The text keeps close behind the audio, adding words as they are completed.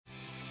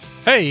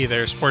Hey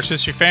there, sports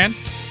history fan.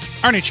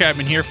 Arnie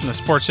Chapman here from the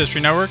Sports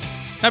History Network.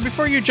 Now,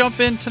 before you jump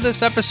into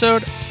this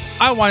episode,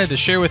 I wanted to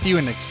share with you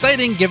an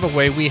exciting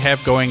giveaway we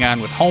have going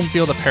on with Home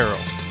Field Apparel.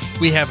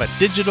 We have a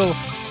digital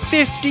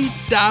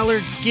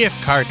 $50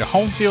 gift card to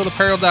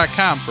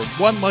homefieldapparel.com for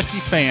one lucky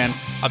fan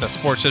of the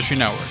Sports History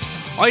Network.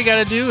 All you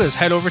got to do is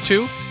head over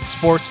to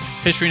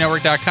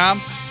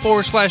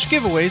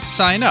sportshistorynetwork.com/giveaways to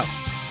sign up.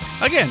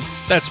 Again,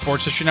 that's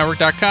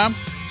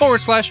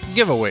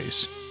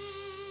sportshistorynetwork.com/giveaways.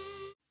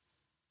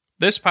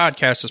 This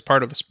podcast is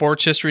part of the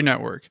Sports History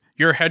Network,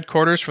 your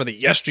headquarters for the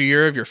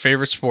yesteryear of your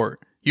favorite sport.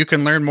 You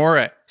can learn more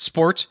at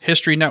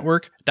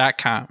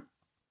sportshistorynetwork.com.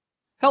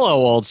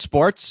 Hello, old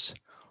sports.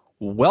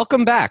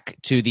 Welcome back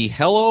to the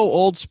Hello,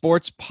 Old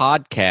Sports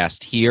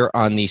podcast here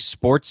on the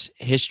Sports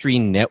History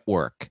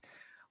Network.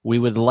 We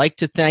would like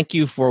to thank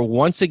you for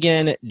once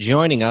again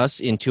joining us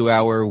into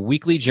our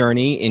weekly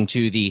journey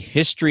into the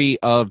history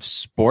of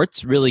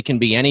sports. Really can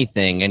be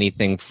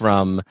anything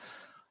from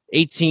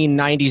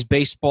 1890s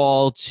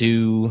baseball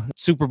to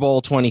Super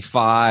Bowl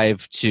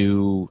 25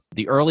 to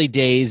the early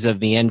days of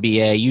the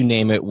NBA. You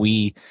name it,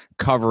 we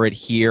cover it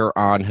here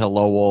on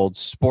Hello Old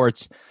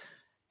Sports.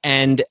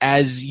 And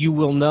as you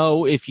will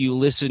know, if you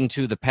listen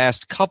to the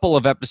past couple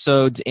of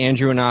episodes,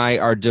 Andrew and I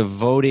are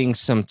devoting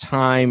some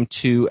time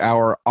to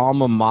our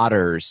alma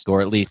maters,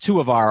 or at least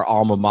two of our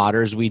alma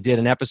maters. We did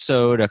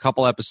a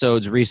couple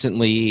episodes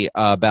recently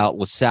about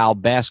LaSalle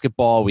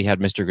basketball. We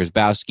had Mr.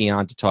 Grzybowski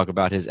on to talk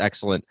about his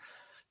excellent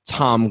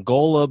Tom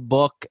Gola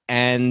book,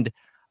 and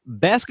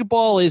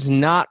basketball is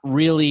not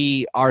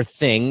really our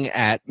thing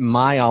at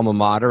my alma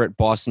mater at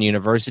Boston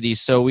University,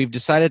 so we've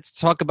decided to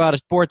talk about a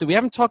sport that we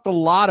haven't talked a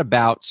lot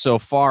about so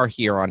far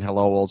here on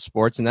Hello Old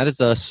Sports, and that is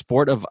the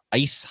sport of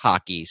ice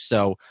hockey.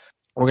 So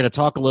we're going to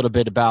talk a little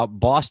bit about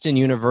Boston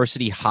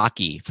University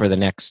hockey for the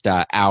next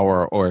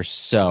hour or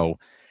so.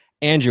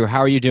 Andrew, how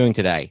are you doing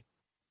today?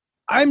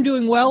 I'm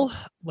doing well.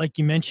 Like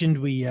you mentioned,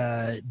 we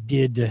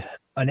did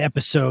an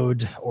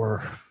episode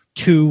or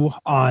two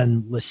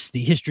on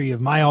the history of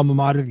my alma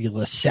mater, the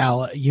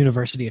LaSalle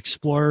University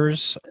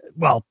Explorers.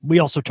 Well, we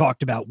also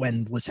talked about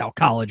when LaSalle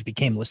College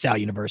became LaSalle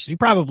University,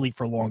 probably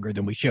for longer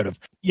than we should have.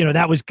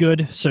 That was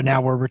good. So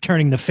now we're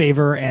returning the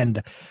favor.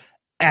 And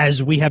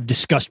as we have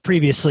discussed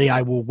previously,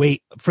 I will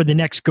wait for the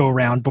next go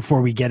round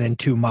before we get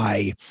into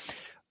my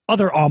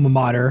other alma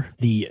mater,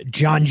 the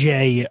John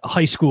Jay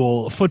High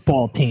School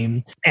football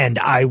team. And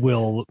I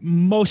will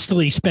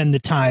mostly spend the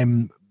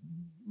time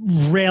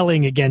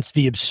railing against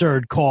the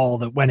absurd call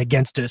that went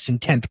against us in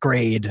 10th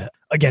grade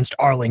against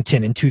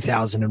Arlington in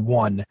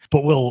 2001.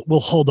 But we'll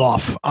hold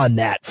off on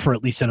that for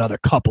at least another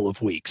couple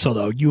of weeks,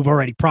 although you've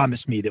already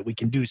promised me that we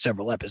can do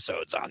several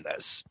episodes on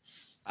this.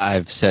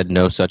 I've said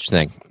no such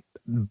thing.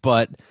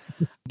 But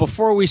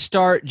before we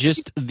start,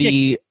 just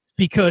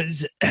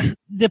because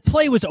the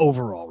play was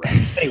over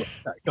already. Anyway,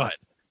 sorry, go ahead.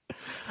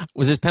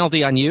 Was this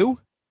penalty on you?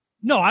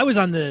 No, I was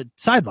on the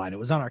sideline. It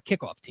was on our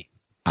kickoff team.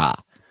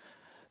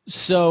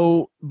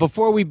 So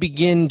before we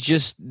begin,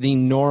 just the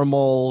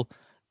normal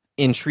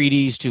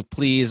entreaties to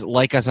please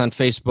like us on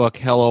Facebook,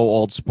 Hello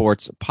Old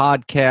Sports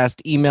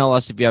Podcast. Email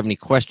us if you have any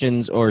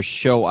questions or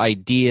show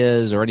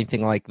ideas or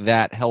anything like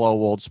that,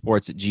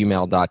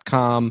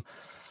 hellooldsports@gmail.com.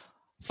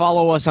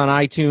 Follow us on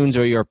iTunes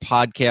or your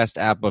podcast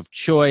app of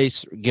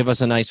choice. Give us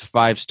a nice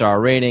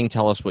 5-star rating.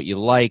 Tell us what you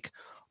like.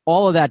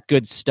 All of that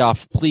good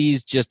stuff.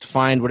 Please just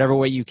find whatever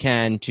way you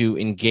can to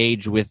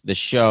engage with the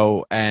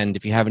show. And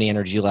if you have any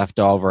energy left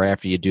over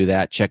after you do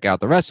that, check out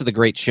the rest of the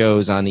great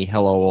shows on the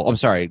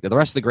the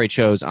rest of the great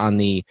shows on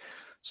the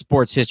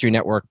Sports History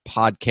Network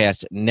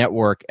podcast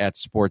network at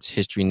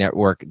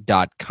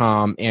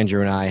sportshistorynetwork.com. Andrew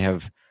and I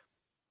have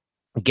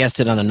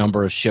guested on a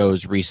number of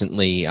shows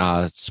recently,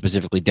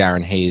 specifically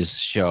Darren Hayes'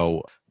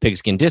 show,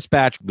 Pigskin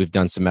Dispatch. We've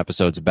done some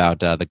episodes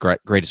about the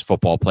greatest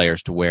football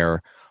players to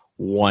wear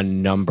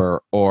one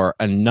number or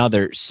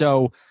another.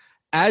 So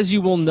as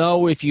you will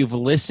know, if you've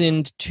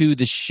listened to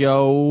the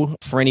show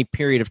for any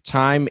period of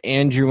time,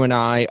 Andrew and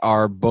I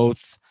are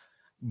both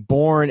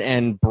born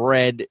and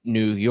bred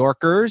New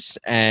Yorkers.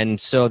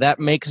 And so that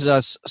makes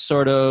us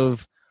sort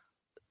of,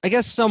 I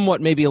guess, somewhat,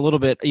 maybe a little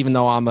bit, even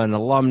though I'm an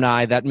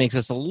alumni, that makes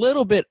us a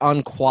little bit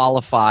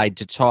unqualified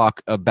to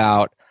talk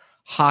about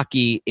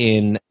hockey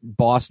in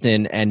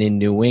Boston and in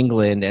New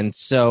England. And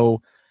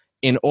so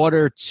in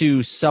order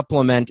to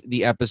supplement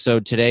the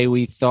episode today,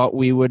 we thought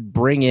we'd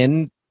bring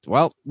in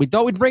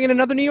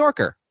another New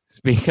Yorker,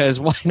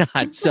 because why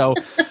not? So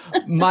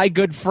my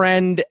good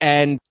friend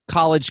and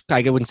college,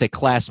 I wouldn't say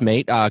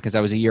classmate, because I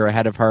was a year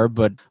ahead of her,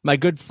 but my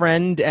good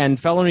friend and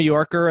fellow New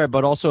Yorker,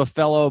 but also a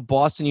fellow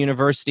Boston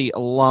University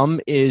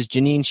alum, is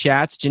Janine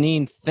Schatz.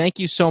 Janine, thank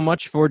you so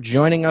much for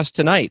joining us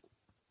tonight.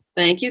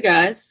 Thank you,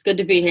 guys. Good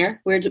to be here.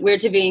 Weird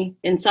to be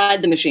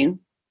inside the machine.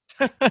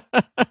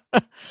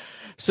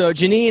 So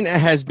Janine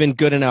has been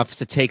good enough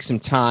to take some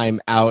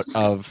time out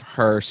of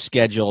her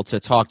schedule to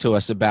talk to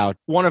us about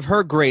one of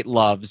her great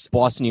loves,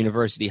 Boston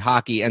University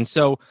hockey. And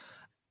so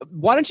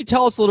why don't you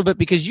tell us a little bit,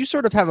 because you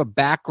sort of have a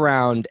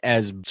background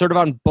as sort of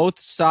on both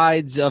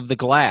sides of the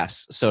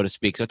glass, so to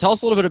speak. So tell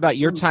us a little bit about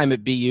your time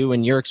at BU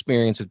and your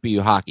experience with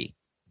BU hockey.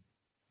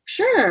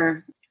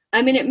 Sure.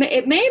 I mean,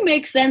 it may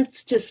make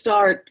sense to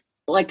start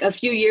like a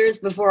few years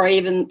before I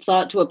even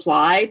thought to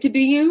apply to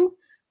BU,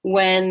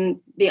 when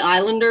the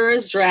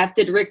Islanders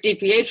drafted Rick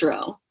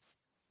DiPietro,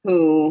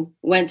 who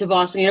went to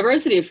Boston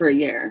University for a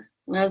year.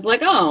 And I was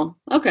like, oh,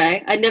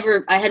 okay. I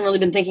hadn't really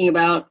been thinking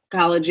about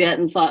college yet,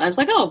 and I was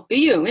like, oh,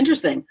 BU,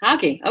 interesting.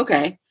 Hockey.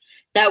 Okay.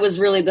 That was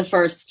really the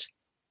first,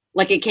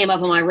 like, it came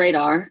up on my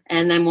radar.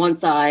 And then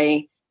once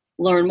I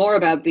learned more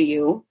about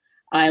BU,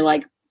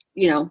 I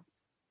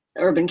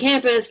urban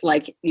campus,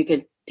 like you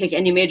could pick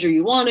any major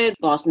you wanted.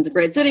 Boston's a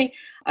great city.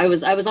 I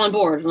was on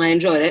board and I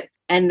enjoyed it.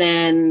 And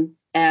then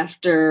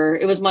after,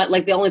 it was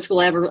the only school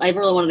I ever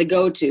really wanted to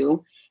go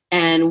to.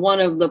 And one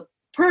of the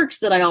perks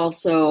that I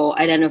also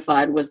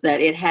identified was that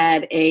it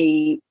had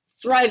a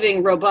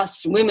thriving,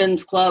 robust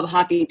women's club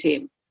hockey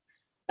team.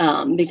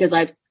 Because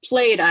I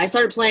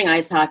started playing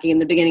ice hockey in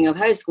the beginning of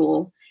high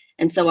school.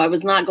 And so I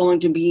was not going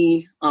to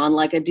be on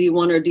like a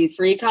D1 or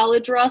D3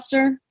 college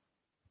roster.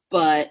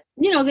 But,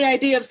 the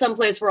idea of some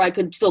place where I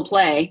could still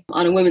play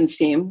on a women's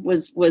team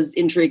was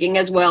intriguing,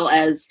 as well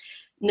as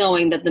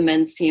knowing that the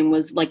men's team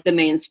was like the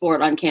main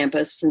sport on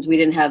campus, since we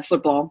didn't have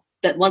football.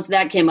 That once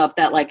that came up,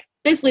 that like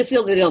basically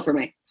sealed the deal for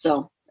me.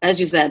 So as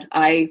you said,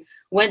 I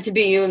went to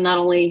BU not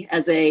only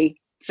as a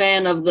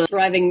fan of the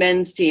thriving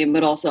men's team,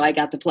 but also I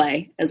got to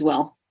play as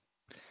well.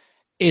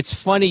 It's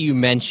funny you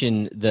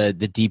mention the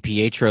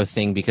DiPietro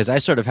thing, because I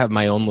sort of have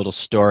my own little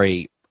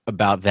story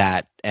about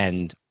that,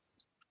 and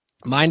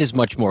mine is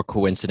much more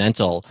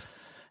coincidental.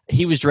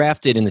 He was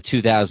drafted in the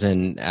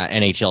 2000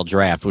 NHL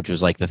draft, which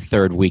was like the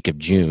third week of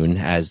June,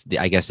 as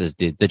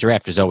the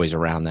draft is always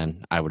around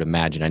then, I would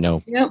imagine. I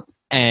know. Yep.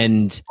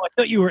 And I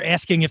thought you were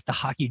asking if the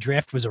hockey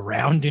draft was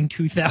around in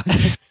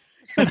 2000.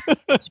 Well,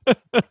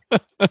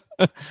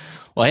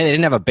 hey, they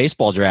didn't have a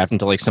baseball draft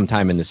until like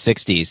sometime in the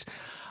 60s.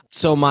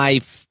 So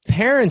my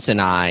parents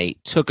and I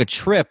took a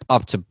trip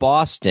up to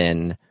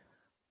Boston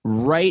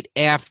right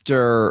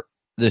after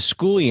the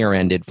school year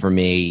ended for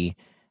me,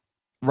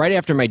 right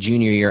after my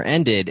junior year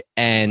ended.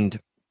 And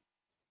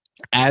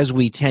as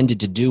we tended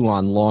to do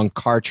on long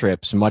car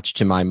trips, much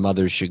to my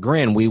mother's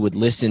chagrin, we would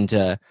listen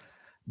to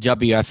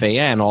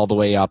WFAN all the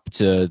way up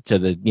to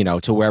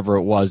to wherever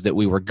it was that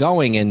we were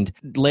going. And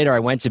later I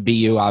went to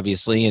BU,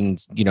 obviously,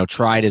 and,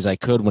 tried as I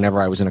could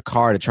whenever I was in a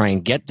car to try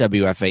and get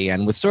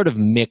WFAN with sort of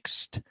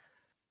mixed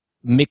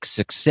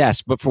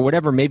success. But for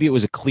whatever, maybe it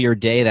was a clear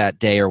day that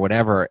day or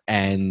whatever,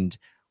 and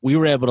we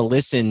were able to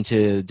listen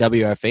to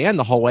WFAN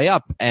the whole way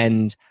up.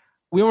 And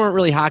we weren't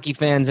really hockey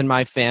fans in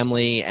my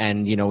family,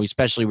 and, we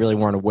especially really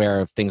weren't aware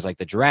of things like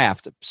the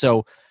draft.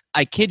 So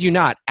I kid you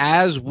not,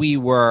 as we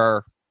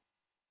were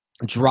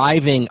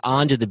driving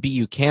onto the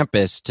BU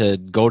campus to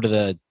go to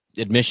the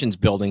admissions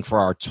building for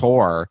our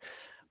tour,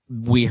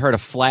 we heard a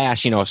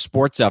flash, a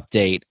sports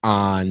update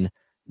on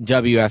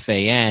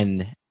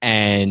WFAN,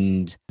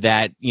 and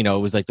that, it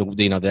was like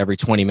the every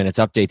 20 minutes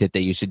update that they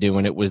used to do.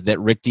 And it was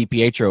that Rick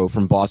DiPietro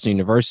from Boston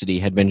University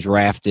had been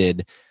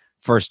drafted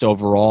first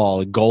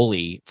overall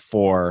goalie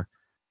for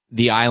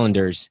the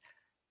Islanders.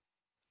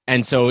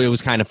 And so it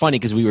was kind of funny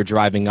because we were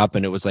driving up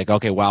and it was like,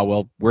 okay, wow,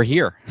 well, we're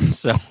here.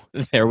 So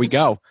there we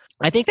go.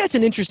 I think that's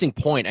an interesting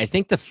point. I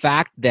think the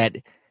fact that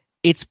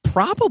it's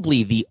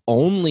probably the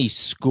only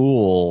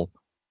school,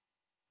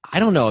 I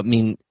don't know, I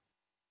mean,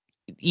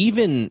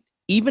 even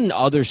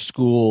other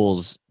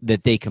schools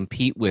that they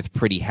compete with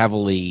pretty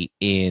heavily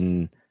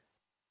in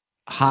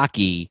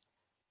hockey,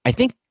 I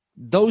think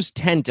those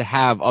tend to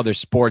have other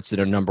sports that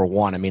are number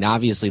one. I mean,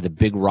 obviously the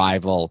big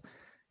rival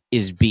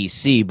is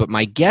BC, but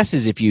my guess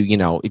is if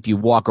you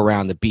walk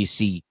around the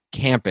BC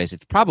campus,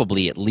 it's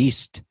probably at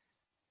least,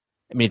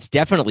 I mean, it's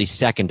definitely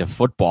second to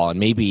football and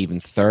maybe even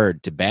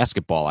third to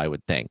basketball, I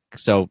would think.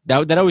 So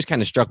that always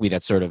kind of struck me,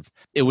 that sort of,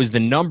 it was the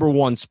number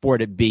one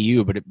sport at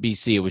BU, but at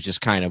BC it was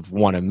just kind of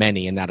one of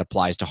many, and that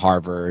applies to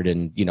Harvard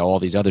and, all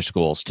these other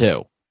schools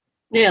too.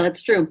 Yeah,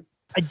 that's true.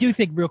 I do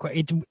think, real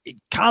quick,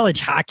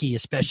 college hockey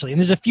especially, and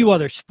there's a few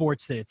other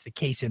sports that it's the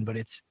case in, but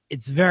it's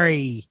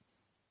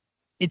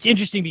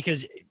interesting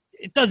because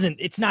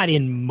it's not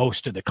in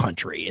most of the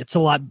country. It's a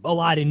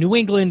lot in New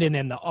England and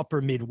then the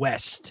upper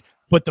Midwest.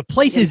 But the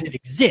places it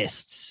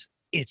exists,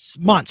 it's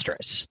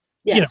monstrous.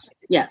 Yes,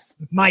 yes.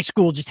 My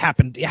school just had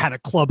a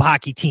club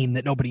hockey team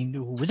that nobody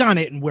knew who was on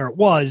it and where it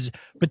was.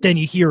 But then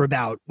you hear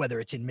about whether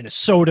it's in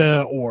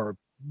Minnesota or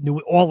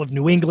all of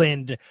New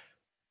England.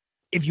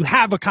 If you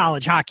have a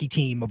college hockey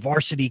team, a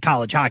varsity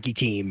college hockey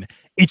team,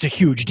 it's a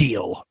huge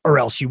deal, or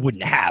else you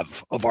wouldn't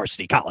have a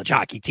varsity college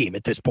hockey team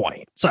at this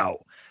point.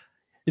 So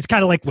it's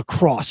kind of like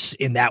lacrosse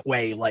in that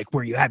way, like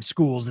where you have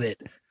schools that,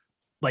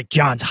 like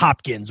Johns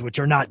Hopkins, which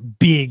are not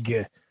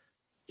big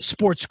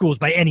sports schools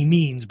by any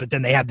means, but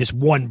then they have this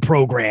one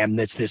program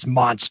that's this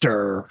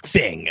monster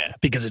thing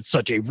because it's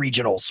such a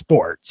regional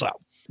sport. So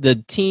the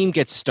team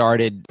gets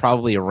started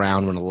probably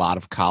around when a lot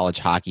of college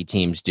hockey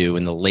teams do,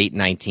 in the late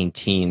 19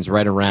 teens,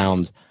 right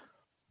around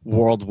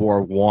World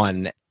War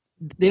I.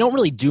 They don't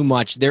really do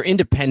much. They're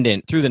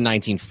independent through the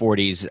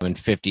 1940s and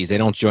 50s. They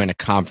don't join a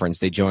conference.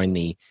 They join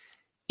the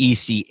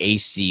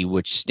ECAC,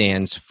 which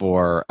stands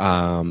for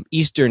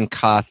Eastern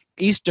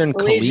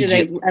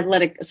Collegiate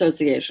Athletic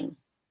Association.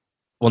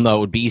 Well, no, it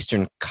would be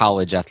Eastern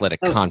College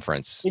Athletic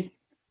Conference.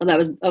 Oh,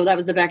 that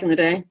was the back in the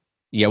day.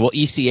 Yeah, well,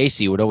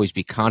 ECAC would always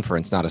be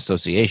conference, not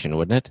association,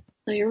 wouldn't it?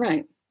 Oh, you're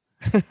right.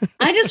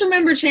 I just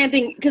remember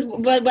chanting, because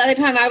by the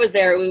time I was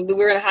there, we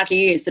were in Hockey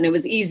East, and it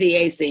was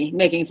EZAC,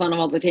 making fun of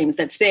all the teams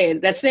that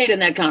stayed in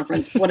that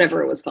conference,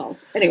 whatever it was called.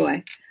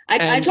 Anyway,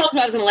 I told you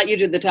I was going to let you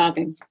do the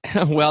talking.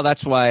 Well,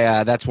 that's why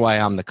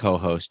I'm the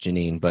co-host,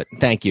 Janine. But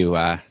thank you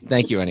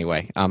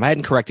anyway. I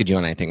hadn't corrected you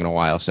on anything in a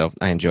while, so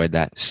I enjoyed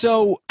that.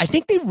 So I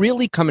think they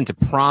really come into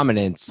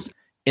prominence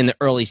in the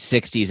early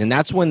 60s, and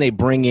that's when they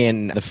bring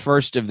in the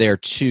first of their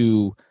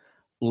two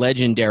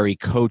legendary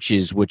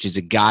coaches, which is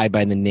a guy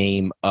by the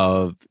name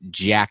of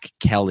Jack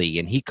Kelly,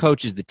 and he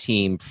coaches the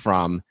team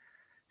from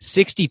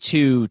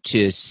 62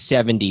 to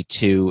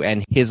 72,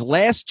 and his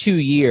last 2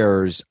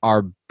 years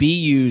are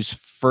BU's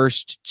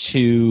first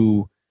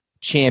two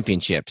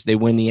championships. They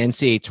win the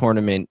NCAA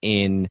tournament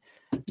in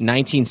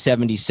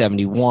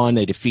 1970-71.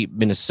 They defeat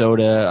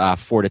Minnesota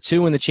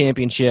 4-2 in the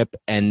championship,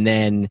 and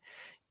then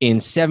in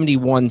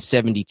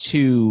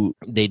 71-72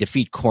 they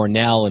defeat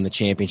Cornell in the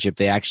championship.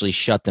 They actually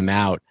shut them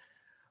out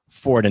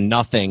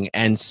 4-0.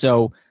 And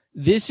so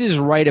this is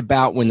right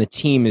about when the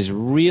team is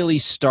really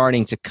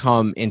starting to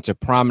come into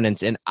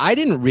prominence. And I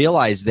didn't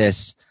realize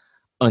this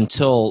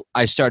until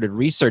I started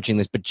researching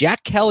this, but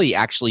Jack Kelly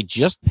actually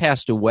just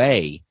passed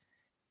away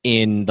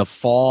in the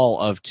fall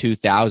of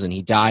 2000.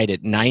 He died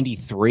at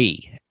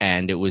 93,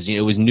 and it was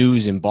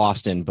news in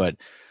Boston, but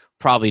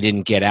probably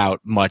didn't get out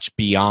much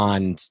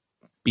beyond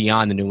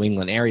the New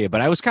England area.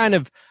 But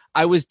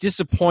I was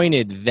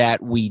disappointed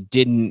that we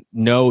didn't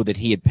know that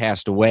he had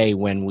passed away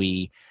when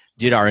we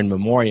did our in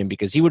memoriam,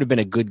 because he would have been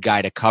a good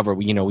guy to cover.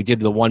 We did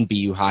the one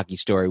BU hockey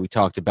story. We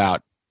talked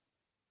about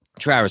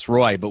Travis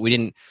Roy, but we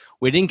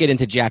didn't get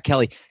into Jack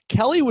Kelly.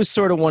 Kelly was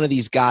sort of one of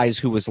these guys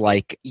who was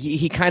like,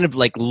 he kind of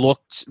like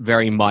looked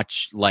very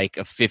much like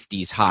a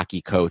 50s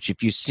hockey coach.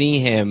 If you see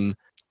him,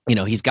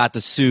 he's got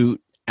the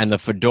suit and the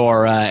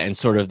fedora and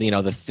sort of,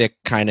 the thick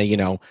kind of,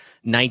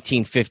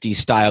 1950s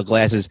style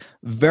glasses,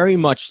 very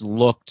much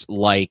looked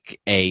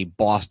like a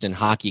Boston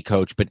hockey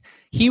coach. But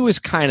he was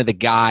kind of the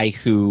guy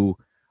who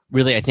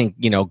really, I think,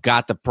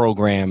 got the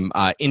program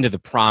into the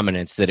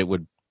prominence that it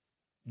would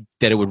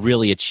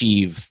really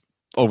achieve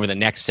over the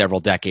next several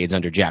decades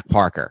under Jack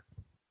Parker.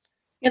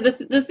 Yeah,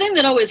 the thing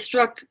that always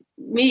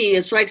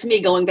strikes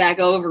me going back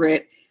over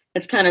it,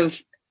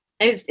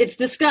 it's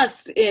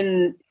discussed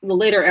in the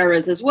later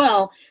eras as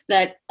well,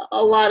 that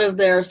a lot of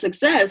their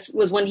success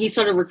was when he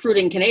started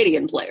recruiting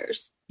Canadian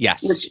players.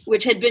 Yes.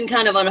 Which had been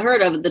kind of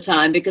unheard of at the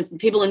time, because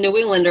people in New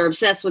England are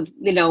obsessed with,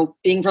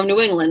 being from New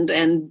England,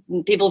 and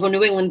people from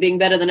New England being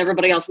better than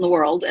everybody else in the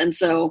world. And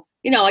so,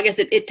 I guess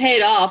it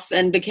paid off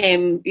and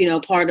became,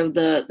 part of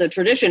the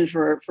tradition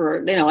for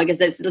I guess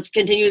that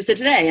continues to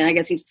today. And I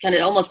guess he's kind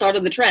of almost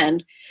started the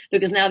trend,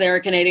 because now there are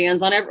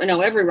Canadians on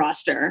every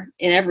roster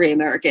in every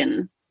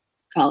American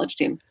college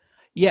team.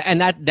 Yeah,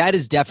 and that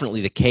is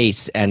definitely the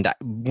case. And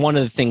one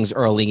of the things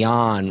early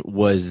on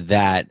was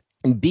that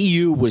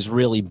BU was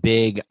really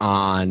big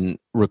on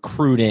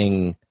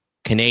recruiting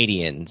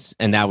Canadians,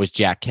 and that was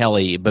Jack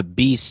Kelly. But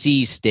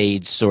BC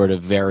stayed sort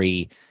of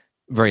very,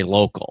 very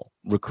local,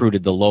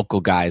 recruited the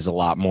local guys a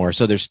lot more.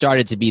 So there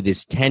started to be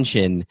this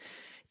tension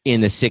in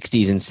the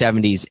 60s and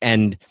 70s.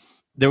 And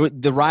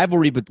the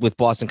rivalry with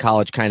Boston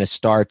College kind of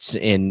starts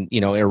in,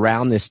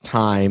 around this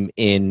time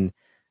in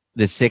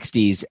the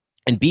 60s.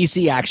 And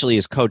BC actually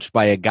is coached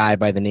by a guy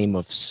by the name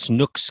of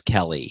Snooks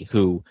Kelly,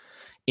 who,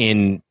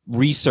 in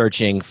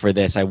researching for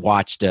this, I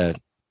watched a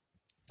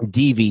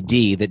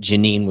DVD that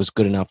Janine was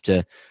good enough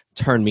to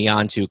turn me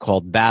on to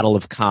called Battle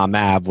of Com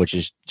Ave, which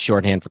is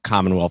shorthand for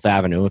Commonwealth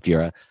Avenue. If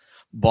you're a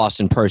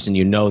Boston person,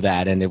 you know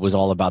that. And it was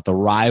all about the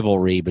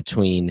rivalry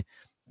between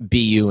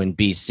BU and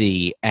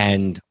BC.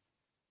 And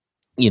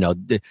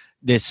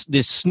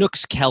this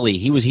Snooks Kelly,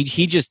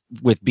 he just,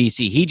 with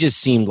BC, he just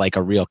seemed like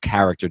a real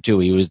character too.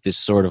 He was this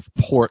sort of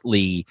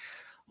portly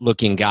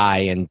looking guy.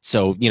 And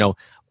so,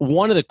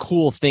 one of the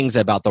cool things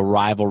about the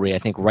rivalry, I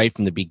think right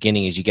from the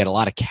beginning, is you get a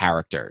lot of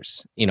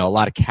characters,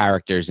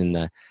 in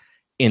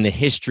the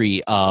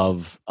history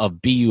of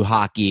BU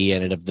hockey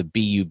and of the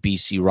BU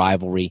BC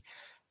rivalry.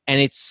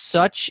 And it's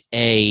such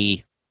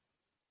a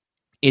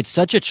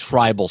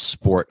tribal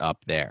sport up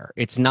there.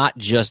 It's not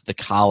just the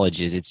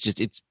colleges.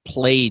 It's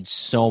played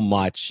so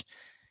much.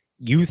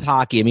 Youth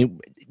hockey, I mean,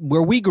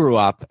 where we grew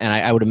up, and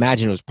I would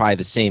imagine it was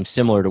probably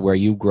similar to where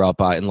you grew up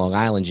in Long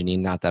Island, Janine,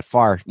 not that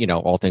far,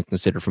 all things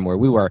considered from where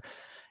we were.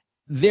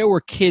 There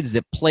were kids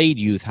that played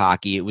youth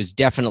hockey. It was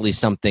definitely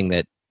something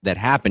that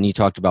happened. You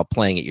talked about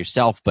playing it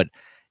yourself, but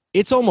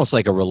it's almost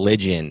like a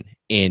religion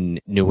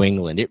in New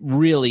England. It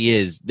really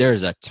is.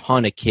 There's a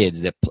ton of kids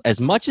that, as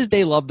much as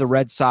they love the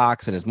Red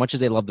Sox and as much as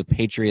they love the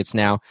Patriots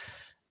now,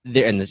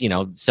 and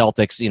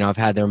Celtics, have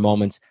had their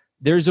moments.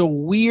 There's a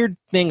weird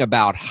thing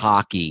about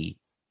hockey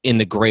in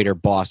the greater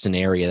Boston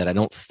area that I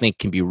don't think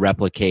can be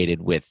replicated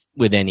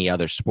with any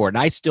other sport.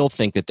 And I still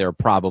think that there are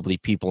probably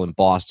people in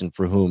Boston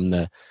for whom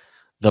the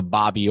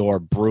Bobby Orr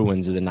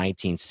Bruins of the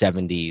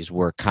 1970s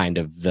were kind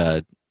of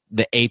the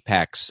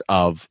apex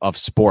of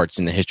sports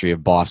in the history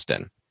of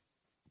Boston.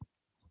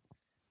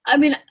 I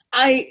mean,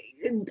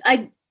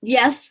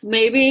 yes,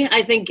 maybe.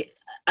 I think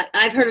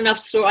I've heard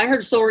enough I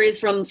heard stories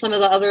from some of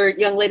the other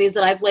young ladies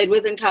that I played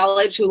with in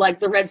college who, like,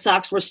 the Red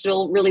Sox were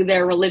still really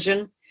their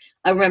religion.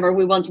 I remember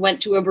we once went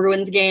to a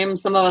Bruins game,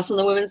 some of us on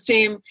the women's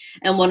team,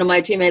 and one of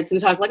my teammates, we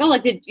talked like, oh,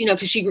 like,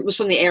 because she was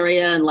from the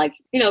area and, like,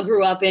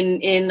 grew up in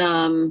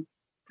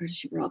where did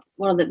she grow up?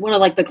 One of the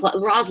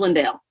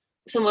Roslindale.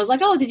 Someone was like,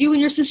 oh, did you and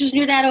your sisters and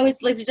your dad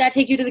always, like, did dad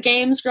take you to the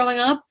games growing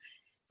up?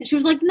 And she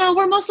was like, no,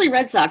 we're mostly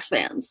Red Sox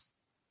fans.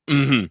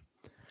 Mm-hmm.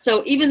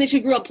 So even though she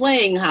grew up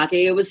playing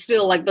hockey, it was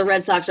still like the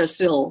Red Sox are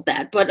still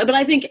that. But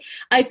I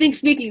think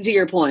speaking to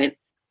your point,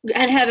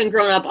 and having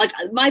grown up, like,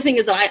 my thing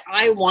is that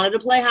I wanted to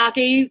play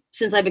hockey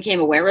since I became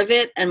aware of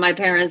it, and my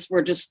parents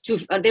were just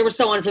they were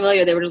so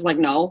unfamiliar. They were just like,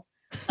 no,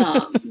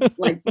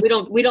 like, we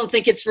don't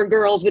think it's for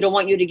girls. We don't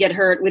want you to get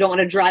hurt. We don't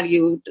want to drive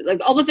you. Like,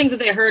 all the things that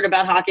they heard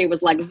about hockey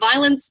was like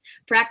violence,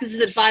 practices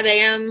at 5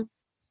 a.m.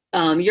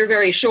 You're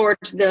very short.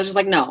 They were just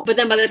like, no. But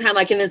then by the time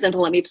I convinced them to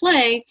let me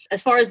play,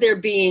 as far as there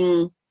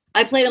being,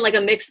 I played in like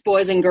a mixed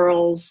boys and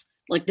girls,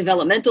 like,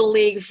 developmental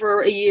league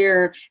for a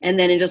year, and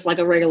then in just like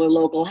a regular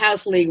local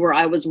house league where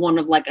I was one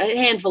of like a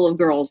handful of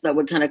girls that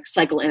would kind of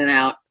cycle in and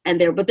out.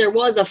 But there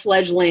was a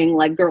fledgling,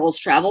 like, girls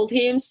travel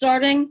team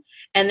starting.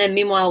 And then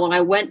meanwhile, when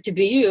I went to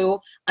BU,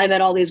 I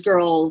met all these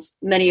girls,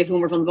 many of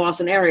whom were from the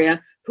Boston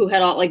area, who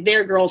had all, like,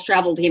 their girls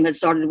travel team had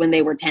started when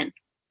they were 10.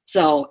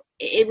 So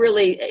it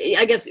really,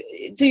 I guess,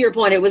 to your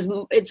point,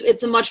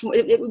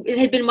 it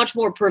had been much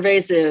more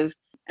pervasive.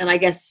 And I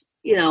guess,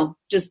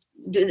 just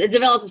it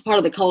developed as part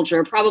of the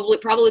culture,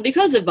 probably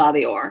because of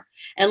Bobby Orr.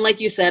 And like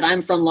you said,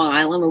 I'm from Long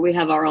Island, where we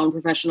have our own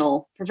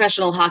professional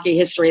hockey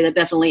history that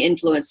definitely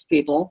influenced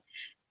people.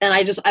 And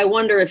I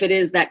wonder if it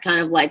is that kind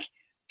of like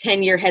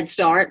 10-year head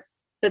start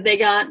that they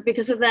got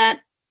because of that,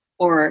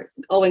 or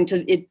owing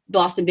to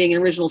Boston being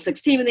an original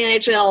 6 team in the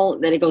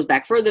NHL, that it goes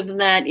back further than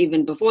that,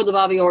 even before the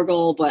Bobby Orr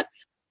goal. But,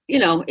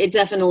 it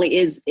definitely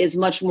is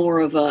much more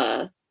of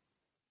a,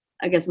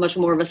 I guess, much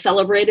more of a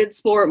celebrated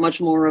sport,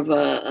 much more of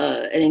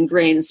an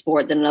ingrained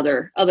sport than in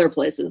other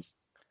places.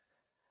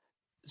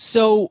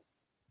 So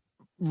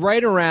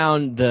right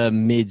around the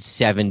mid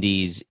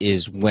 70s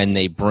is when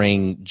they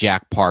bring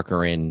Jack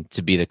Parker in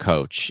to be the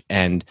coach.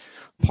 And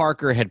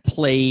Parker had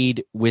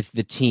played with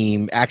the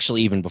team,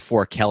 actually, even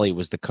before Kelly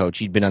was the coach.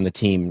 He'd been on the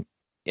team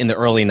in the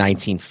early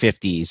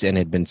 1950s and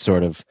had been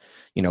sort of,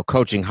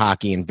 coaching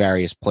hockey in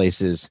various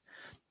places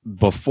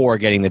before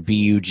getting the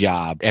BU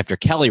job. After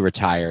Kelly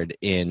retired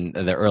in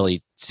the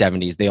early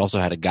 70s, they also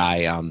had a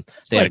guy.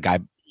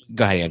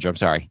 Go ahead, Andrew. I'm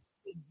sorry.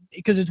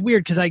 Because it's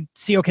weird, because I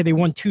see, okay, they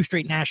won 2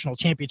 straight national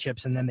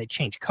championships and then they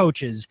changed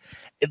coaches.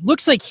 It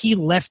looks like he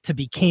left to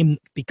become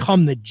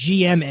the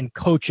GM and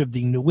coach of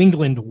the New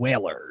England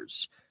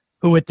Whalers,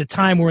 who at the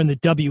time were in the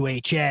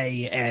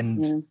WHA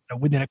and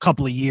within a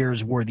couple of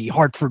years were the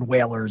Hartford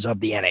Whalers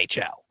of the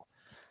NHL.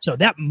 So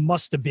that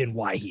must have been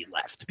why he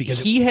left, because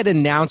he had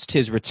announced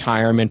his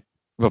retirement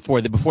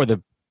before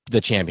the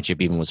championship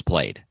even was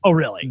played. Oh,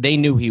 really? They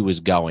knew he was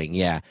going,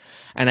 yeah.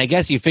 And I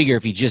guess you figure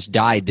if he just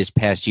died this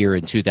past year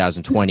in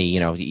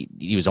 2020,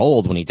 he was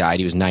old when he died.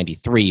 He was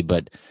 93,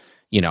 but,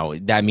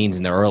 that means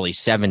in the early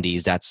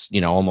 70s, that's,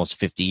 almost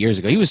 50 years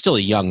ago. He was still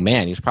a young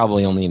man. He was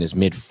probably only in his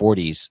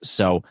mid-40s.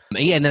 So,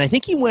 yeah, and then I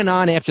think he went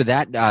on after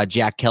that,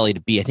 Jack Kelly,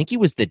 to be, I think he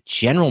was the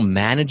general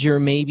manager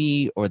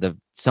maybe, or the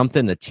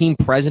team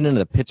president of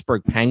the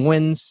Pittsburgh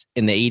Penguins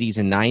in the 80s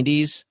and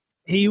 90s.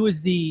 He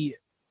was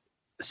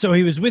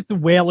with the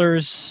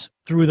Whalers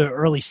through the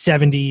early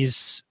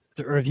 70s.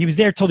 He was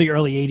there till the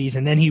early 80s,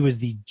 and then he was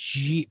the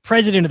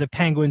president of the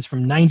Penguins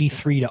from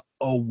 93 to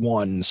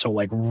 01, so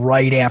like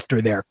right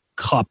after their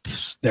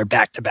cups, their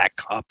back-to-back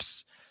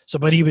cups. So,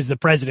 but he was the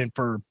president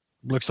for,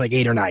 looks like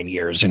 8 or 9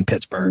 years in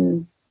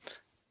Pittsburgh.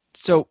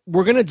 So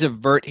we're going to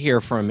divert here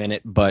for a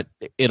minute, but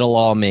it'll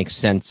all make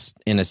sense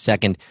in a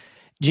second.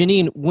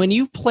 Janine, when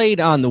you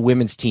played on the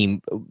women's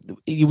team,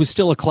 it was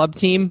still a club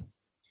team?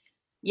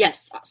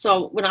 Yes.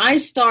 So when I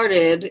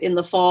started in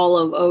the fall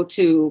of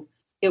 2002,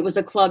 it was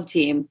a club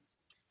team.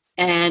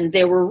 And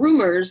there were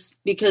rumors,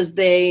 because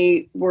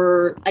they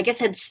were, I guess,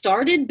 had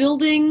started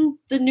building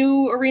the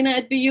new arena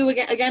at BU,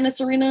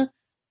 Agganis Arena,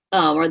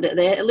 or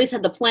they at least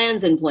had the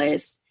plans in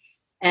place.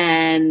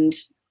 And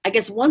I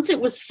guess once it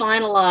was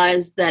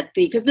finalized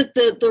because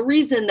the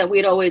reason that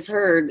we'd always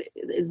heard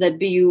is that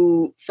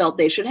BU felt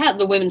they should have,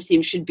 the women's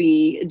team should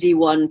be a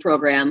D1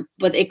 program,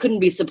 but it couldn't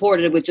be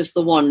supported with just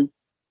the one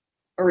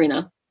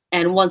arena.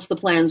 And once the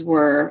plans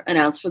were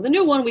announced for the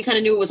new one, we kind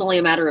of knew it was only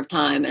a matter of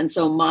time. And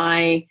so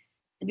I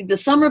think the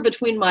summer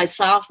between my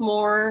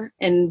sophomore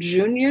and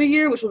junior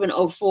year, which would have been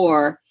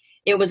 2004,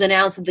 it was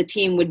announced that the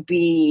team would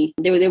be,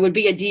 there would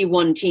be a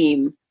D1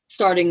 team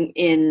starting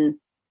in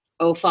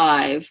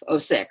 2005,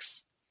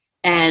 2006.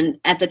 And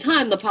at the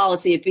time, the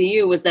policy at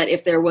BU was that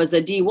if there was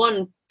a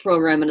D1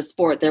 program in a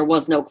sport, there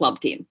was no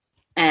club team.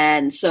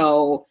 And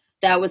so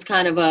that was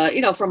kind of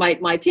a, for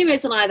my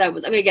teammates and I, that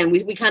was, again,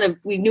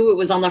 we knew it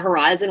was on the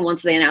horizon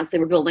once they announced they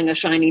were building a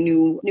shiny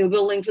new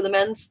building for the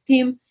men's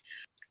team.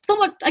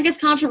 Somewhat, I guess,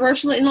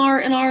 controversial in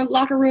our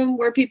locker room,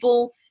 where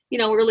people,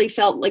 really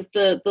felt like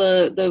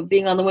the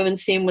being on the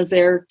women's team was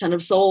their kind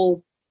of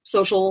sole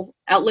social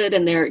outlet,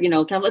 and their, it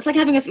was like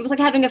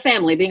having a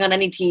family. Being on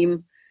any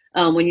team,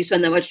 when you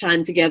spend that much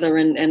time together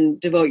and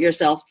devote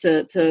yourself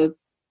to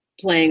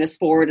playing a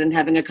sport and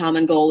having a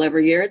common goal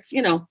every year, it's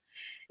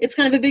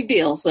kind of a big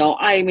deal. So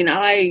I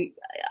knew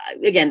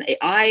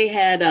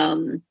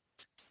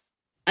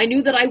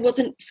that I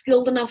wasn't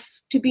skilled enough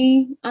to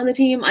be on the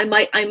team. I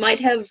might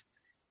have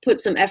put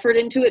some effort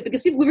into it,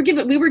 because we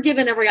were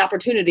given every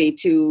opportunity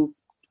to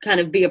kind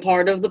of be a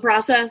part of the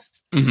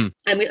process. Mm-hmm.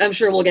 I mean, I'm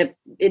sure we'll get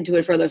into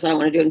it further, so I don't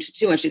want to do it in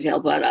too much detail,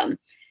 but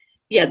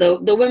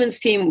the women's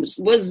team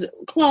was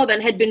club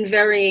and had been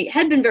very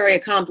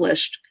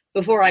accomplished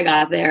before I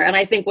got there. And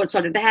I think what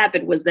started to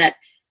happen was that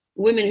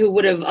women who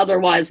would have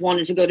otherwise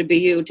wanted to go to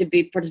BU to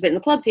participate in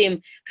the club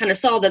team kind of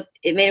saw that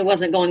it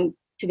wasn't going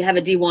to have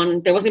a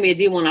D1. There wasn't going to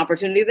be a D1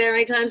 opportunity there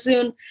anytime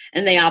soon,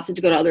 and they opted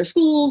to go to other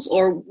schools.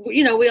 Or,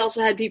 we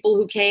also had people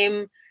who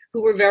came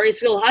who were very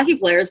skilled hockey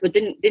players, but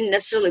didn't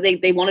necessarily,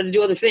 they wanted to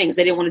do other things.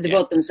 They didn't want to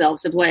devote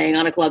themselves to playing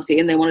on a club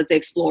team. They wanted to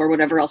explore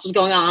whatever else was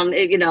going on,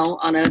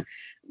 on a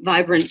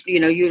vibrant,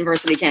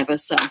 university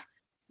campus. So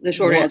the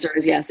short answer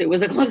is yes, it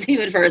was a club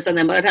team at first, and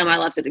then by the time I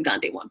left, it had gone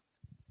D1.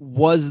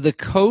 Was the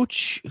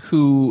coach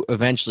who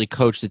eventually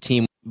coached the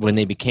team when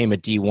they became a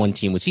D1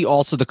 team, was he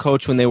also the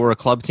coach when they were a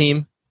club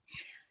team?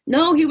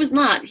 No, he was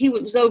not. He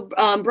was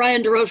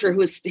Brian DeRocher,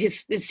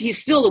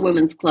 he's still the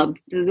women's club,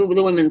 the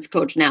women's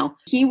coach now.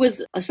 He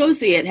was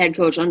associate head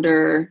coach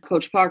under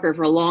Coach Parker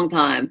for a long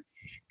time.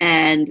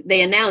 And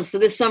they announced, so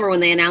this summer when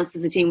they announced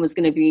that the team was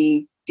going to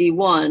be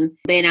D1,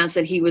 they announced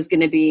that he was going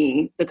to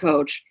be the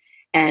coach.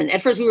 And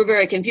at first we were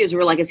very confused. We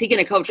were like, is he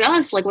going to coach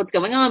us? Like, what's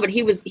going on? But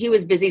he was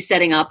busy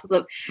setting up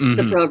the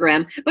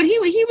program. But he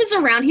was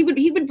around. He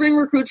would bring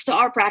recruits to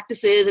our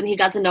practices, and he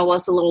got to know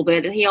us a little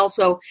bit. And he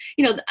also,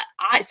 we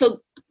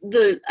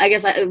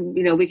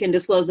can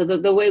disclose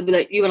that the way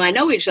that you and I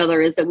know each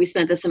other is that we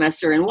spent the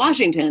semester in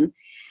Washington.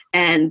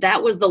 And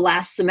that was the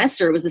last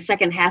semester. It was the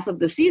second half of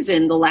the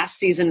season, the last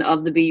season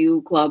of the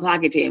BU club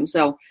hockey team.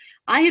 So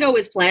I had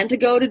always planned to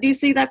go to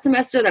DC that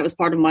semester. That was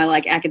part of my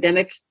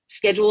academic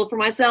schedule for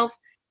myself.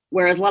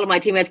 Whereas a lot of my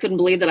teammates couldn't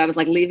believe that I was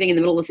leaving in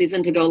the middle of the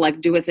season to go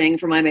do a thing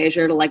for my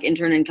major, to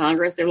intern in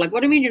Congress. They were like, what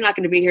do you mean you're not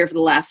going to be here for the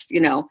last,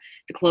 to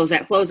close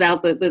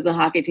out the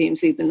hockey team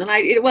season? And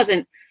it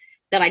wasn't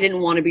that I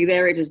didn't want to be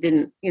there. It just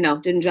didn't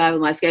jive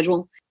with my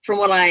schedule. From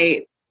what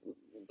I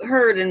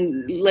heard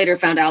and later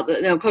found out,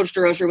 that Coach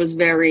DeRocher was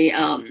very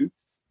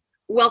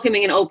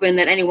welcoming and open,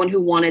 that anyone who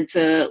wanted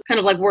to kind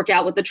of work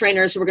out with the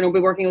trainers who were going to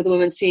be working with the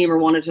women's team, or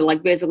wanted to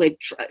basically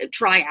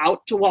try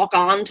out to walk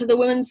on to the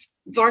women's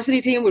varsity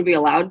team, would be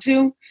allowed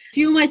to. A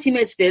few of my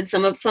teammates did.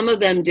 Some of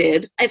them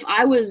did. If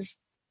I was,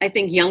 I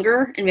think,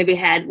 younger and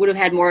maybe would have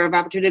had more of an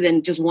opportunity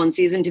than just one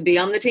season to be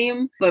on the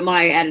team. But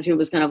my attitude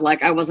was kind of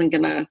I wasn't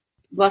going to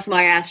bust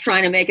my ass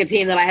trying to make a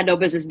team that I had no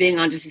business being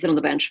on just to sit on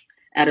the bench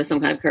out of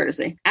some kind of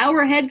courtesy.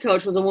 Our head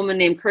coach was a woman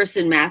named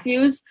Kirsten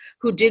Matthews,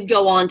 who did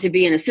go on to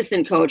be an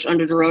assistant coach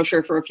under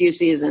DeRocher for a few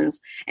seasons.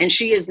 And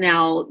she is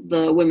now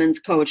the women's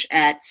coach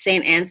at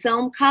St.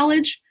 Anselm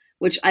College,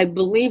 which I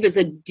believe is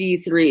a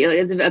D3.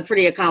 It's a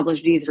pretty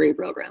accomplished D3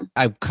 program.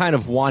 I kind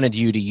of wanted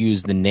you to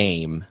use the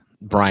name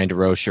Brian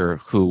DeRocher,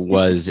 who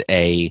was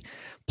a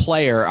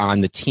player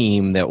on the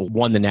team that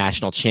won the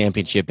national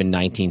championship in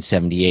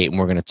 1978, and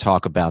we're going to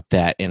talk about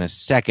that in a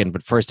second.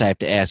 But first I have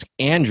to ask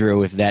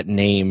Andrew if that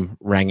name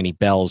rang any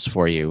bells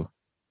for you.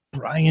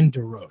 Brian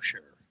DeRocher.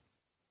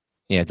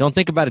 Yeah, don't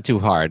think about it too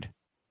hard.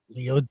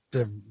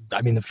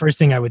 The first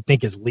thing I would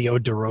think is Leo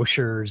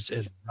DeRocher's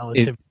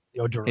relative.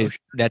 Leo DeRocher.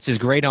 That's his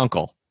great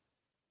uncle.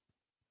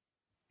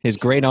 His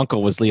great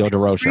uncle was Leo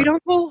DeRocher. Great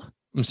uncle?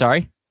 I'm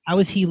sorry? How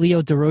is he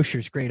Leo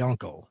DeRocher's great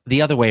uncle?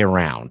 The other way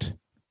around.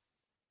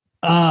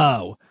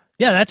 Oh,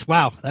 yeah, that's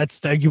wow. That's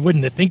you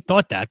wouldn't have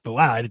thought that, but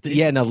wow.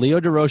 Leo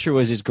DeRocher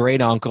was his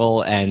great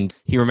uncle, and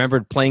he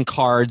remembered playing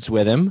cards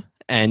with him,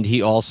 and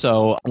he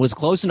also was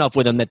close enough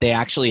with him that they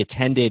actually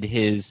attended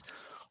his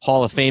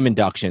Hall of Fame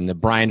induction. The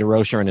Brian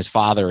DeRocher and his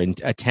father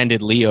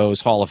attended Leo's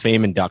Hall of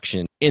Fame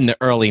induction in the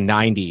early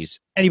 90s.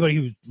 Anybody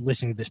who's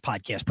listening to this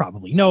podcast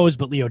probably knows,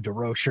 but Leo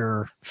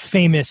DeRocher,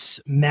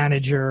 famous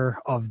manager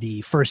of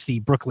the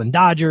Brooklyn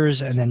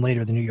Dodgers and then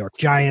later the New York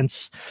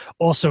Giants,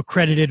 also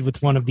credited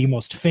with one of the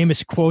most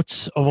famous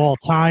quotes of all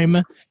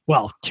time.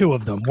 Well, two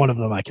of them. One of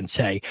them I can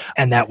say,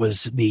 and that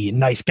was the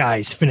 "nice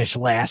guys finish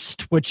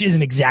last," which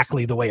isn't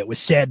exactly the way it was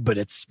said, but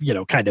it's,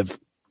 kind of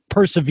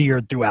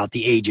persevered throughout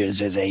the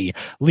ages as a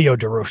Leo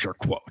DeRocher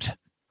quote.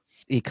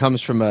 He comes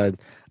from a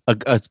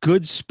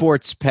good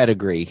sports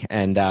pedigree,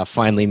 and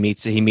finally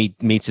meets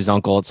his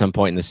uncle at some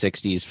point in the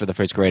 60s for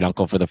his great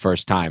uncle for the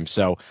first time.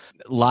 So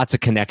lots of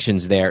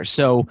connections there.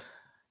 So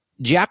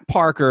Jack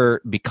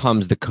Parker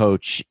becomes the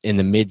coach in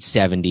the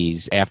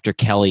mid-'70s after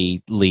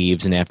Kelly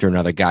leaves and after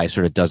another guy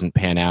sort of doesn't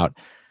pan out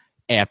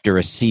after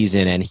a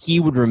season, and he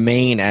would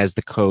remain as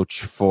the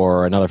coach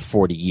for another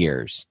 40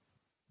 years.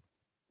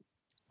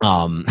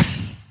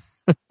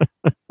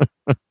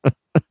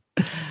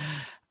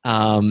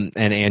 And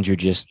Andrew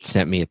just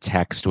sent me a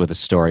text with a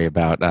story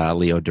about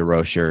Leo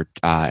DeRocher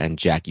and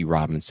Jackie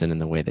Robinson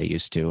and the way they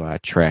used to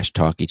trash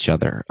talk each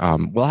other.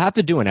 We'll have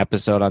to do an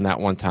episode on that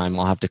one time.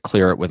 I'll have to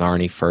clear it with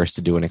Arnie first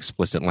to do an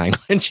explicit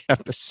language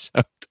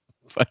episode.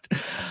 But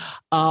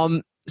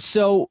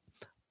so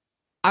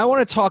I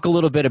want to talk a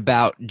little bit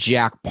about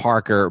Jack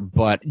Parker,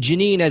 but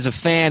Janine, as a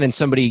fan and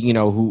somebody,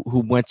 who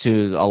went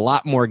to a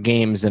lot more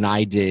games than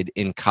I did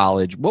in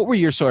college, what were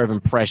your sort of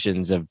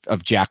impressions of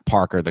Jack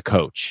Parker, the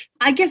coach?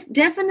 I guess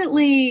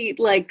definitely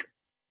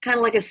kind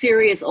of like a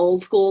serious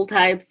old school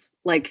type,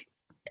 wherever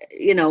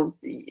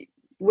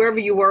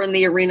you were in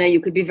the arena, you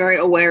could be very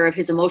aware of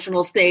his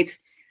emotional state.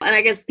 And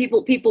I guess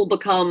people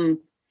become,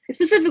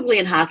 specifically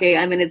in hockey,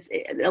 I mean, it's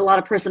a lot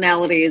of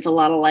personalities, a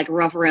lot of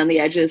rough around the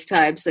edges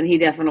types, and he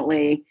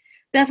definitely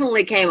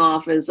came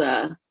off as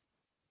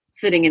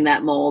fitting in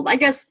that mold, I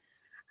guess.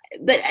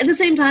 But at the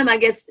same time, I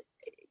guess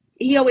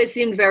he always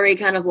seemed very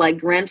kind of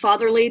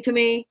grandfatherly to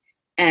me,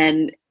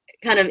 and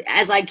kind of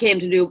as I came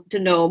to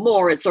know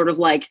more, it's sort of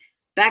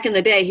back in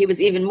the day, he was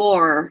even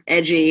more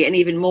edgy and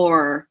even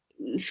more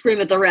scream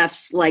at the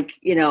refs,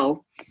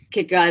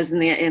 kick guys in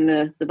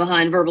the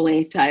behind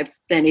verbally type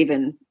than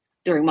even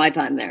during my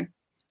time there.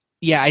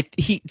 Yeah,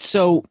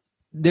 so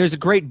there's a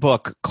great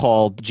book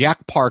called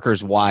Jack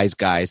Parker's Wise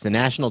Guys, the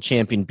National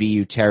Champion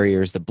BU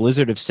Terriers, the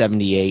Blizzard of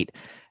 '78,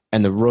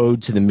 and the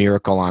Road to the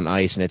Miracle on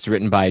Ice, and it's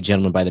written by a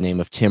gentleman by the name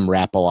of Tim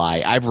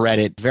Rapalai. I've read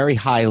it, very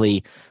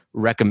highly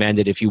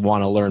recommended if you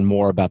want to learn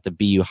more about the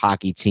BU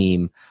hockey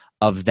team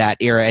of that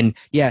era. And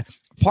yeah,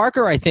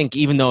 Parker, I think,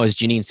 even though, as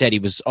Janine said, he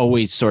was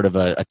always sort of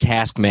a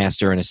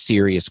taskmaster and a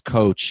serious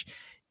coach,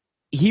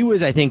 he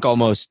was, I think,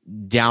 almost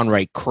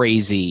downright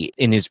crazy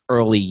in his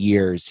early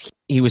years.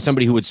 He was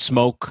somebody who would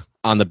smoke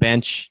on the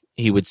bench.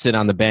 He would sit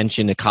on the bench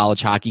in a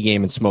college hockey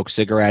game and smoke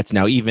cigarettes.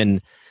 Now,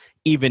 even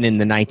in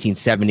the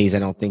 1970s, I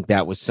don't think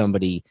that was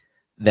somebody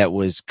that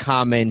was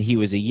common. He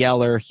was a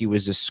yeller. He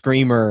was a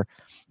screamer.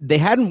 They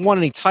hadn't won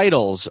any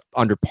titles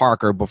under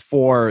Parker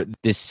before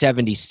this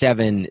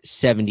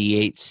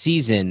 77-78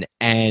 season,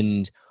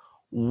 and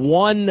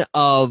one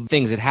of the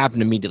things that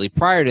happened immediately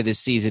prior to this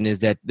season is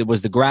that there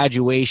was the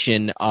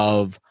graduation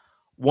of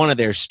one of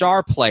their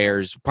star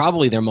players.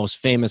 Probably their most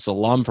famous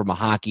alum from a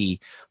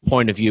hockey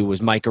point of view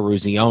was Mike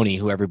Eruzione,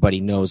 who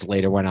everybody knows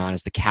later went on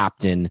as the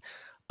captain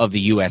of the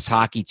U.S.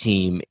 hockey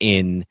team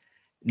in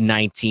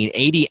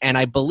 1980. And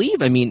I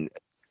believe,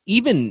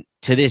 even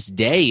to this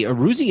day,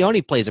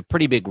 Eruzione plays a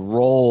pretty big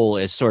role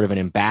as sort of an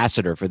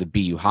ambassador for the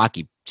BU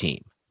hockey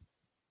team.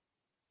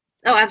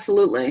 Oh,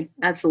 absolutely.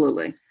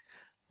 Absolutely.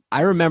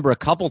 I remember a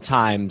couple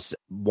times,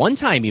 one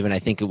time even, I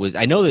think it was,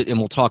 I know that, and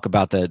we'll talk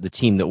about the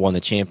team that won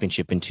the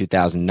championship in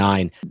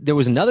 2009. There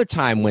was another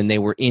time when they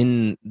were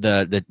in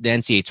the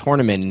NCAA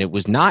tournament, and it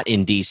was not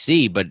in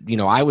DC, but,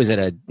 I was at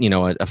a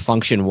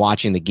function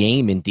watching the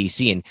game in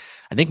DC, and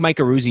I think Mike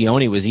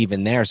Eruzione was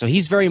even there. So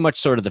he's very much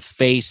sort of the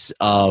face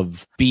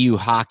of BU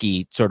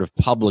hockey sort of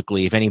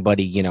publicly. If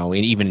anybody,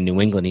 even in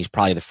New England, he's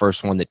probably the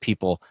first one that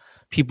people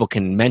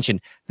can mention.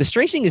 The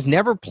strange thing is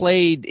never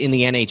played in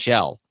the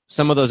NHL.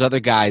 Some of those other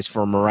guys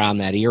from around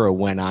that era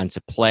went on to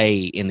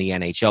play in the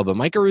NHL, but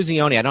Mike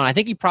Eruzione, I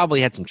think he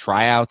probably had some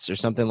tryouts or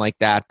something like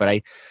that, but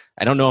I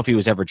don't know if he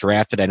was ever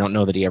drafted. I don't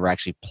know that he ever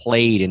actually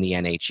played in the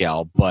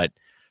NHL, but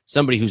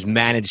somebody who's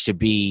managed to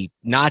be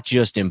not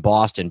just in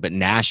Boston, but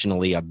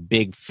nationally a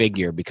big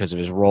figure because of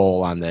his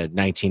role on the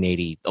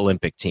 1980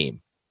 Olympic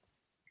team.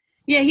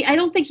 Yeah, I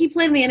don't think he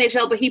played in the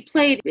NHL, but he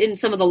played in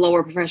some of the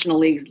lower professional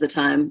leagues at the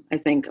time, I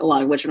think, a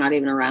lot of which are not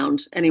even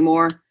around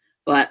anymore.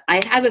 But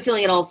I have a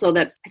feeling also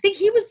that I think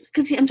he was,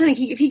 because I'm telling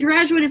you, if he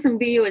graduated from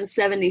BU in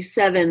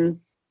 77,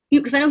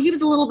 because I know he was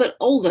a little bit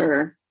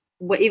older,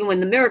 even when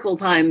the Miracle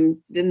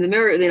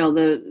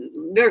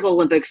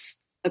Olympics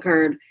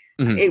occurred,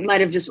 It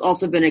might have just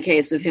also been a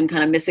case of him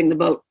kind of missing the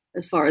boat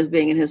as far as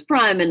being in his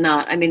prime and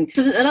not.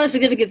 So another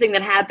significant thing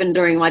that happened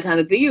during my time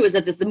at BU is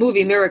that the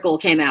movie Miracle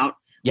came out.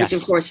 Yes.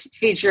 Which, of course,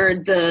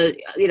 featured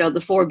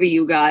the 4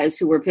 BU guys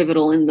who were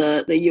pivotal in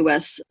the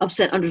U.S.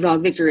 upset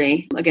underdog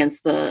victory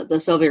against the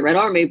Soviet Red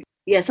Army.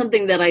 Yeah,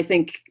 something that I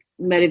think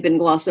might have been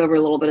glossed over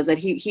a little bit is that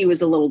he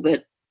was a little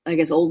bit, I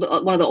guess, old,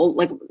 one of the old,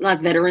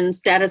 not veteran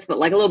status, but a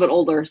little bit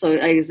older. So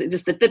I guess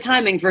just the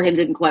timing for him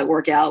didn't quite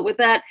work out with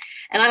that.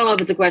 And I don't know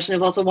if it's a question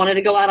of also wanting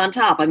to go out on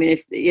top. I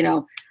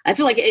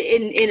feel like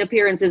in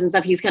appearances and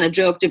stuff, he's kind of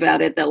joked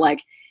about it that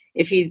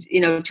if he,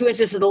 2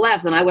 inches to the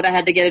left, then I would have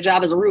had to get a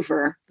job as a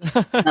roofer.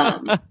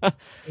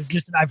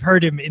 I've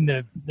heard him in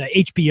the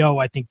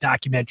HBO, I think,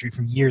 documentary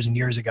from years and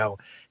years ago.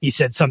 He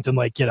said something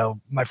like,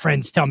 my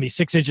friends tell me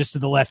 6 inches to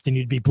the left and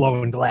you'd be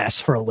blowing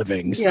glass for a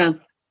living. So, yeah.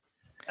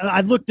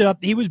 I looked it up.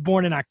 He was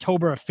born in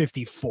October of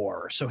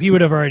 1954. So he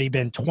would have already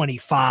been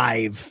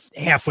 25,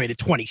 halfway to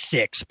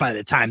 26 by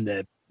the time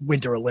the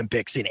Winter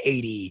Olympics in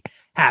 80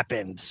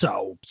 happened.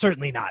 So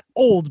certainly not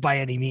old by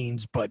any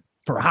means, but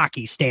for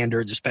hockey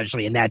standards,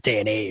 especially in that day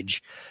and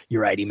age,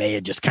 you're right. He may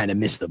have just kind of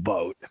missed the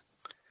boat.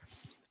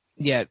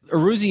 Yeah,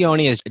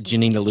 Eruzione, as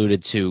Janine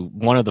alluded to,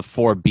 one of the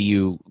 4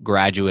 BU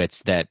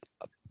graduates that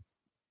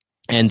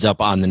ends up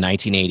on the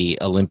 1980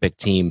 Olympic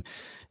team.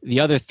 The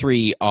other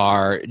 3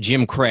 are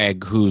Jim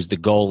Craig, who's the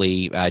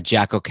goalie,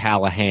 Jack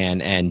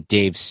O'Callahan, and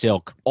Dave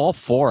Silk. All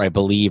 4, I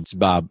believe,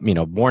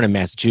 born in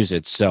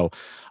Massachusetts. So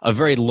a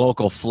very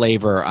local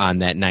flavor on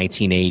that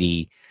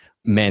 1980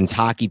 men's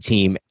hockey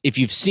team. If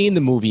you've seen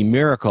the movie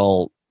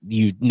Miracle,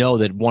 you know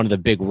that one of the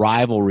big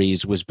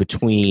rivalries was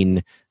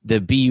between the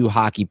BU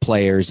hockey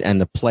players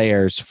and the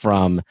players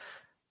from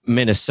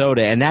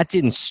Minnesota. And that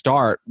didn't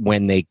start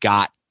when they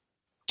got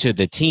to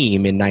the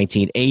team in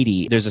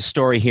 1980. There's a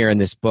story here in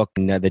this book,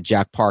 the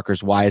Jack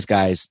Parker's Wise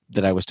Guys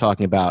that I was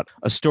talking about,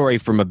 a story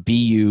from a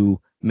BU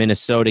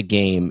Minnesota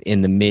game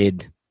in the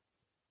mid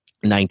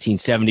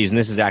 1970s. And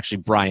this is actually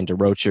Brian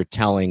DeRocher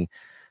telling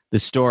the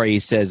story. He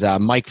says,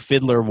 Mike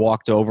Fiddler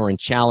walked over and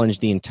challenged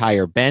the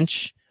entire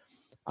bench.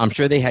 I'm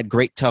sure they had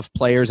great, tough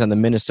players on the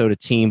Minnesota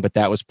team, but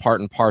that was part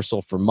and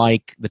parcel for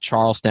Mike, the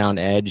Charlestown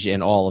edge,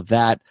 and all of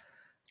that.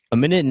 A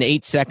minute and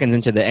 8 seconds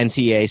into the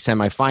NCAA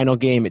semifinal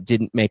game, it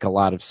didn't make a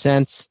lot of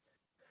sense.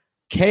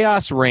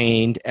 Chaos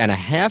reigned, and a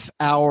half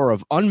hour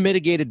of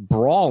unmitigated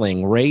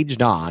brawling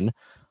raged on.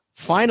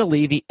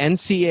 Finally, the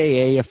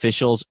NCAA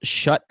officials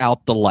shut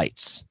out the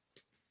lights.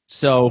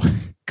 So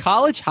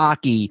college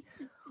hockey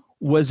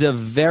was a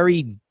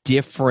very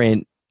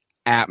different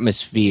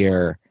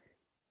atmosphere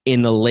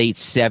in the late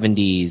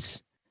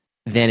 70s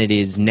than it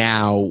is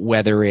now,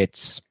 whether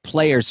it's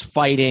players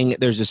fighting.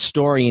 There's a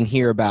story in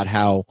here about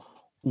how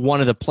one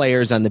of the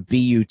players on the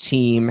BU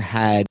team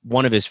had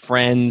one of his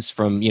friends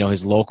from,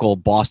 his local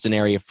Boston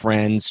area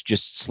friends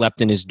just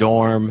slept in his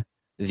dorm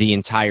the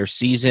entire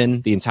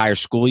season, the entire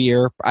school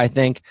year, I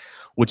think,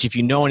 which if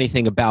you know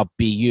anything about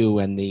BU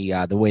and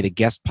the way the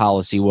guest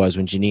policy was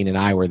when Janine and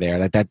I were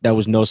there, that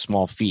was no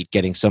small feat,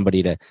 getting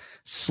somebody to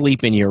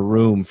sleep in your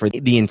room for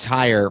the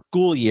entire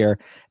school year.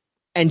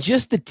 And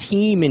just the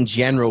team in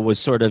general was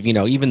sort of,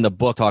 even the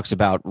book talks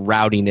about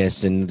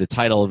rowdiness, and the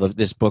title of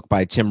this book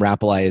by Tim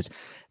Rappleye is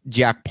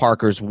Jack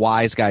Parker's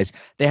Wise Guys.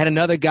 They had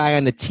another guy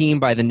on the team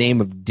by the name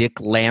of Dick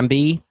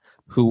Lambie,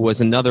 who was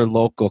another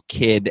local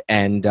kid,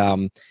 and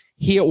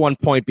he at one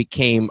point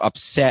became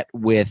upset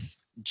with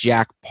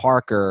Jack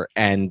Parker,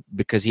 and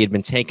because he had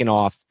been taken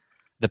off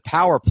the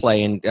power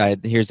play. And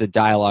here's a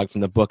dialogue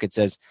from the book. It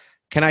says,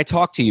 "Can I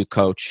talk to you,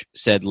 coach?"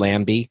 said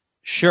Lambie.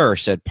 "Sure,"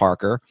 said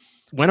Parker.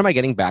 "When am I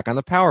getting back on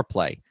the power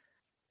play?"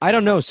 "I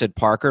don't know," said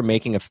Parker,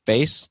 making a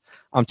face.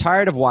 "I'm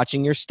tired of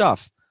watching your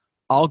stuff.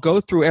 I'll go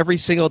through every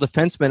single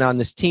defenseman on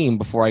this team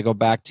before I go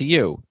back to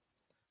you."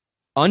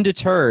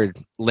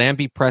 Undeterred,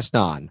 Lambie pressed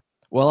on.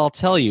 "Well, I'll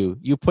tell you,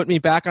 you put me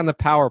back on the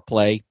power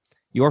play,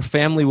 your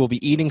family will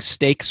be eating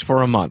steaks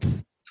for a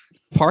month."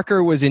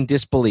 Parker was in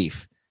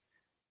disbelief.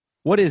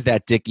 "What is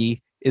that,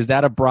 Dickie? Is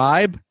that a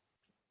bribe?"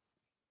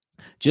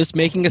 "Just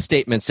making a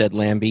statement," said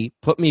Lambie.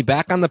 "Put me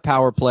back on the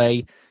power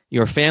play,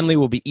 your family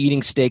will be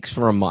eating steaks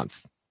for a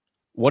month."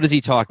 "What is he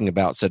talking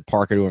about?" said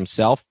Parker to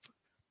himself.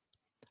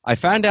 "I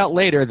found out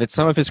later that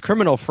some of his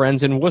criminal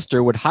friends in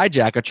Worcester would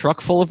hijack a truck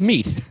full of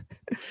meat.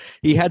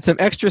 He had some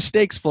extra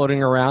steaks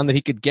floating around that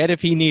he could get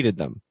if he needed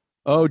them.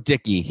 Oh,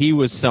 Dickie, he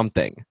was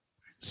something."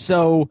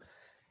 So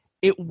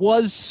it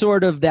was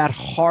sort of that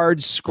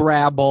hard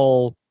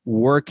scrabble,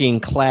 working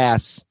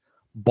class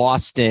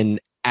Boston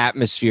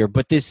atmosphere.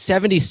 But this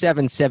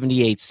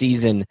 77-78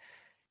 season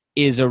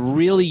is a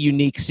really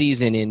unique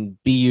season in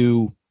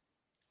BU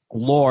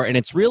lore, and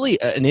it's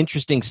really an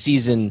interesting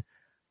season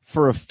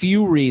for a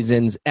few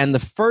reasons. And the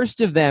first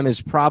of them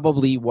is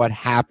probably what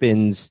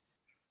happens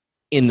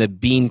in the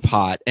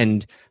Beanpot.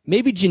 And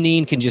maybe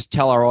Janine can just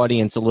tell our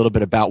audience a little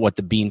bit about what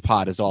the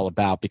Beanpot is all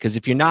about, because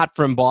if you're not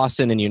from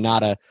Boston and you're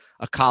not a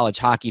college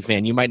hockey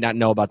fan, you might not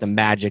know about the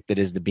magic that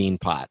is the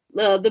Beanpot.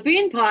 The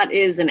Beanpot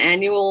is an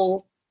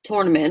annual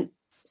tournament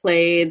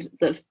played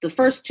the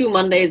first 2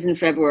 Mondays in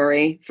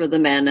February for the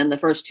men and the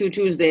first 2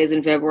 Tuesdays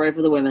in February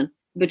for the women,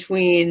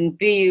 between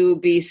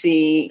BU,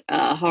 BC,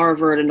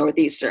 Harvard, and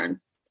Northeastern.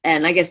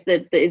 And I guess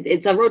that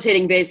it's a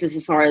rotating basis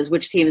as far as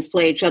which teams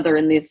play each other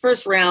in the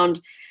first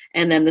round,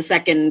 and then the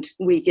second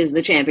week is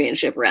the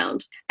championship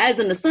round. As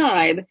an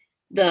aside,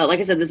 like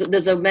I said,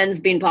 there's a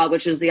men's Beanpot,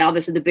 which is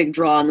obviously the big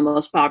draw and the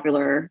most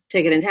popular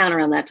ticket in town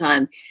around that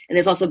time. And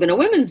there's also been a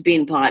women's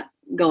Beanpot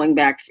going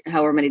back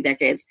however many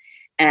decades.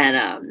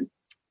 And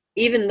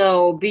even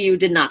though BU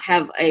did not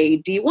have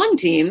a D1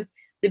 team,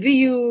 the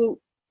BU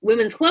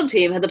women's club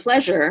team had the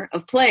pleasure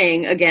of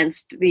playing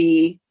against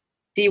the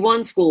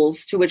D1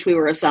 schools to which we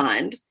were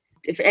assigned,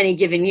 if any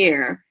given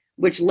year,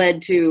 which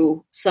led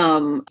to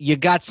some... You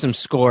got some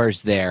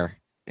scores there.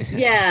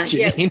 Yeah,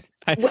 yeah.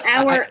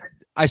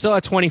 I saw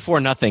a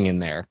 24-0 in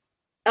there.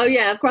 Oh,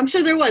 yeah, of course. I'm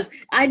sure there was.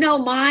 I know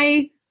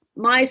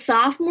my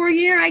sophomore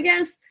year, I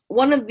guess,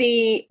 one of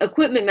the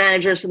equipment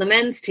managers for the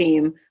men's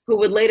team, who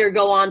would later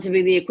go on to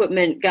be the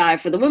equipment guy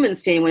for the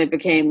women's team when it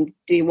became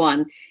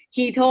D1,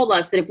 he told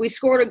us that if we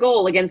scored a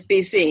goal against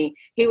BC,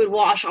 he would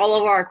wash all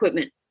of our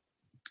equipment.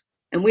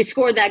 And we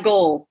scored that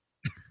goal,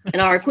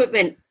 and our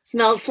equipment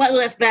smelled slightly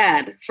less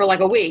bad for like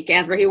a week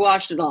after he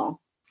washed it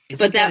all.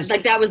 But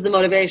that was the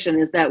motivation,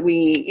 is that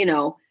we,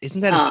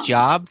 Isn't that his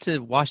job to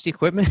wash the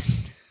equipment?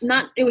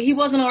 He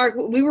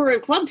wasn't we were a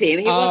club team.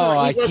 He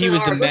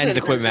was the men's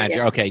equipment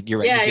manager. Okay, you're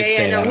right.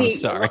 Yeah. I'm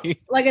sorry.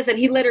 Like I said,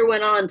 he later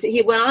went on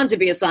to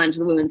be assigned to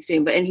the women's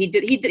team, but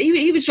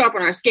he would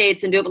sharpen our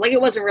skates and do it, but like it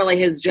wasn't really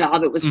his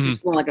job. It was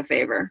just more like a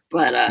favor.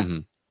 But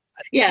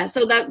yeah,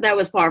 so that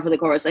was par for the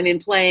course. I mean,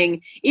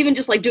 playing, even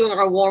just like doing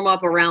our warm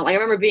up around, like I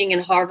remember being in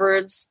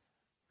Harvard's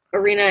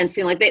arena and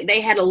seeing like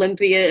they had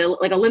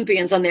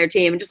Olympians on their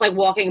team, and just like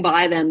walking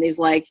by them, these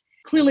like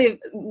clearly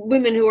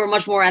women who are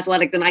much more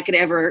athletic than I could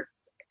ever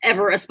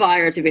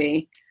aspire to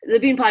be. The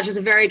Beanpot is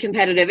a very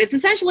competitive. It's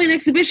essentially an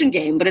exhibition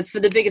game, but it's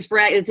for the biggest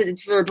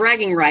it's for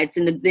bragging rights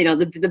in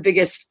the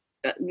biggest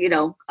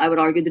I would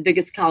argue the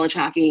biggest college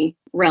hockey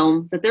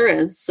realm that there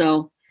is.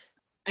 So,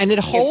 and it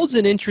holds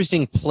an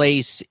interesting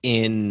place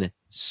in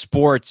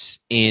sports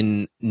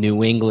in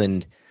New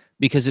England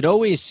because it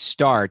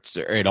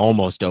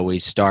almost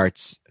always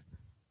starts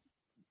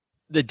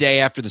the day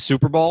after the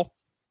Super Bowl.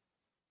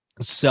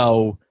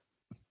 So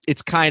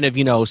it's kind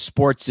of,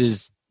 sports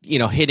is,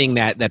 hitting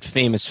that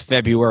famous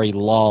February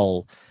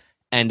lull.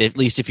 And at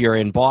least if you're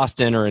in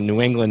Boston or in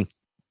New England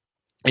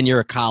and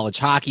you're a college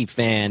hockey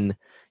fan,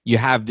 you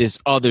have this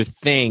other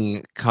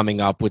thing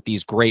coming up with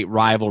these great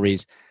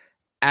rivalries.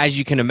 As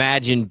you can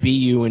imagine,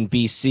 BU and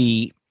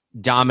BC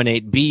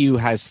dominate. BU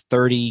has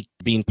 30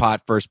 Beanpot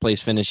first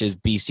place finishes,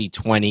 BC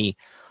 20,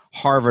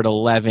 Harvard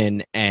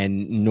 11,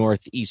 and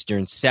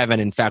Northeastern 7.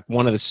 In fact,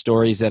 one of the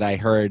stories that I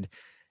heard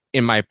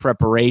in my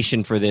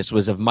preparation for this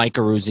was of Mike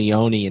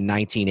Eruzione in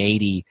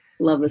 1980.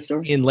 Love the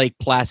story. In Lake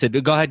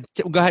Placid. Go ahead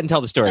and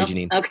tell the story,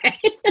 Janine. Okay.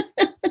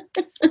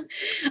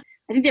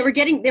 I think they were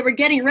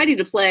getting ready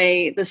to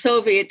play the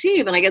Soviet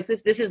team, and I guess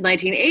this is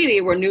 1980,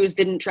 where news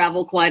didn't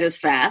travel quite as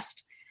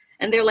fast,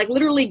 and they're like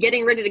literally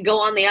getting ready to go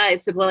on the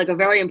ice to play like a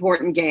very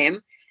important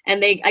game,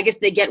 and they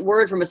get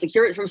word from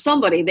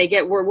somebody. They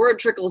get word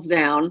trickles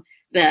down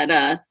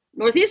that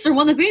Northeastern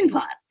won the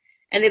Beanpot.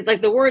 And it's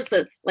like the words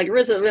that, like,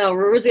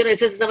 Eruzione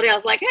says to somebody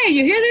else, like, "Hey,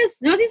 you hear this?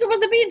 Northeastern was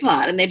the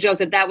Beanpot." And they joke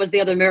that was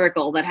the other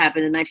miracle that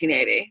happened in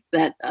 1980,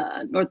 that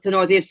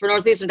for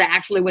Northeastern to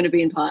actually win a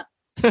Beanpot.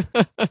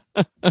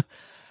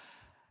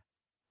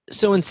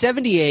 So in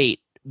 78,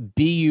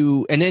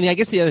 BU, and then I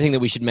guess the other thing that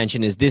we should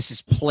mention is this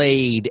is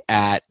played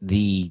at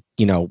the,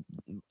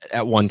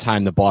 at one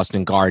time the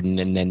Boston Garden,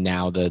 and then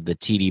now the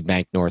TD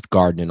Bank North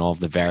Garden, and all of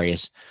the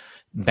various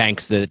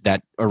banks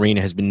that arena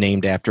has been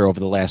named after over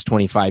the last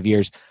 25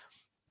 years.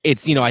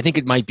 It's, I think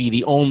it might be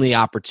the only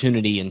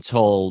opportunity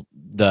until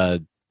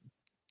the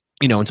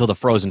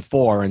Frozen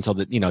Four, until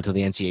the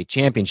NCAA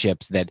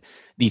championships, that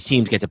these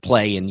teams get to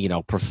play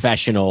in,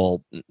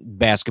 professional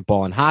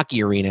basketball and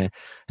hockey arena.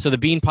 So the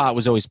Beanpot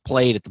was always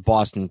played at the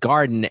Boston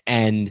Garden,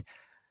 and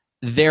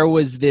there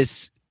was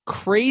this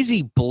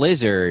crazy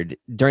blizzard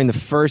during the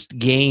first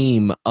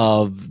game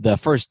of the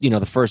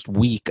first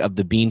week of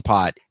the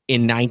Beanpot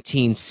in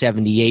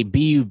 1978.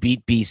 BU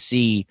beat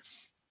BC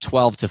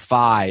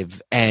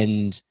 12-5,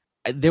 and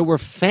there were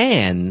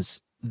fans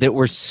that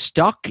were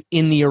stuck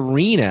in the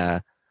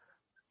arena,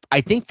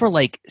 I think, for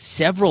like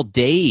several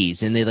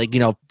days. And they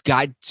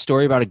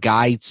story about a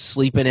guy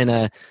sleeping in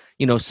a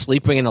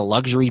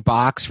luxury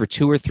box for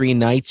 2 or 3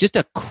 nights. Just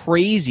a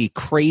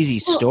crazy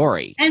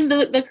story. And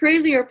the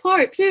crazier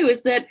part too is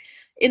that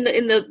in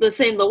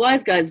the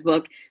Wise Guys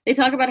book, they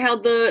talk about how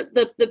the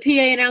PA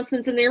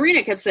announcements in the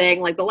arena kept saying,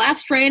 like, the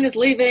last train is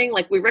leaving,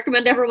 like, we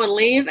recommend everyone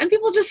leave, and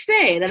people just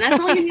stayed. And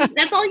that's all you need.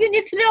 That's all you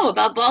need to know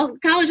about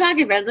college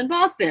hockey fans in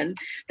Boston.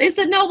 They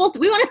said, no,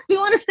 we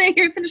want to stay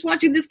here and finish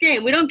watching this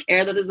game. We don't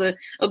care that there's a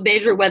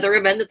major weather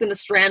event that's going to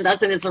strand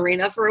us in this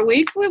arena for a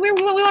week. We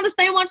want to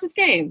stay and watch this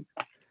game.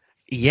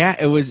 Yeah,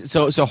 it was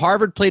so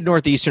Harvard played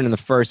Northeastern in the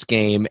first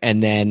game,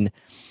 and then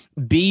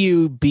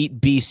BU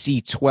beat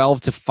BC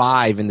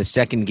 12-5 in the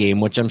second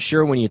game, which I'm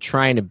sure when you're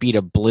trying to beat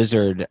a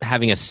blizzard,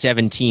 having a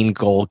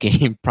 17-goal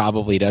game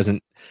probably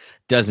doesn't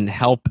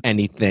help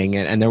anything.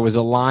 And there was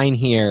a line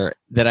here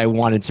that I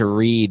wanted to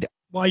read.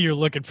 While you're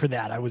looking for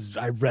that,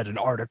 I read an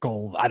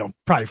article,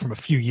 probably from a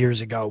few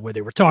years ago, where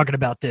they were talking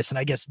about this. And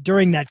I guess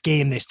during that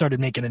game, they started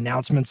making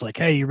announcements like,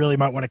 hey, you really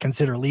might want to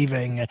consider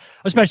leaving,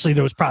 especially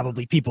those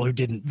probably people who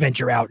didn't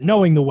venture out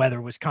knowing the weather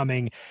was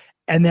coming.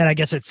 And then I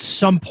guess at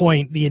some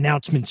point the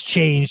announcements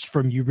changed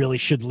from "you really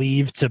should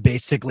leave" to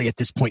basically at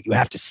this point you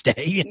have to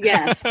stay.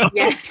 Yes,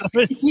 yes.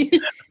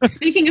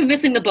 Speaking of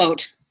missing the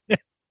boat.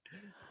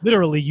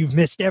 Literally, you've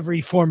missed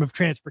every form of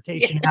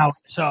transportation out.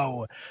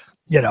 So,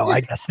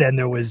 I guess then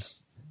there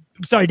was...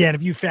 Sorry, Dan,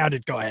 if you found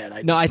it, go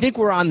ahead. No, I think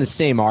we're on the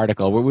same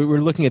article. We're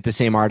looking at the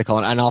same article,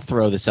 and I'll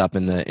throw this up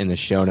in the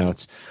show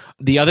notes.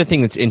 The other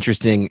thing that's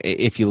interesting,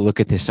 if you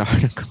look at this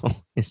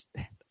article, is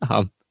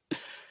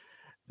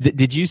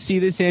Did you see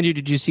this, Andrew?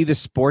 Did you see the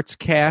sports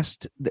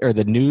cast or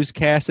the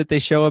newscast that they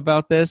show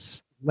about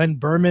this? Len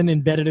Berman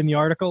embedded in the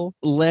article.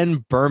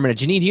 Len Berman.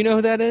 Janine, do you know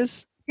who that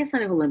is? Yes, I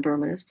know who Len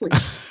Berman is, please.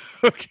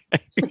 Okay.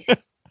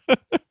 Please.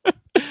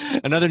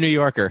 Another New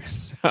Yorker.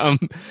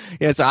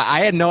 Yes,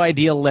 I had no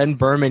idea Len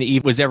Berman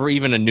was ever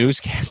even a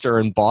newscaster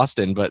in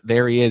Boston, but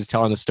there he is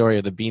telling the story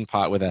of the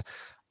Beanpot with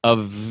a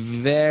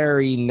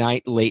very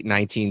late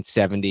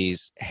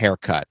 1970s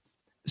haircut.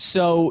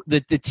 So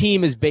the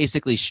team is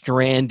basically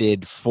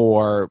stranded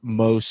for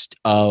most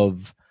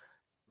of,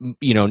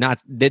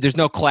 there's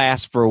no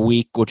class for a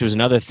week, which was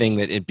another thing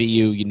that at BU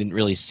you didn't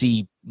really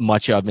see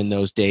much of in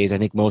those days. I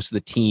think most of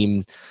the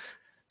team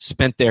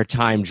spent their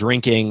time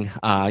drinking,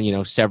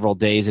 several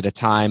days at a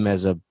time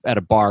at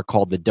a bar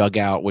called the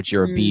Dugout, which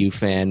you're a BU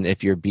fan.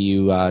 If you're a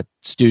BU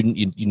student,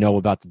 you know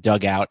about the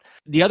Dugout.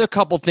 The other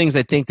couple things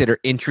I think that are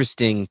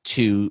interesting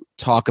to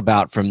talk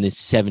about from this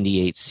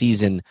 78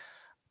 season,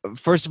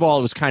 first of all,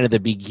 it was kind of the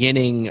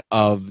beginning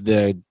of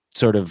the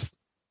sort of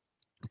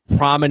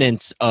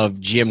prominence of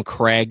Jim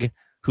Craig,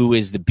 who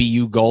is the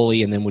BU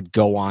goalie and then would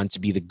go on to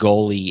be the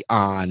goalie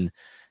on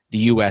the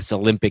U.S.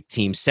 Olympic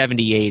team.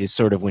 78 is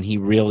sort of when he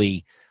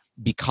really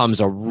becomes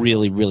a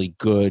really, really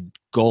good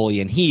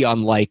goalie. And he,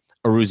 unlike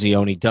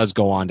Eruzione, does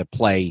go on to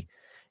play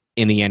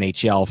in the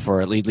NHL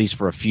for at least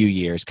for a few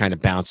years, kind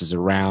of bounces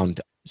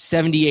around.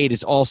 78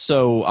 is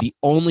also the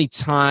only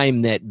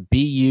time that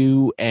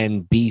BU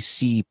and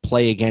BC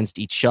play against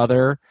each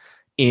other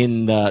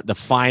in the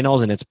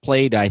finals, and it's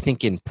played, I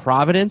think, in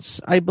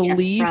Providence, I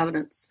believe. Yes,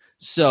 Providence.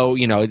 So,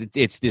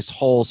 it's this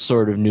whole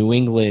sort of New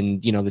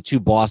England, the two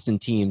Boston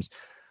teams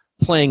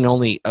playing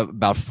only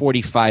about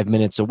 45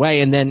 minutes away.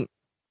 And then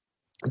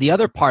the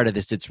other part of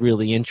this that's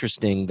really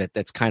interesting,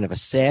 that's kind of a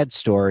sad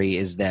story,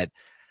 is that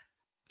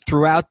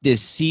throughout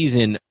this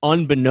season,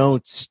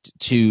 unbeknownst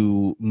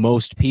to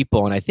most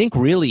people, and I think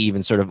really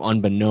even sort of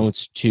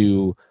unbeknownst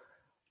to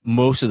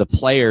most of the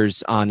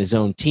players on his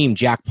own team,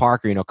 Jack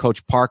Parker,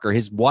 Coach Parker,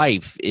 his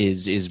wife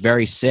is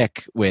very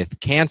sick with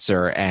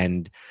cancer,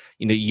 and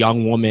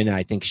young woman.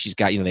 I think she's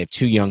got they have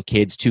two young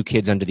kids, two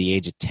kids under the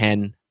age of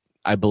 10,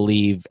 I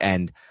believe,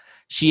 and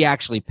she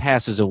actually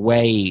passes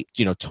away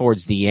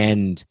towards the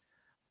end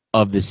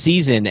of the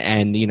season,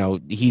 and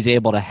he's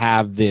able to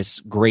have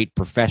this great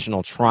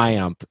professional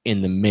triumph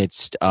in the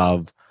midst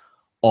of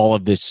all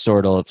of this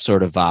sort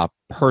of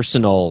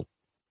personal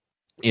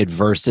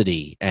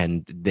adversity.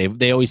 And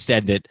they always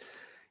said that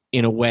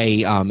in a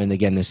way, and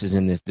again, this is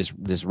in this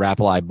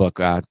Rapalje book,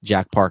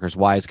 Jack Parker's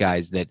Wise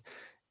Guys, that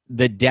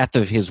the death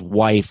of his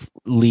wife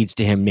leads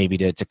to him maybe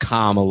to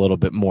calm a little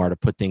bit more, to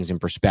put things in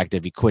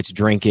perspective. He quits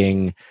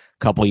drinking. A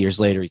couple of years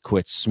later, he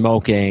quits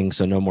smoking,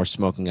 so no more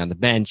smoking on the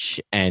bench.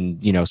 And,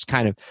 it's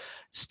kind of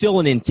still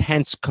an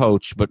intense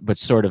coach, but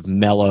sort of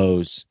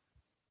mellows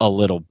a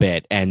little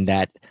bit. And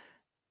that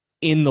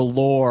in the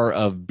lore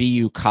of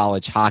BU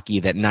college hockey,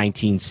 that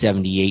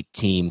 1978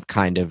 team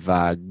kind of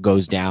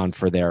goes down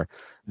for their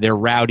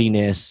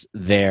rowdiness,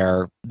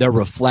 their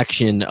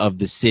reflection of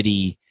the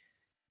city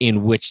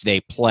in which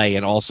they play,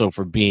 and also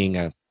for being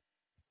a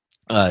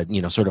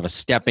sort of a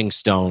stepping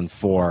stone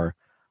for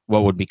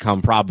what would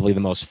become probably the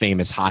most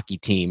famous hockey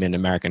team in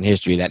American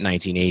history, that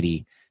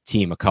 1980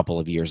 team a couple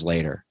of years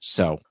later.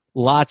 So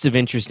lots of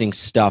interesting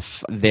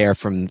stuff there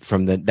from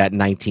that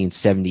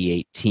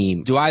 1978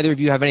 team. Do either of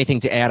you have anything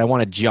to add? I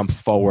want to jump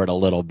forward a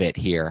little bit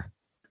here.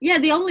 Yeah,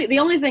 the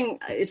only thing,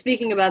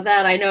 speaking about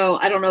that, I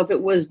don't know if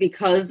it was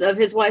because of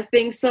his wife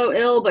being so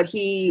ill, but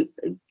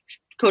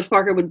Coach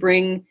Parker would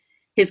bring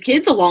his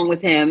kids along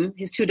with him,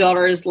 his two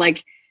daughters,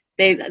 like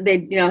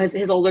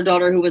his older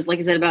daughter, who was, like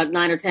you said, about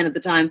 9 or 10 at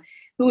the time,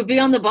 who would be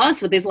on the bus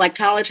with these like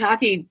college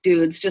hockey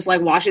dudes, just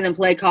like watching them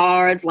play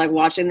cards, like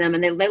watching them,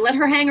 and they let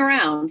her hang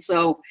around.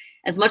 So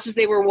as much as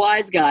they were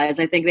wise guys,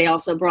 I think they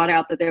also brought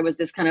out that there was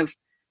this kind of,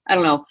 I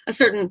don't know, a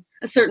certain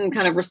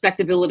kind of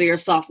respectability or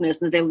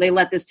softness, and that they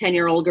let this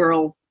 10-year-old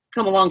girl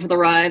come along for the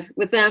ride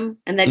with them,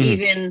 and that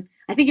even,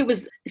 I think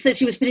it said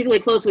she was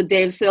particularly close with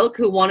Dave Silk,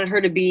 who wanted her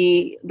to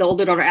be, the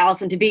older daughter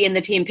Allison, to be in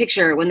the team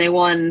picture when they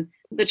won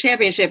the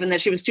championship, and that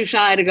she was too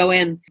shy to go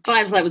in. But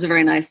I just thought it was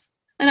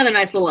another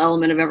nice little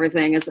element of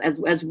everything,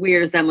 as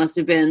weird as that must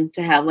have been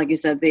to have, like you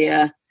said,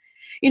 the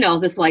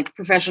this like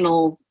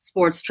professional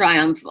sports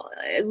triumph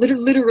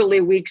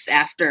literally weeks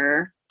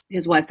after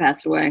his wife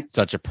passed away.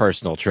 Such a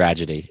personal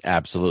tragedy.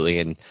 Absolutely.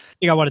 And I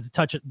think I wanted to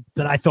touch it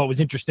that I thought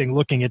was interesting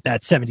looking at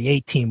that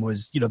 78 team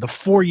was, the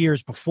 4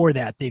 years before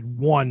that, they'd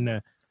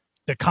won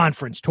the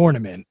conference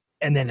tournament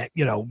and then,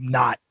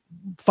 not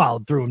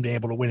followed through and been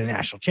able to win a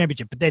national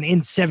championship. But then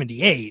in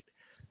 78,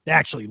 they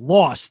actually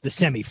lost the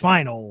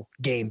semifinal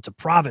game to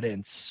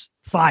Providence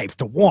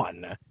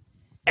 5-1,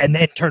 and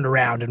then turned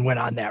around and went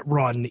on that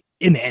run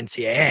in the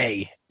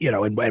NCAA,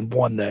 and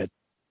won the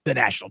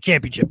national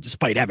championship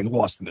despite having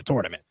lost in the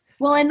tournament.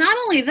 Well, and not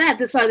only that,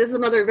 this is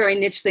another very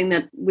niche thing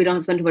that we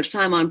don't spend too much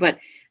time on, but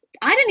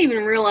I didn't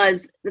even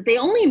realize that they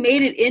only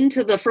made it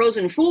into the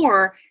Frozen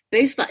Four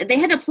based on, they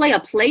had to play a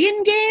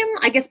play-in game,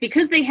 I guess,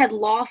 because they had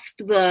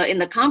lost in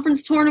the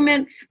conference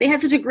tournament. They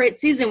had such a great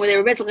season where they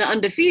were basically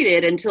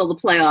undefeated until the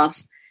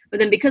playoffs. But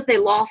then because they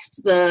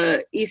lost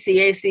the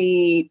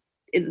ECAC,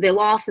 they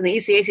lost in the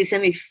ECAC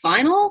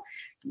semifinal,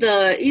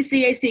 the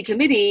ECAC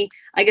committee,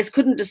 I guess,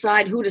 couldn't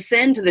decide who to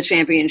send to the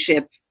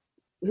championship,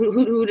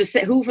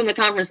 who from the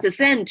conference to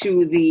send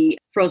to the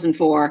Frozen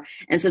Four.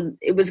 And so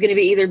it was going to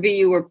be either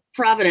BU or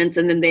Providence.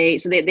 And then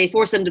they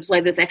forced them to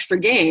play this extra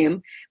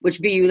game,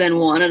 which BU then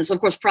won. And so,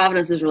 of course,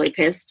 Providence was really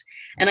pissed.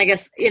 And I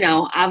guess,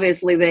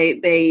 obviously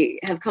they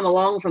have come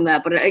along from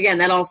that. But again,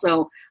 that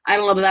also, I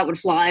don't know that would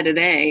fly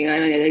today.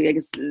 I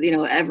guess,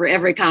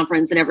 every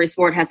conference and every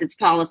sport has its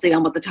policy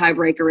on what the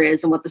tiebreaker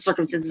is and what the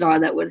circumstances are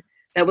that would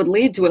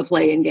lead to a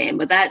play-in game.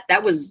 But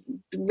that was,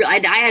 I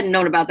hadn't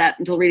known about that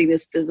until reading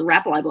this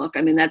Rappleye book.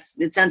 I mean,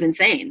 it sounds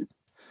insane.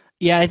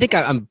 Yeah, I think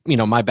I'm,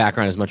 my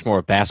background is much more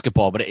with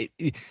basketball, but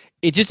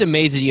it just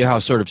amazes you how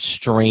sort of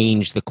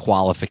strange the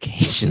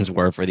qualifications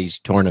were for these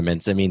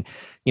tournaments. I mean,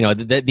 the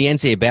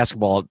NCAA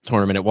basketball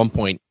tournament at one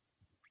point,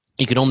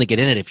 you could only get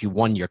in it if you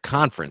won your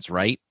conference,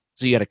 right?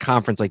 So you had a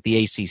conference like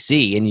the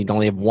ACC, and you'd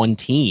only have one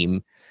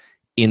team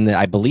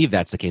I believe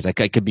that's the case. I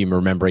could be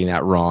remembering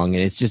that wrong,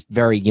 and it's just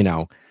very,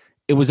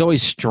 it was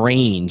always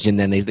strange. And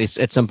then they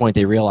at some point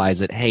they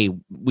realized that, hey,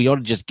 we ought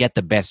to just get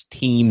the best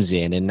teams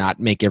in and not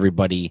make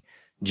everybody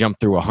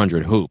jump through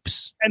 100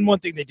 hoops. And one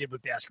thing they did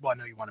with basketball, I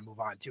know you want to move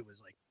on to,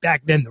 is like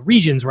back then the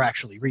regions were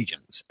actually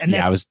regions. And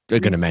I was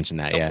going to mention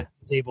that. Yeah,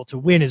 was able to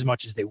win as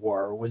much as they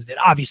were. Was that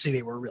obviously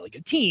they were a really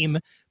good team,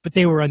 but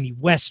they were on the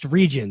West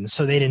region,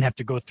 so they didn't have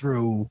to go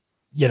through.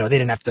 They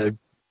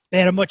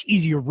had a much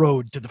easier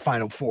road to the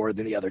Final Four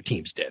than the other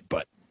teams did.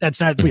 But that's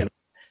not.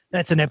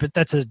 That's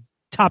a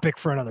topic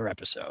for another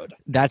episode.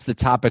 That's the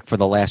topic for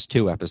the last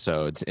two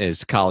episodes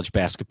is college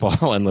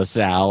basketball and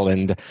LaSalle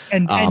and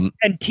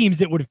teams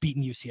that would have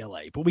beaten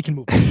UCLA, but we can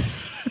move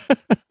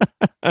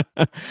on.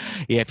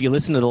 Yeah, if you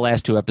listen to the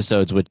last two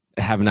episodes, which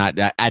have not,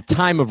 at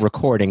time of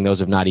recording, those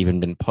have not even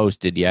been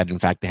posted yet. In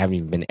fact, they haven't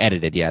even been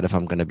edited yet, if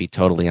I'm going to be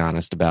totally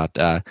honest about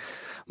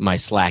my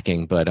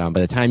slacking. But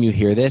by the time you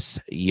hear this,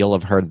 you'll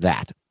have heard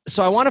that.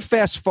 So I want to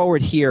fast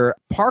forward here.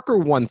 Parker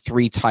won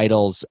 3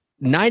 titles.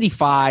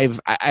 95,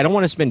 I don't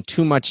want to spend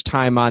too much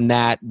time on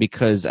that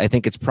because I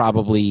think it's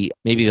probably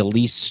maybe the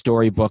least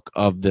storybook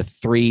of the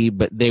 3,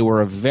 but they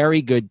were a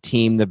very good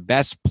team. The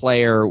best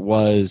player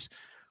was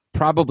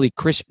probably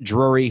Chris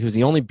Drury, who's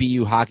the only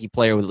BU hockey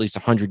player with at least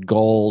 100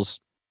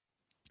 goals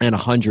and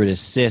 100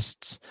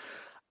 assists.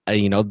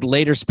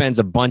 Later spends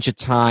a bunch of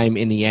time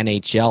in the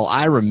NHL.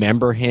 I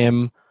remember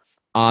him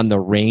on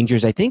the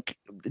Rangers. I think,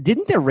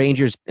 didn't the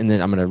Rangers, and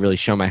then I'm going to really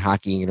show my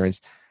hockey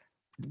ignorance,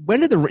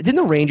 when didn't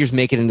the Rangers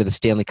make it into the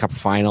Stanley Cup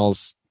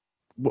Finals?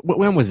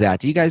 When was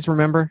that? Do you guys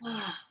remember?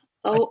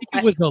 I think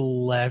it was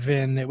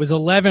 11. It was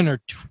 11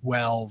 or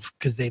 12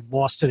 because they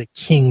lost to the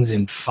Kings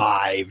in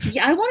 5.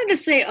 Yeah, I wanted to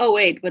say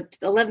 08, but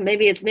 11.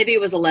 Maybe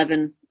it was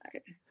 11.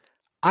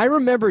 I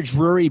remember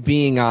Drury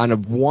being on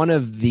one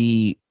of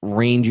the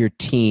Ranger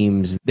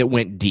teams that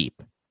went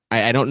deep.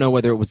 I don't know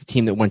whether it was the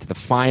team that went to the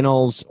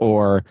finals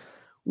or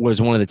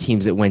was one of the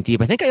teams that went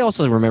deep. I think I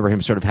also remember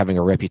him sort of having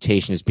a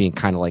reputation as being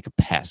kind of like a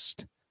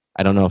pest.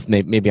 I don't know if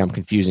maybe I'm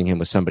confusing him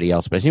with somebody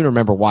else, but I seem to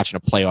remember watching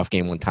a playoff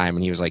game one time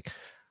and he was like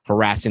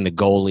harassing the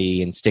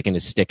goalie and sticking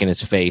his stick in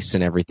his face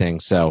and everything.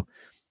 So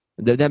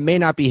that may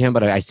not be him,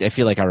 but I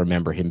feel like I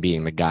remember him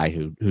being the guy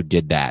who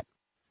did that.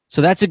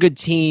 So that's a good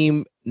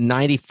team.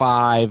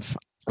 95.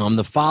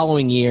 The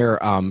following year,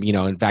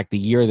 in fact,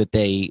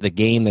 the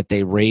game that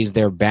they raised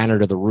their banner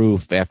to the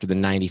roof after the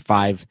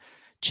 95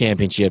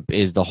 championship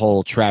is the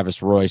whole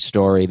Travis Roy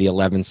story, the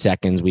 11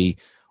 seconds. We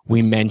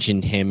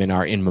mentioned him in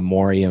our In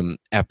Memoriam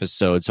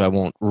episode, so I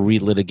won't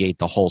relitigate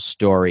the whole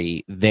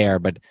story there,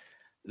 but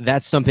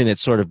that's something that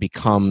sort of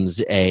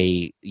becomes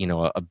a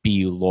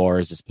BU lore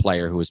as this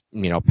player who was,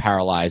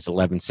 paralyzed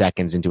 11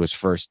 seconds into his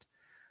first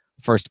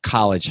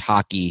college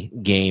hockey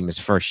game, his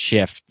first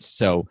shift.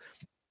 So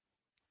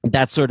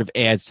that sort of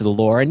adds to the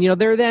lore. And,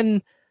 they're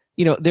then,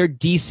 they're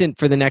decent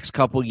for the next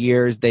couple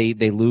years. They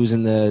lose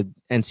in the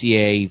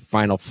NCAA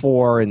Final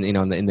Four and,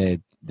 in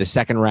the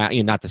second round,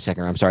 not the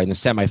second round, I'm sorry, in the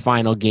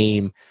semifinal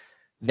game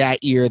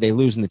that year. They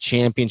lose in the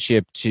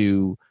championship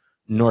to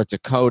North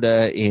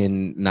Dakota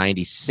in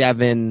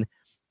 97.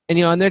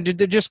 And, they're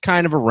just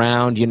kind of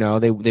around,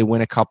 they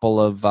win a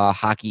couple of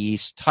Hockey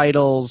East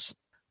titles.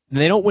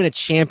 They don't win a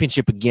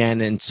championship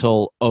again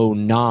until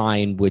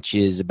 09, which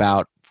is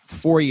about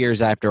 4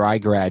 years after I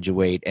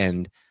graduate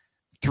and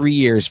 3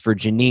 years for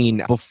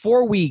Janine.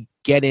 Before we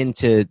get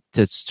into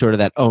sort of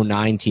that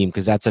 09 team,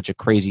 because that's such a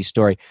crazy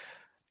story,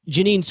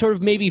 Janine, sort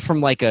of maybe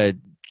from like a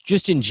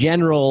just in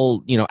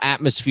general,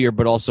 atmosphere,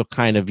 but also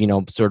kind of,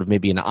 sort of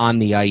maybe an on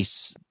the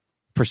ice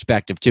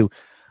perspective too.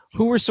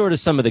 Who were sort of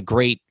some of the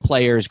great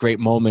players, great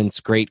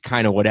moments, great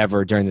kind of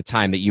whatever during the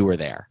time that you were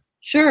there?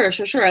 Sure. I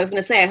was going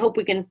to say, I hope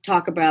we can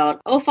talk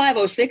about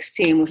 05-06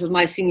 team, which was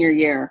my senior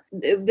year.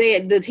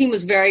 The team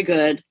was very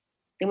good.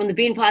 They won the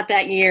Beanpot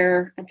that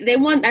year. They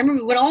won. I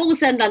remember when all was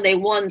said and done, they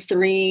won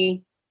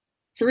 3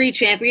 3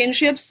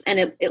 championships, and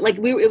it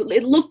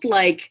looked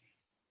like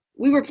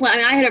we were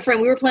planning. I had a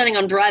friend. We were planning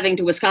on driving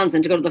to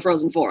Wisconsin to go to the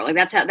Frozen Four. Like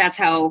that's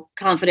how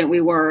confident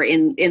we were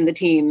in the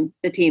team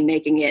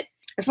making it.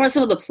 As far as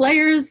some of the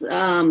players,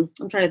 I'm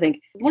trying to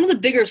think. One of the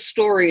bigger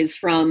stories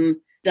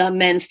from the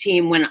men's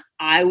team when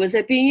I was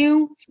at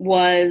BU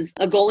was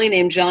a goalie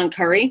named John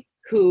Curry,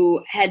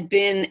 who had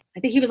been, I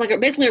think he was like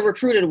basically a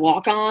recruited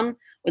walk-on,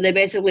 where they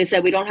basically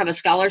said, we don't have a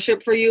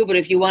scholarship for you, but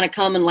if you want to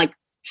come and like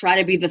try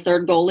to be the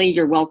third goalie,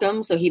 you're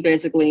welcome. So he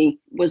basically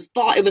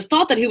it was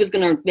thought that he was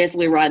going to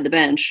basically ride the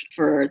bench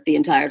for the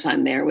entire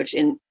time there, which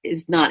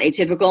is not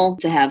atypical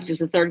to have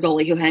just a third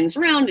goalie who hangs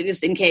around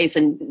just in case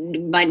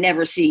and might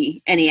never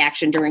see any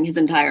action during his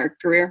entire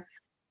career.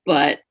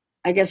 But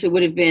I guess it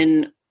would have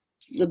been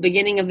the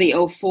beginning of the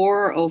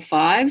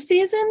 04-05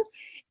 season.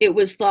 It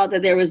was thought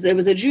that there was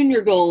a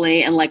junior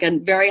goalie and like a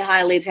very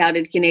highly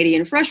touted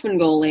Canadian freshman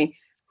goalie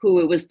who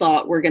it was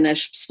thought were going to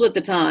split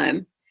the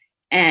time.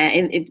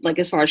 And like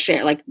as far as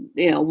share, like,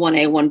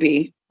 1A,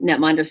 1B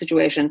netminder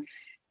situation.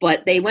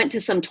 But they went to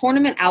some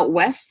tournament out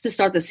west to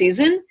start the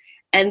season,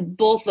 and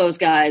both those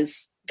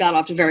guys got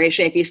off to very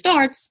shaky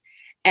starts.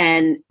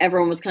 And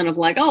everyone was kind of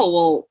like, oh,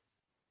 well,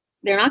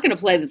 they're not going to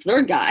play the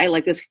third guy,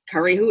 like this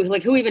Curry,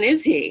 who even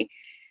is he?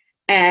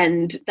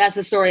 And that's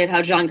the story of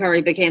how John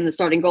Curry became the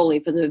starting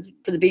goalie for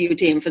the BU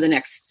team for the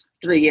next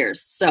 3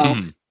 years. So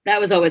that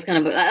was always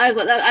kind of I always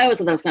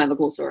thought that was kind of a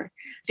cool story.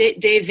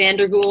 Dave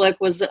Vandergulik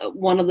was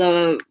one of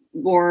the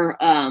more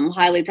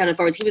highly touted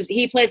forwards.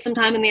 He played some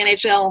time in the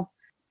NHL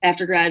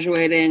after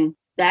graduating.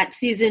 That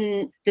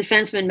season,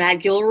 defenseman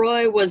Matt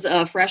Gilroy was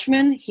a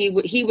freshman. He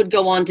would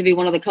go on to be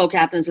one of the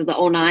co-captains of the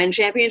 09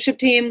 championship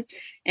team,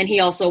 and he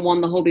also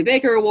won the Hobey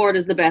Baker Award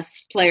as the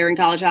best player in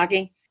college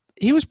hockey.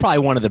 He was probably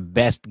one of the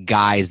best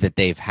guys that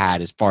they've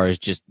had as far as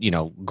just,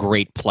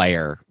 great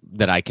player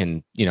that I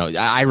can,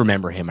 I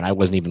remember him, and I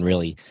wasn't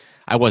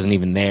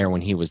even there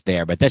when he was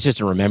there, but that's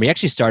just a remember. He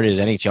actually started his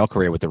NHL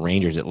career with the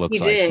Rangers, it looks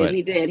like.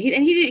 He did. He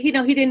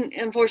didn't,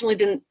 unfortunately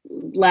didn't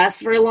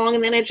last very long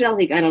in the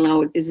NHL. I don't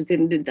know. It just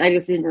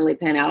didn't really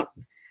pan out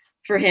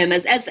for him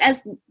as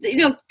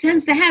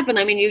tends to happen.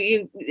 I mean,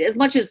 you as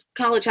much as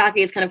college hockey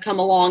has kind of come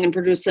along and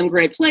produced some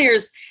great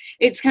players,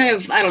 it's kind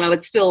of, I don't know,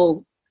 it's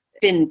still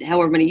been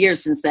however many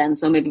years since then.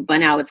 So maybe by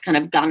now it's kind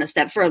of gone a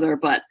step further,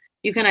 but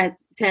you kind of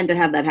tend to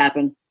have that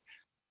happen.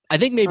 I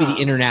think maybe the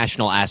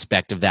international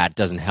aspect of that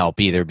doesn't help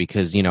either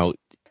because,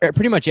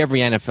 pretty much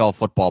every NFL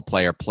football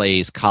player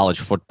plays college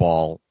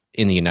football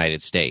in the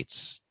United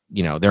States.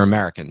 They're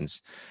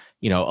Americans,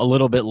 a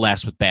little bit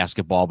less with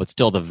basketball, but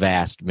still the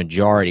vast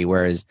majority.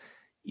 Whereas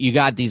you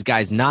got these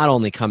guys not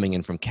only coming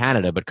in from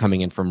Canada, but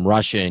coming in from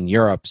Russia and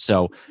Europe.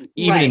 So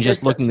even in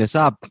just looking this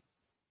up,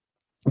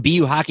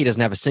 BU hockey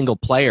doesn't have a single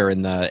player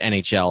in the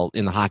NHL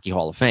in the Hockey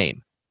Hall of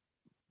Fame.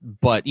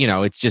 But,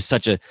 it's just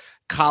such a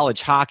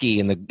college hockey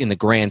in the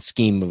grand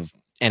scheme of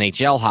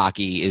NHL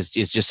hockey is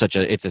just such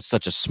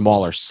a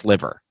smaller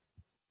sliver.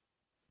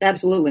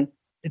 Absolutely.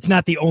 It's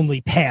not the only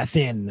path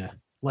in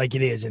like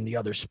it is in the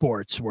other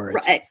sports where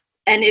it's right.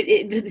 And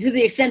to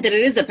the extent that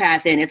it is a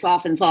path in, it's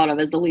often thought of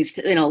as the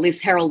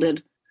least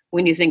heralded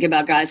when you think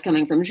about guys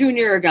coming from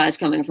junior or guys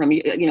coming from,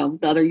 the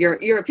other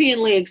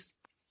European leagues.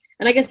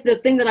 And I guess the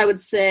thing that I would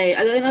say,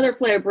 another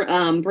player,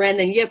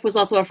 Brandon Yip, was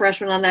also a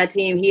freshman on that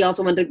team. He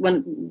also went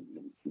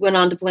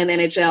on to play in the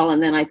NHL.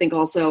 And then I think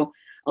also,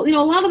 a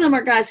lot of them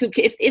are guys who,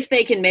 if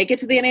they can make it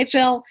to the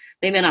NHL,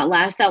 they may not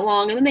last that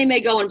long. And then they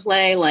may go and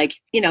play like,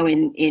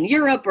 in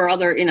Europe or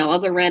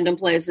other random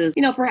places,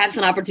 perhaps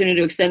an opportunity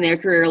to extend their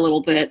career a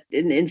little bit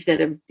instead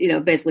of,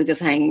 basically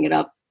just hanging it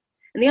up.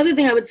 And the other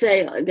thing I would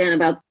say again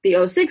about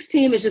the 06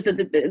 team is just that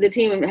the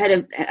team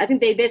I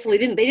think they basically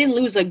didn't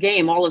lose a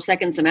game all of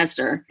second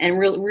semester and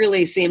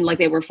really seemed like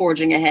they were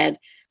forging ahead,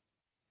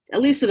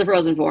 at least to the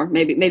Frozen Four,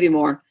 maybe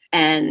more.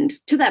 And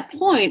to that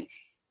point,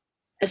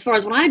 as far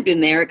as when I'd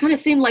been there, it kind of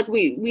seemed like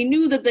we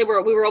knew that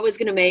we were always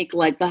going to make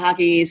like the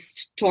Hockey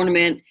East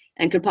tournament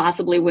and could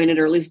possibly win it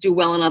or at least do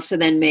well enough to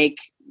then make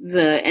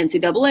the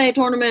NCAA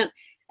tournament.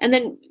 And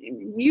then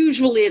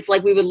usually it's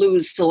like we would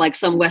lose to like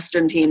some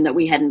Western team that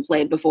we hadn't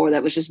played before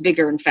that was just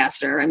bigger and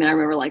faster. I mean, I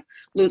remember like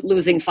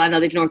losing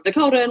 5-0 to North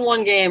Dakota in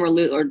one game or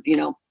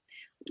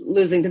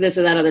losing to this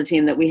or that other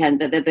team that we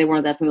hadn't, that they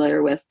weren't that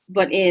familiar with.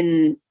 But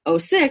in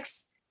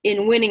 06,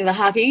 in winning the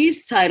Hockey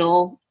East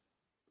title,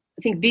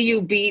 I think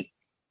BU beat,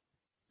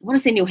 I want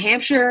to say New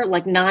Hampshire,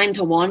 like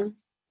 9-1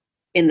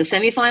 in the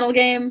semifinal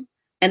game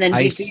and then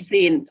beat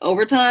BC in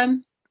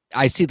overtime.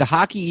 I see the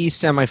Hockey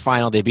East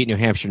semifinal. They beat New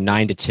Hampshire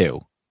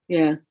 9-2.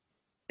 Yeah.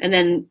 And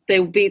then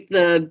they beat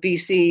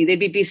BC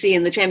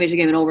in the championship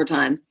game in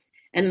overtime.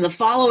 And then the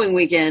following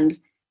weekend,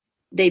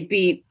 they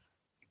beat,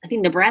 I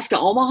think, Nebraska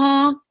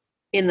Omaha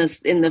in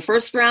the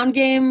first round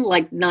game,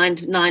 like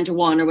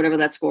 9-1 or whatever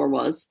that score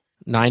was.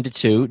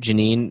 9-2.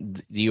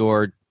 Janine,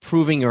 you're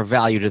proving your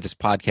value to this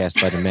podcast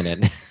by the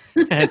minute.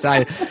 as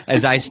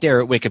I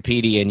stare at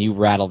Wikipedia and you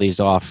rattle these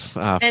off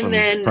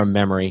from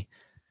memory.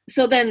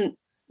 So then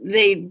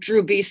they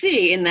drew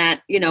BC in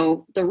that,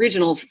 the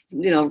regional,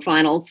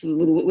 finals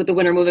with the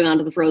winner moving on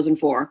to the Frozen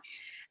Four.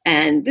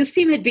 And this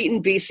team had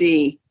beaten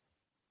BC,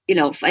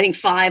 I think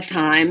 5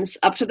 times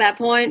up to that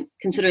point,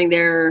 considering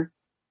maybe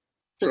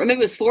it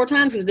was 4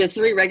 times because there's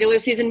 3 regular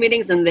season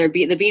meetings and the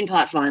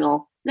Beanpot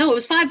final. No, it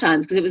was 5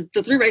 times because it was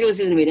the 3 regular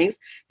season meetings,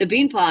 the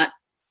Beanpot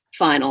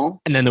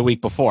final. And then the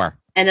week before.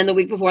 And then the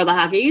week before the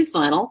Hockey East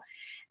final.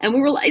 And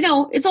we were,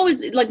 it's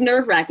always like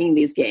nerve-wracking,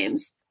 these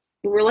games.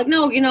 We were like,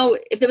 no,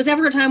 if there was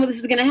ever a time where this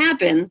is going to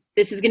happen,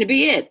 this is going to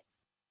be it.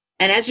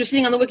 And as you're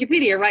seeing on the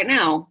Wikipedia right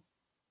now,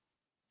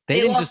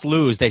 they didn't just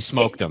lose, they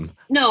smoked them.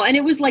 No, and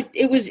it was,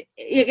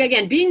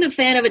 again, being the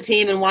fan of a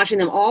team and watching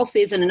them all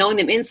season and knowing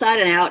them inside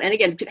and out. And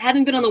again,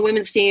 having been on the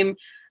women's team,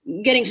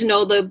 getting to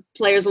know the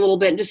players a little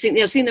bit and just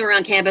seeing them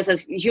around campus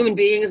as human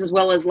beings as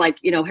well as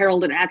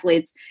heralded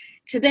athletes,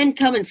 to then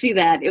come and see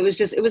that, it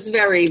was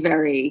very,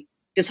 very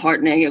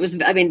disheartening. It was,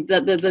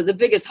 the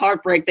biggest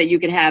heartbreak that you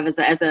could have as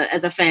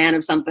a fan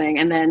of something.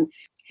 And then,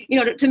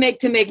 to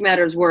make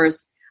matters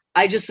worse,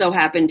 I just so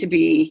happened to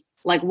be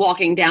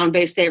walking down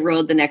Bay State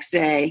Road the next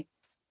day,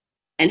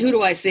 and who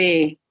do I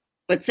see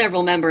but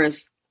several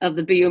members of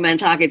the BU men's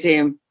hockey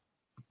team.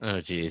 Oh,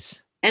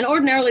 geez. And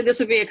ordinarily this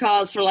would be a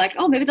cause for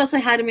maybe they'll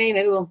say hi to me.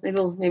 Maybe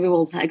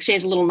we'll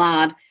exchange a little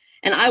nod.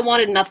 And I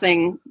wanted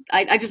nothing.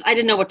 I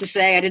didn't know what to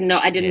say. I didn't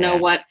know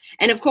what.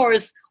 And of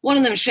course, one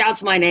of them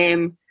shouts my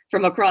name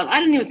from across. I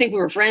didn't even think we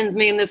were friends,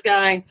 me and this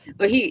guy.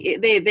 But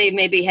they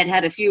maybe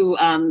had a few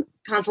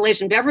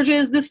consolation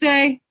beverages this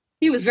day.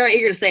 He was very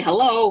eager to say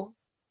hello.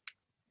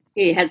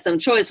 He had some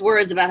choice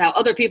words about how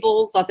other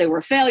people thought they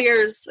were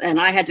failures,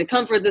 and I had to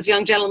comfort this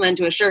young gentleman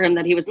to assure him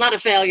that he was not a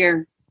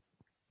failure,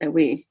 that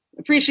we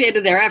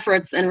appreciated their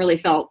efforts and really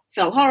felt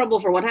horrible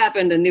for what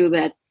happened and knew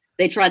that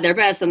they tried their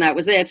best and that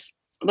was it.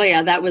 But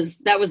yeah, that was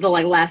the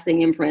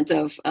lasting imprint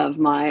of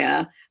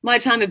my my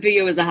time at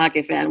BU as a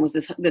hockey fan, was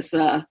this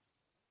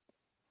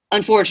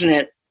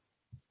unfortunate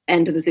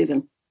end to the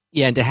season.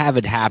 Yeah, and to have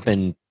it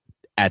happen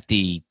at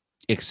the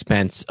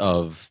expense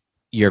of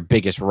your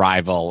biggest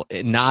rival,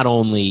 not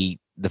only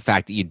the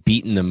fact that you'd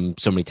beaten them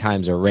so many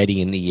times already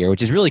in the year,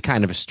 which is really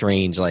kind of a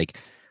strange,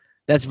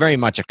 that's very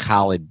much a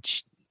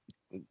college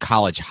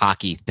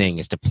hockey thing,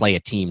 is to play a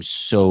team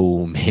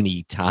so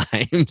many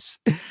times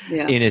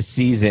in a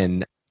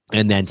season,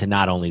 and then to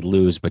not only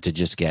lose, but to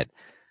just get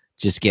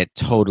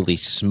totally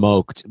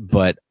smoked.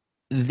 But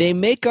they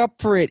make up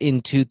for it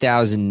in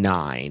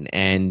 2009,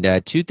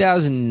 and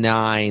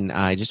 2009,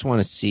 I just want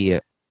to see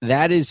it.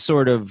 That is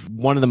sort of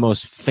one of the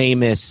most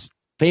famous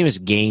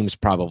games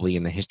probably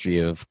in the history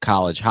of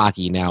college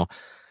hockey. Now,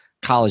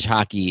 college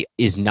hockey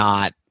is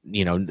not,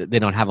 they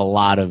don't have a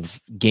lot of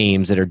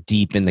games that are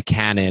deep in the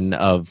canon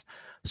of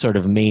sort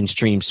of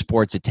mainstream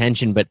sports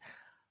attention, but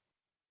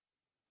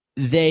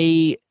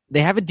they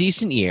have a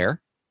decent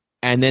year,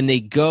 and then they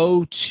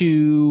go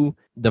to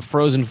the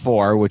Frozen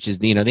Four, which is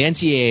the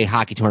NCAA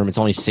hockey tournament's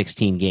only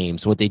 16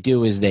 games. What they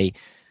do is they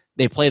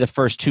play the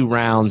first 2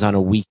 rounds on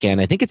a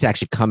weekend. I think it's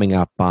actually coming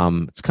up.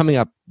 It's coming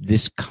up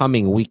this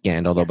coming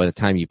weekend. Although by the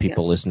time you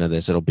people listen to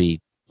this, it'll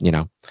be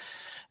it'll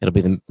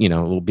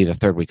be the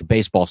third week of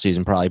baseball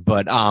season probably.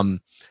 But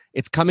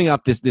it's coming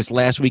up this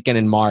last weekend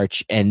in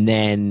March, and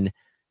then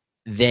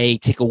they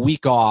take a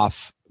week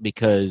off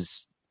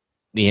because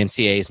the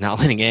NCAA is not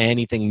letting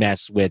anything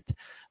mess with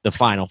the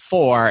Final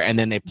Four, and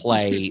then they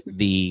play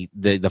the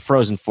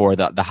Frozen Four,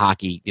 the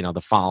hockey,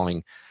 the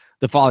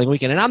following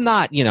weekend. And I'm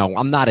not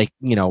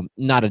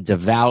a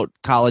devout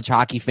college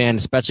hockey fan,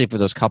 especially for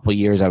those couple of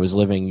years I was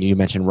living. You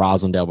mentioned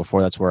Roslindale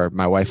before. That's where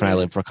my wife and I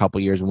lived for a couple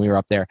of years when we were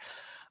up there.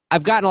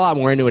 I've gotten a lot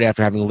more into it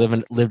after having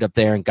lived up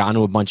there and gone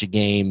to a bunch of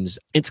games.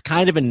 It's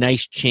kind of a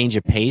nice change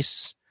of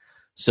pace.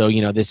 So,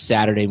 this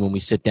Saturday when we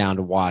sit down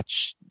to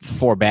watch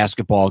 4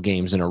 basketball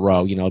games in a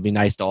row, it'd be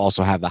nice to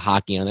also have the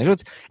hockey on there. So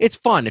it's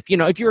fun. If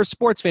you're a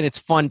sports fan, it's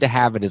fun to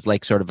have it as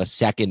sort of a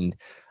second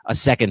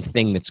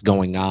thing that's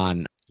going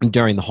on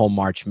during the whole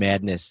March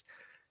Madness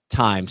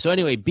time. So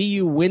anyway,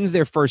 BU wins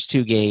their first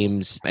 2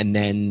 games, and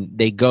then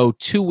they go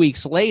 2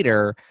 weeks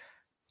later.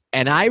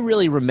 And I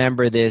really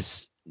remember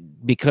this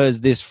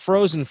because this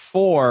Frozen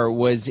Four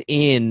was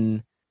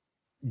in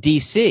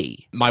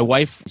DC. My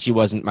wife, she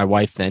wasn't my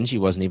wife then. She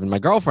wasn't even my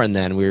girlfriend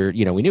then. We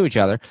knew each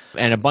other.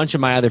 And a bunch of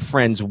my other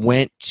friends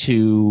went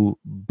to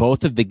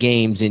both of the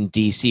games in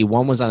DC.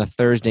 One was on a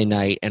Thursday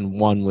night and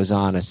one was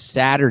on a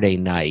Saturday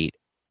night.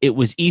 It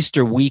was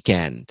Easter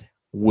weekend,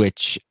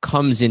 which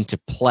comes into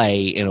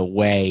play in a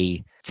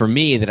way for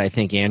me that I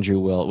think Andrew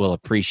will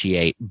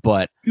appreciate.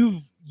 But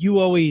you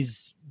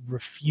always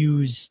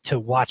refuse to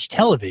watch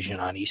television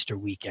on Easter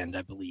weekend,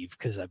 I believe,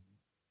 because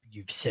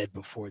you've said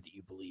before that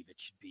you believe it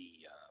should be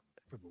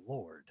for the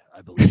Lord,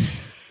 I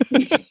believe.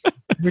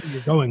 Where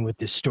you're going with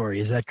this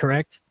story, is that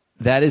correct?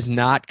 That is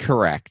not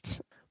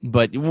correct.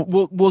 But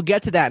we'll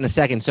get to that in a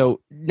second. So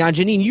now,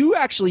 Janine,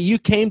 you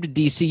came to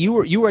DC.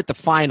 You were at the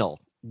final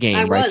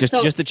game, right?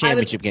 Just the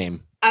championship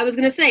game. I was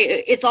going to say,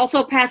 it's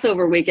also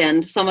Passover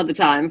weekend some of the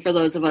time for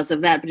those of us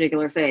of that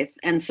particular faith.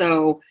 And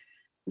so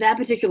that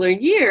particular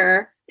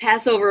year,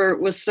 Passover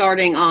was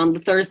starting on the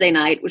Thursday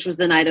night, which was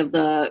the night of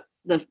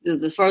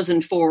the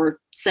Frozen Four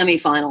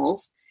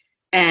semifinals.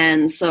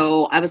 And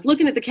so I was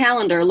looking at the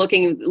calendar,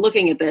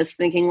 looking at this,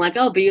 thinking like,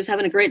 oh, BU's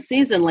having a great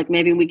season. Like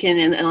maybe we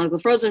can, and like the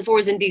Frozen Four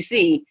is in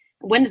DC.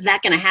 When is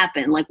that going to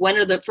happen? Like when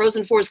are the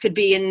Frozen Fours could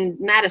be in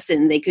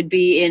Madison? They could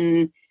be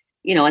in,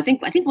 I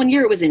think 1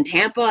 year it was in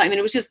Tampa. I mean,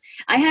 it was just,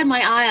 I had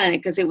my eye on it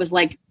because it was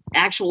like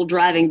actual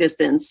driving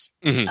distance,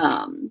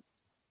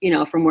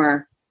 from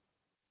where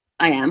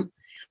I am.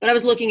 But I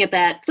was looking at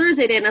that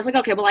Thursday day and I was like,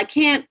 okay, well,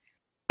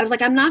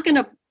 I'm not going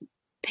to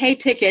pay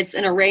tickets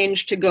and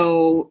arrange to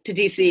go to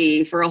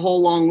DC for a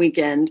whole long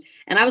weekend.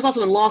 And I was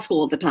also in law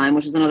school at the time,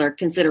 which was another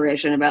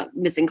consideration about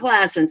missing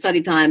class and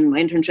study time, my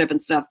internship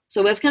and stuff.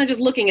 So I was kind of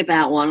just looking at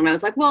that one. And I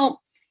was like,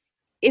 well,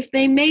 if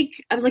they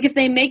make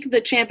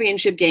the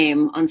championship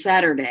game on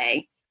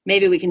Saturday,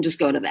 maybe we can just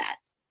go to that.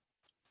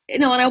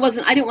 And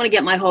I didn't want to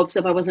get my hopes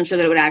up. I wasn't sure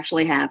that it would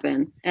actually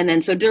happen. And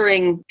then so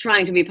during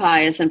trying to be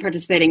pious and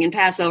participating in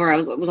Passover, I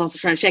was also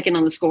trying to check in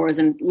on the scores.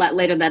 And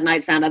later that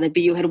night found out that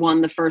BU had won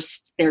their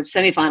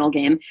semifinal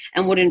game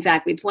and would in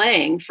fact be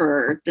playing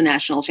for the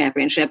national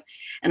championship.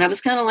 And I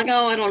was kind of like,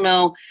 oh, I don't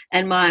know.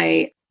 And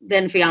my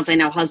then fiance,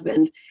 now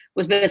husband,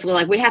 was basically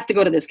like, we have to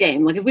go to this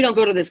game. Like if we don't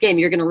go to this game,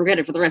 you're going to regret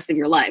it for the rest of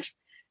your life.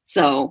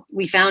 So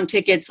we found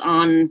tickets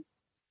on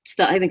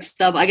I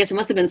guess it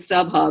must have been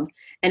StubHub.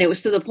 And it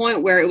was to the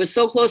point where it was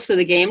so close to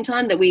the game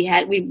time that we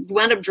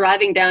wound up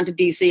driving down to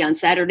DC on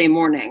Saturday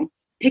morning,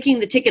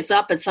 picking the tickets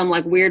up at some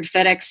like weird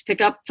FedEx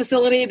pickup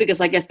facility, because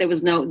I guess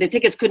the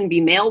tickets couldn't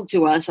be mailed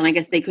to us. And I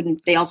guess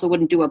they also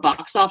wouldn't do a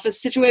box office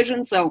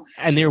situation. So,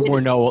 and there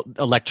were no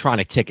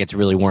electronic tickets,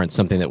 really weren't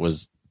something that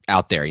was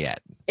out there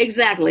yet.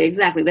 Exactly.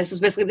 This was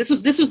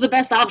the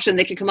best option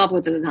they could come up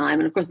with at the time.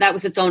 And of course that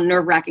was its own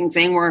nerve-wracking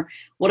thing where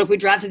what if we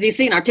drive to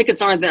DC and our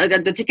tickets aren't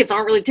the tickets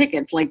aren't really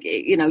tickets? Like,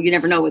 you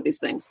never know with these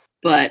things.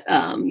 But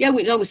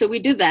so we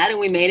did that and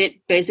we made it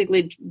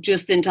basically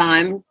just in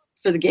time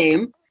for the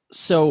game.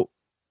 So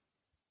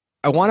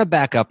I want to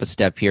back up a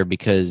step here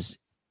because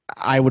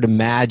I would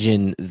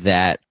imagine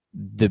that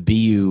the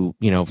BU,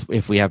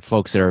 if we have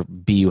folks that are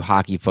BU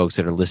hockey folks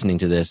that are listening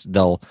to this,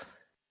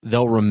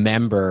 they'll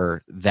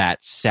remember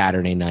that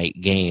Saturday night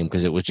game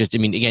because it was just,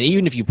 again,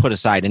 even if you put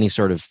aside any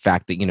sort of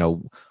fact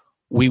that,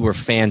 we were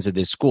fans of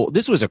this school,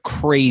 this was a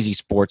crazy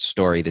sports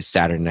story, this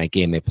Saturday night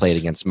game they played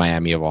against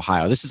Miami of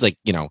Ohio. This is like,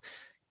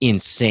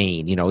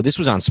 insane. This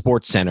was on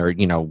SportsCenter,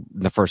 in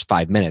the first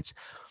 5 minutes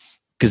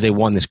because they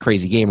won this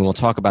crazy game. And we'll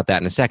talk about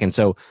that in a second.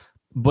 So,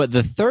 but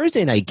the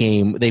Thursday night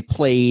game they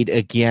played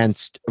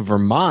against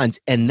Vermont,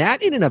 and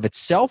that in and of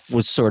itself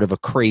was sort of a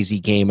crazy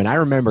game. And I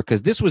remember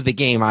because this was the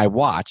game I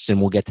watched, and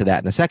we'll get to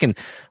that in a second.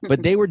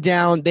 But they were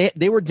down.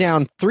 They were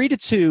down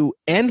 3-2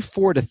 and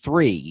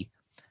 4-3.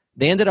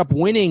 They ended up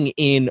winning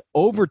in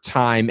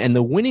overtime, and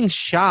the winning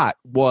shot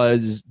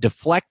was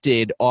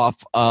deflected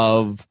off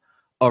of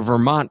a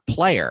Vermont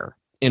player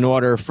in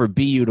order for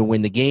BU to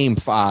win the game.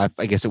 I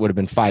guess it would have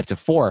been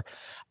 5-4,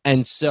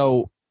 and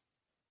so.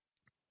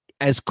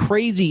 As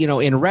crazy,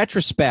 in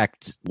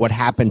retrospect, what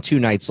happened 2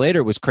 nights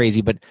later was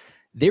crazy, but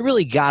they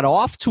really got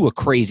off to a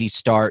crazy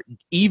start,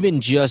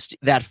 even just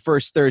that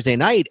first Thursday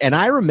night. And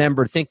I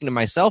remember thinking to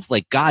myself,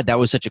 like, God, that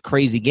was such a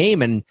crazy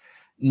game, and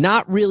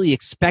not really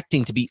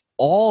expecting to be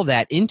all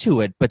that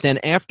into it. But then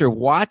after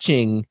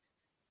watching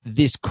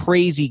this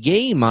crazy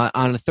game on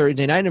a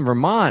Thursday night in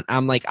Vermont,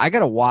 I'm like, I got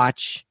to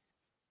watch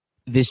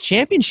this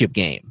championship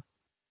game.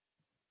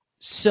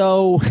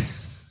 So...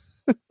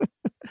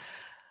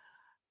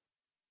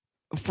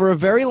 For a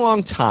very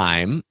long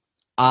time,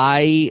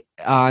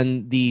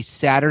 on the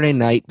Saturday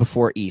night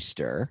before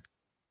Easter,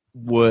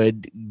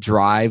 would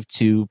drive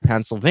to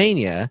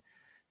Pennsylvania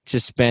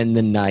to spend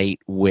the night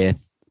with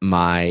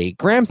my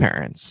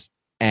grandparents.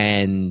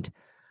 And,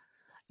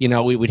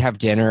 we'd have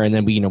dinner, and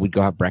then we'd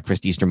go have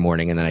breakfast Easter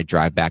morning, and then I'd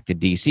drive back to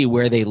D.C.,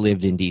 where they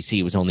lived in D.C.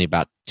 It was only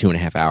about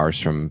 2.5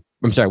 hours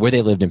where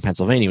they lived in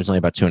Pennsylvania was only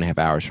about 2.5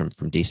 hours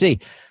from D.C.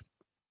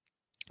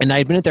 And I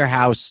had been at their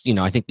house,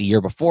 I think the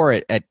year before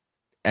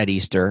at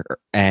Easter,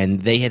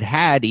 and they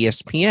had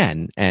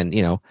ESPN,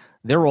 and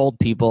they're old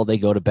people, they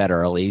go to bed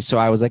early, so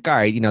I was like, all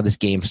right, this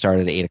game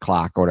started at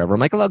 8:00 or whatever. I'm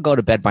like, I'll go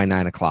to bed by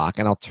 9:00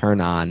 and I'll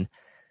turn on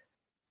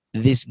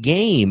this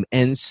game.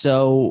 And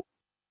so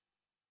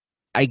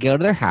I go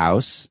to their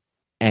house,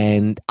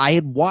 and I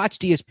had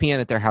watched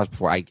ESPN at their house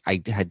before. I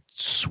had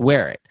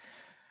swear it.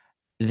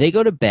 They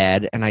go to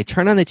bed, and I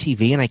turn on the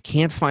TV, and I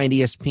can't find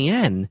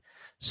ESPN.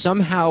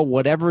 Somehow,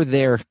 whatever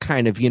their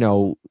kind of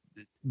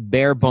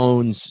bare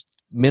bones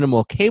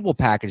minimal cable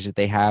package that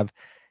they have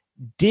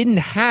didn't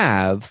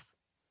have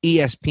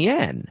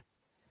ESPN.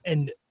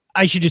 And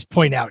I should just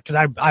point out,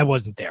 because I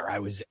wasn't there. I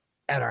was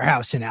at our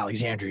house in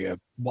Alexandria.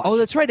 Oh,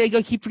 that's right.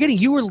 I keep forgetting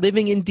you were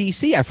living in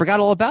DC. I forgot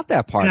all about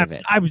that part of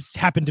it. I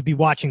happened to be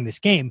watching this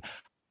game.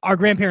 Our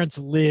grandparents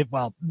lived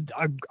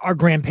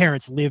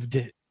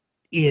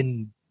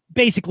in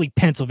basically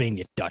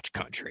Pennsylvania Dutch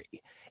country,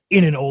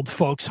 in an old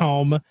folks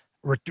home,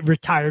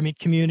 retirement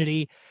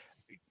community.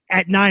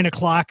 at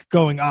 9:00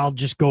 going, I'll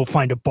just go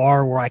find a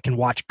bar where I can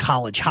watch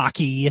college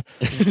hockey.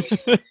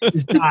 It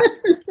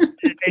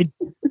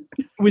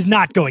was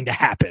not going to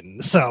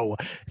happen. So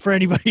for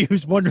anybody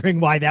who's wondering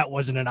why that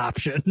wasn't an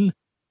option.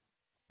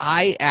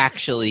 I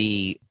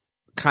actually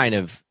kind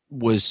of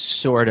was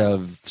sort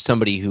of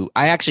somebody who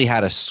I actually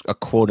had a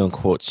quote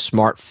unquote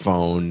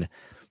smartphone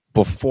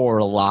before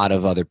a lot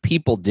of other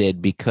people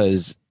did,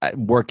 because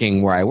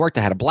working where I worked,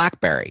 I had a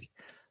BlackBerry,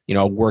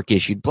 work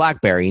issued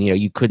BlackBerry,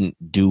 and, you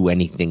couldn't do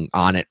anything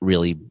on it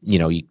really.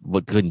 You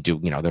couldn't do,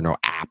 there are no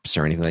apps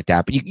or anything like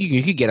that, but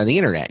you could get on the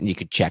internet and you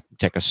could check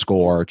a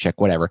score,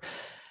 check whatever.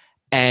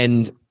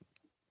 And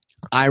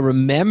I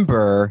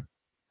remember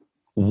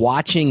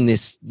watching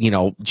this,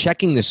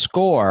 checking the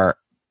score,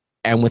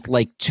 and with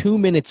like 2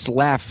 minutes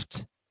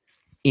left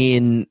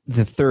in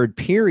the third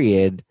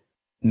period,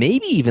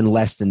 maybe even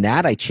less than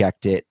that, I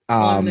checked it.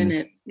 1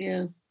 minute,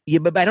 yeah. Yeah,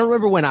 but I don't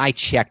remember when I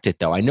checked it,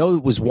 though. I know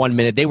it was 1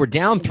 minute. They were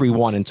down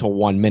 3-1 until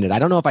 1 minute. I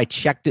don't know if I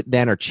checked it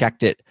then or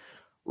checked it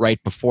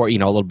right before, a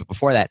little bit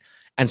before that.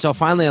 And so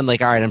finally I'm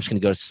like, all right, I'm just going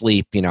to go to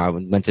sleep. I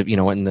went to,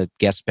 went in the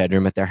guest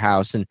bedroom at their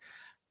house. And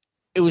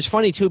it was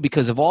funny, too,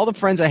 because of all the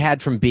friends I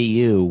had from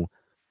BU,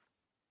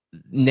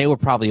 they were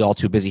probably all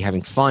too busy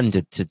having fun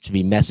to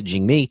be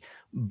messaging me.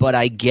 But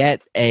I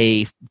get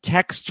a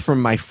text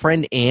from my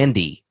friend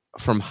Andy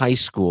from high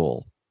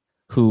school,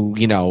 who,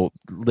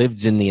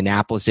 lives in the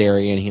Annapolis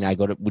area, and he and I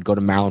would go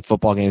to Maryland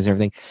football games and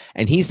everything.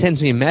 And he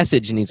sends me a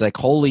message, and he's like,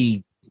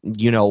 holy,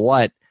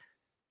 what?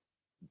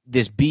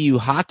 This BU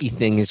hockey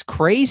thing is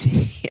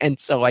crazy. And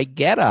so I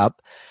get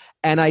up,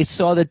 and I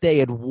saw that they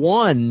had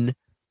won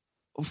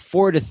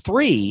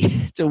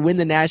 4-3 to win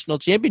the national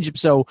championship.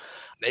 So,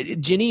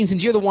 Janine,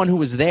 since you're the one who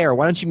was there,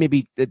 why don't you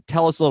maybe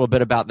tell us a little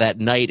bit about that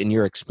night and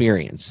your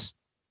experience?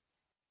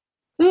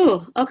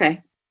 Ooh,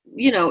 okay.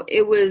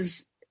 It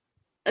was,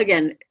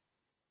 again,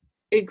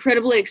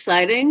 incredibly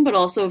exciting, but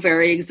also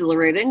very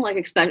exhilarating. Like,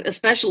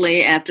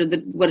 especially after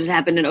what had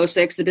happened in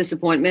 2006, the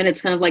disappointment.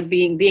 It's kind of like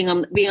being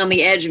on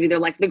the edge of either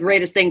like the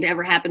greatest thing to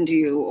ever happen to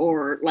you,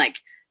 or like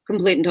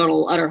complete and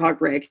total utter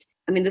heartbreak.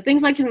 I mean, the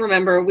things I can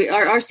remember,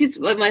 our seats,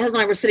 my husband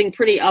and I were sitting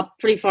pretty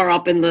far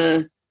up in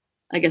the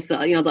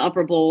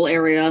upper bowl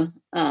area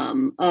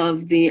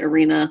of the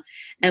arena,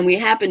 and we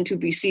happened to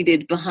be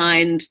seated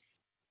behind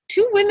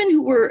two women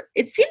who were,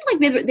 it seemed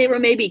like they were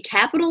maybe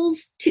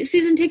Capitals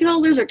season ticket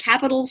holders or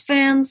Capitals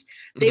fans.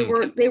 They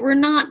were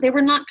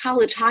not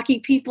college hockey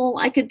people,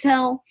 I could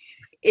tell.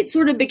 It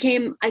sort of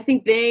became, I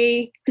think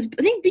because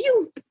I think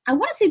I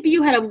want to say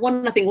BU had a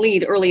 1-0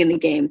 lead early in the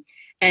game.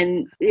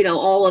 And,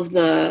 all of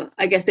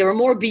I guess there were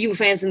more BU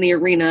fans in the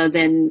arena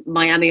than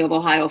Miami of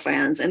Ohio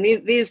fans. And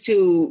these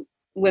two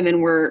women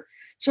were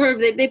sort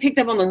of, they picked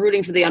up on the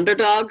rooting for the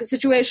underdog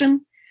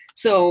situation.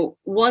 So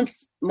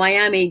once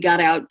Miami got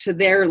out to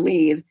their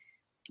lead,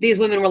 these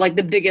women were like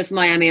the biggest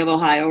Miami of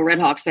Ohio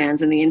Redhawks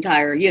fans in the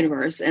entire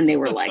universe. And they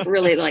were like,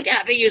 really like,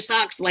 yeah, BU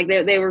sucks. Like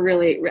they were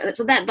really,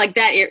 so that, like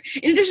that,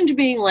 in addition to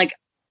being like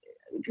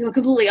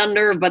completely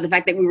unnerved by the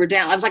fact that we were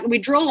down, I was like, we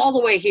drove all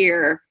the way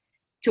here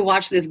to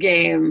watch this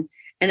game,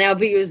 and now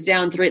BU is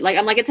down 3. Like,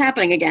 I'm like, it's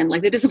happening again.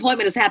 Like, the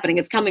disappointment is happening.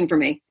 It's coming for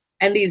me.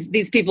 And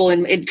these people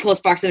in close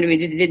proximity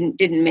to me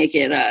didn't make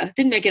it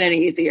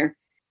any easier.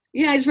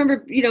 Yeah, I just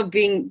remember,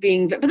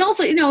 being, but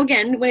also,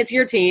 again, when it's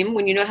your team,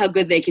 when you know how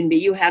good they can be,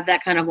 you have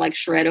that kind of like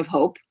shred of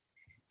hope.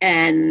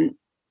 And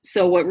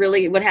so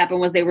what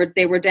happened was they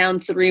were down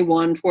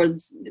 3-1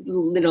 towards,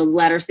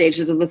 latter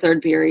stages of the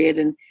third period,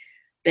 and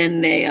then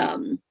they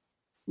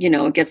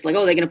it gets like,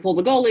 oh, they're going to pull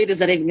the goalie. Is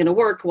that even going to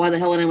work? Why the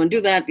hell would anyone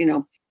do that?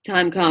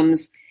 Time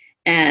comes,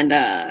 and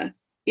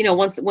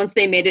once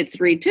they made it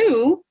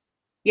 3-2,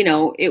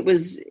 it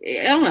was,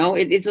 I don't know.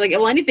 It's like,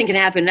 well, anything can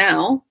happen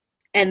now.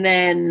 And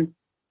then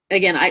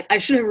again, I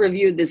should have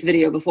reviewed this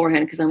video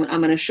beforehand, because I'm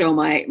going to show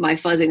my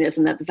fuzziness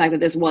and that the fact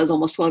that this was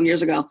almost 12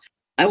 years ago.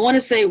 I want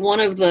to say one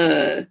of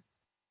the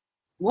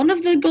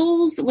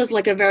goals was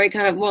like a very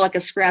kind of more like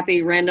a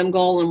scrappy random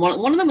goal, and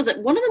one of them was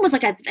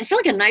like I feel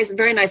like a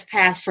very nice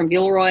pass from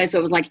Gilroy. So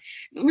it was like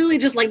really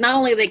just like, not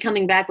only are they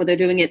coming back, but they're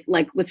doing it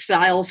like with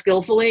style,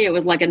 skillfully. It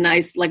was like a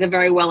nice, like a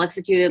very well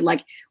executed,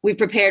 like we've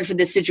prepared for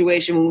this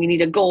situation when we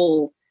need a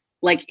goal,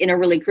 like in a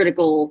really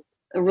critical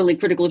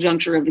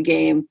juncture of the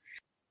game.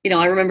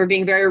 I remember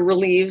being very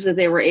relieved that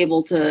they were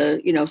able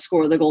to,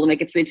 score the goal to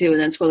make it 3-2, and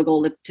then score the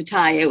goal to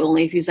tie it with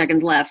only a few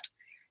seconds left.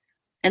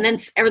 And then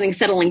everything's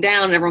settling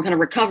down, and everyone kind of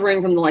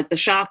recovering from the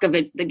shock of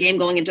it, the game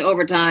going into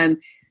overtime,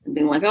 and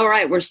being like, all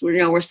right, we're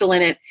still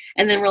in it.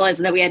 And then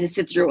realizing that we had to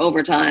sit through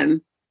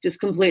overtime, just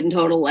complete and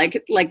total,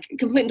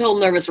 complete and total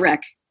nervous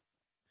wreck.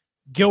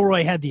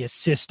 Gilroy had the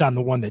assist on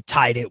the one that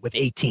tied it with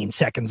 18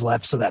 seconds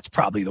left. So that's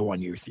probably the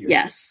one you're thinking.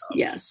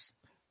 Yes.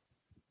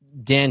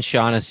 Dan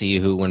Shaughnessy,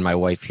 who when my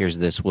wife hears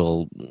this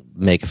will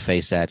make a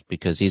face at,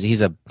 because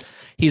he's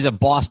a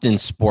Boston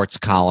sports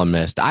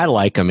columnist. I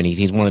like him, and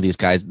he's one of these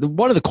guys.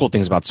 One of the cool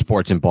things about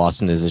sports in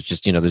Boston is it's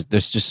just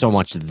there's just so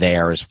much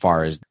there as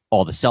far as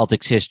all the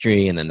Celtics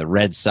history and then the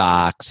Red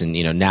Sox and,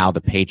 now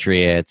the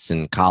Patriots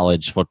and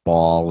college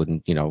football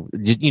and,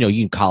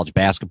 you college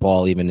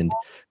basketball even. And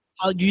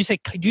did you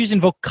just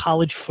invoke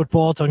college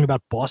football talking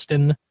about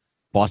Boston?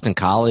 Boston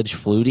College,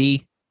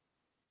 Flutie.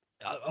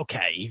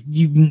 Okay.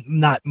 You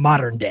not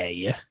modern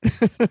day.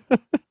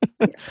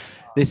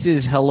 This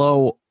is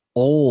hello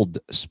old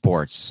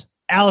sports.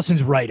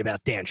 Allison's right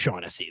about Dan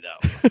Shaughnessy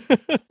though.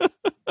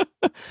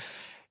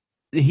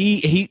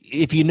 He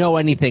if you know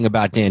anything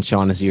about Dan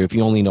Shaughnessy, or if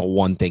you only know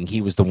one thing,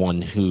 he was the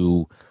one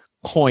who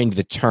coined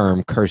the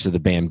term "curse of the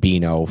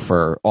Bambino"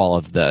 for all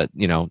of the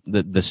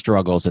the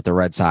struggles that the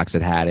Red Sox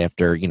had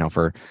after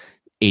for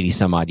 80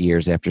 some odd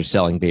years after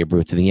selling Babe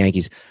Ruth to the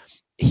Yankees.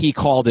 He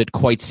called it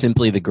quite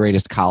simply the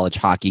greatest college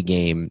hockey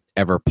game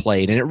ever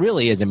played, and it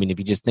really is. I mean, if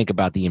you just think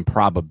about the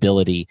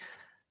improbability,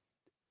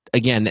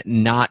 again,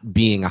 not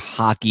being a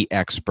hockey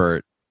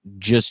expert,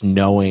 just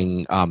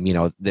knowing,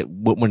 that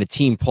when a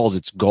team pulls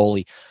its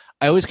goalie,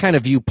 I always kind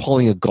of view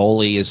pulling a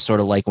goalie as sort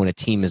of like when a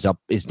team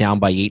is down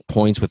by 8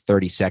 points with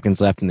 30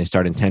 seconds left and they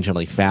start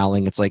intentionally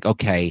fouling. It's like,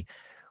 okay,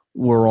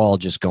 we're all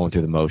just going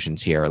through the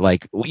motions here.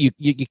 Like you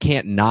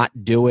can't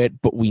not do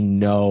it, but we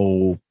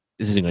know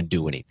this isn't going to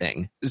do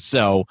anything.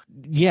 So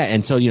yeah.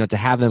 And so, to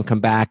have them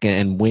come back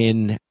and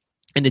win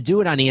and to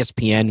do it on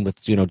ESPN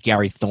with,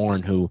 Gary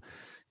Thorne, who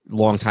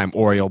longtime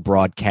Oriole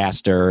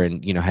broadcaster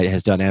and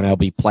has done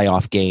MLB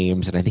playoff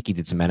games, and I think he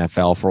did some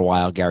NFL for a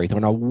while. Gary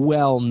Thorne, a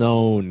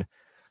well-known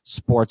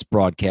sports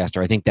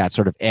broadcaster. I think that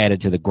sort of added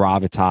to the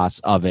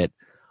gravitas of it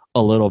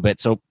a little bit.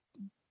 So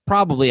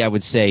probably I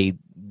would say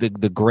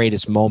the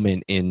greatest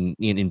moment in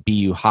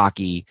BU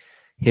hockey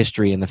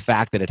history, and the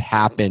fact that it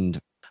happened,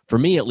 for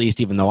me at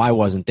least, even though I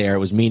wasn't there, it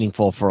was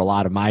meaningful for a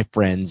lot of my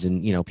friends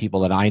and people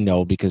that I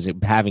know, because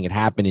having it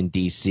happen in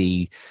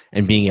DC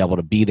and being able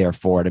to be there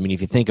for it. I mean,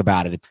 if you think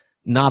about it,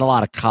 not a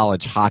lot of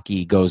college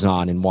hockey goes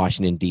on in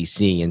Washington,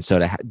 D.C. And so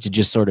to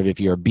just sort of, if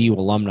you're a BU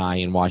alumni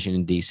in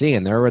Washington, D.C.,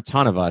 and there are a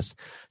ton of us,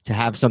 to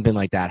have something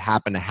like that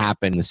happen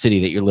in the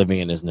city that you're living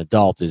in as an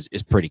adult is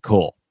pretty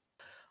cool.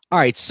 All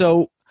right,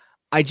 so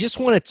I just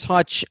want to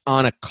touch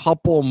on a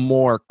couple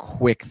more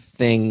quick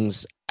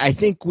things. I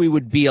think we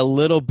would be a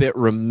little bit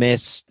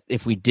remiss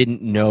if we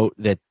didn't note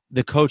that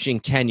the coaching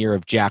tenure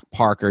of Jack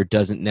Parker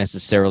doesn't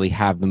necessarily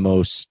have the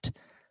most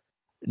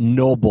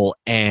noble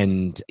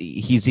end.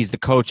 He's the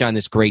coach on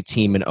this great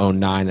team in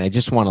 2009. And I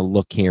just want to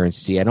look here and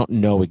see. I don't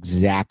know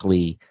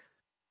exactly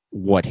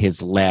what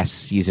his last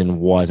season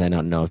was. I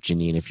don't know,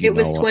 Janine, if you know. It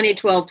was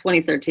 2012,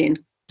 2013.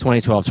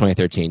 2012,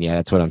 2013. Yeah,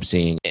 that's what I'm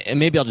seeing. And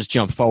maybe I'll just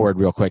jump forward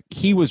real quick.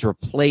 He was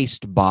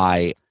replaced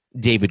by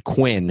David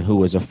Quinn, who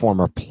was a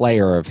former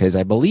player of his.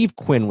 I believe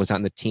Quinn was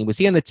on the team. Was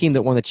he on the team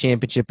that won the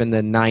championship in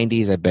the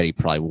 90s? I bet he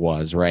probably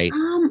was, right?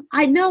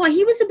 I know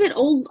he was a bit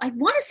old. I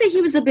want to say he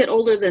was a bit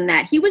older than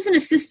that. He was an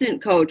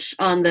assistant coach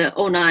on the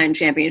 2009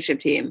 championship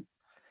team.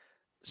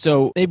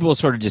 So maybe we'll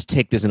sort of just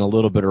take this in a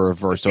little bit of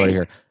reverse order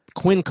here.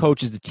 Quinn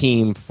coaches the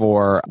team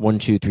for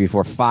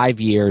 5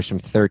 years from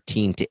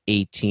 13 to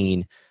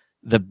 18.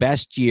 The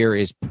best year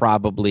is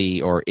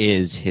probably, or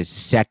is, his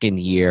second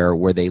year,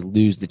 where they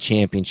lose the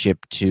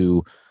championship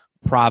to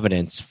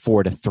Providence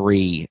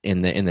 4-3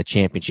 in the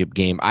championship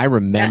game. I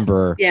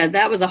remember.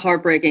 That was a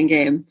heartbreaking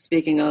game.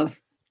 Speaking of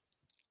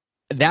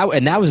that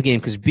was a game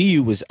because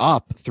BU was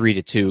up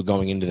 3-2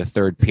 going into the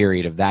third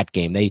period of that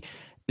game. They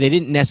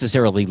didn't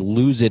necessarily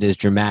lose it as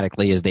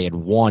dramatically as they had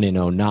won in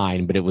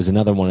 2009, but it was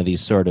another one of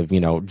these sort of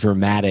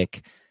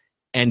dramatic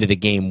end of the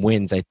game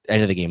wins,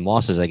 end of the game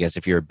losses. I guess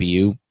if you're a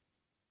BU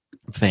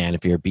fan,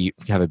 if you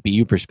have a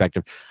BU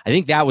perspective, I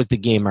think that was the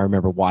game I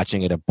remember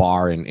watching at a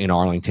bar in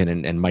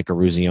Arlington, and Mike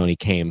Eruzione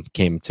came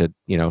to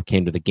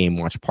the game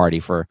watch party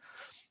for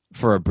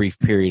a brief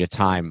period of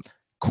time.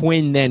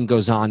 Quinn then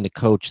goes on to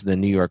coach the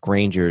New York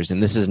Rangers,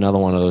 and this is another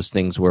one of those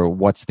things where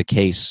what's the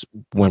case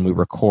when we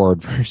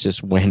record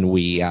versus when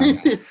we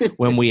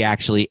when we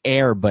actually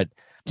air. But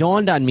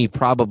dawned on me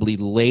probably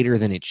later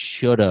than it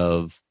should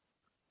have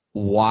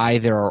why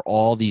there are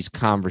all these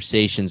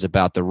conversations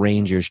about the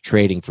Rangers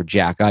trading for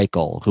Jack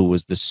Eichel, who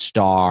was the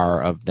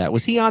star of that.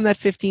 Was he on that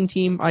 15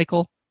 team,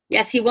 Eichel?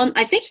 Yes, he won.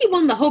 I think he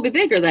won the Hobey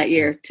Baker that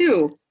year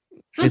too. I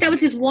feel like that was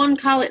his one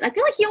college. I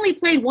feel like he only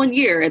played 1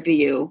 year at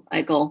BU,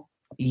 Eichel.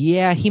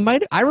 Yeah, he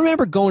might. I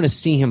remember going to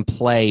see him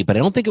play, but I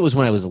don't think it was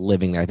when I was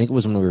living there. I think it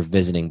was when we were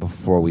visiting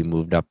before we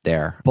moved up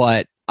there.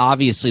 But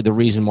obviously, the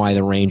reason why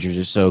the Rangers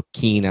are so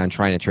keen on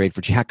trying to trade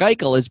for Jack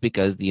Eichel is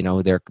because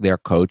their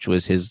coach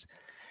was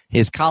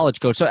his college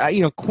coach.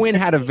 So Quinn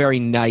had a very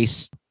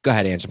nice. Go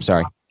ahead, Ange. I'm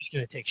sorry. I'm just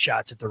going to take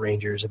shots at the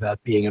Rangers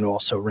about being an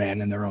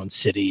also-ran in their own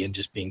city and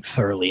just being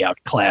thoroughly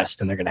outclassed,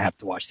 and they're going to have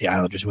to watch the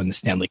Islanders win the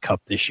Stanley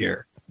Cup this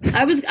year.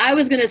 I was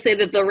going to say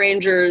that the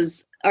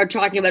Rangers are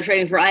talking about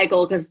trading for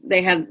Eichel because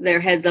they have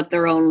their heads up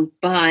their own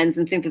behinds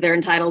and think that they're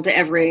entitled to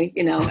every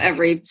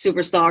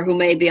superstar who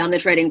may be on the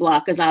trading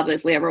block, because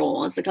obviously everyone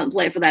wants to come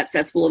play for that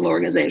cesspool of an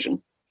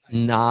organization.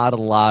 Not a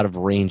lot of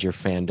Ranger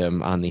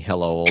fandom on the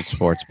Hello Old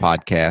Sports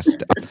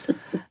podcast.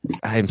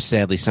 I'm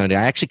sadly Sunday.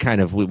 I actually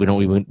kind of we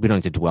don't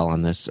need to dwell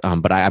on this,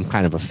 but I'm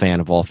kind of a fan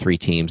of all three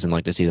teams and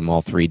like to see them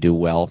all three do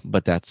well.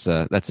 But that's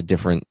a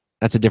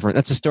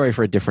story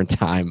for a different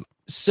time.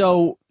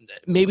 So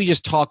maybe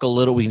just talk a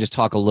little. We can just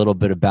talk a little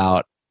bit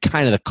about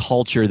kind of the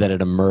culture that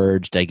had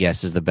emerged, I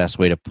guess is the best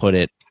way to put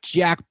it.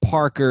 Jack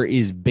Parker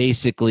is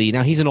basically,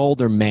 now he's an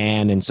older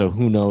man, and so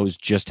who knows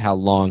just how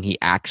long he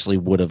actually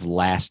would have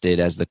lasted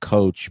as the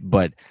coach,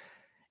 but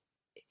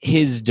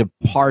his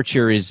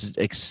departure is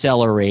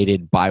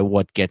accelerated by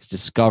what gets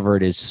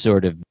discovered as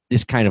sort of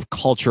this kind of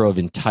culture of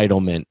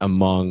entitlement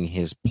among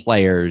his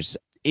players.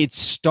 It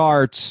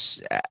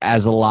starts,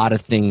 as a lot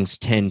of things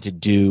tend to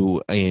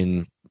do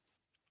in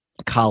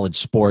college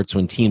sports,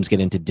 when teams get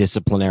into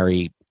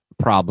disciplinary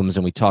problems,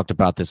 and we talked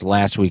about this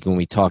last week when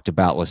we talked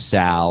about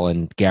LaSalle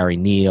and Gary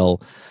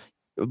Neal,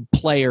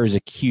 players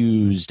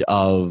accused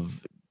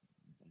of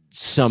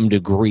some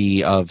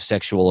degree of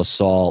sexual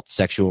assault,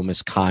 sexual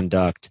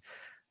misconduct,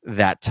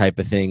 that type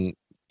of thing.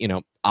 You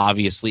know,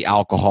 obviously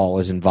alcohol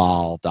is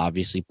involved,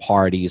 obviously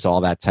parties,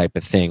 all that type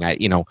of thing. I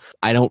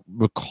don't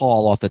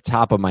recall off the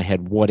top of my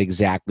head what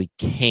exactly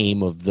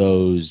came of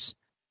those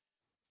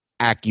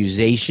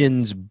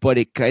accusations, but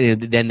it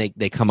kind of, then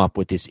they come up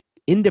with this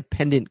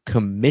independent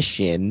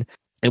commission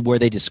and where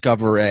they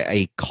discover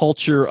a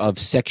culture of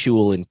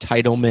sexual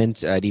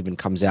entitlement. It even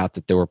comes out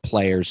that there were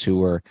players who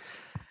were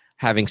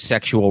having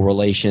sexual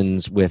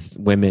relations with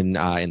women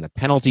in the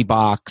penalty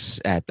box,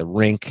 at the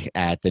rink,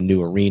 at the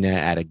new arena,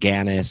 at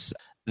Agganis.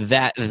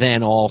 That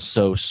then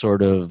also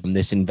sort of,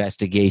 this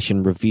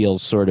investigation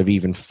reveals sort of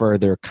even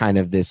further kind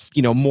of this,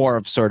 more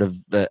of sort of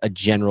a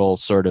general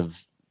sort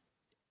of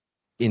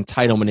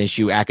entitlement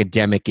issue,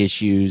 academic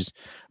issues.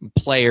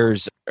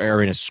 Players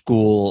are in a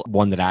school,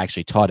 one that I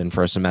actually taught in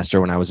for a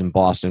semester when I was in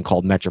Boston,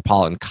 called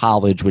Metropolitan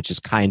College, which is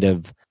kind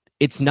of,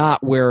 it's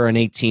not where an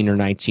 18 or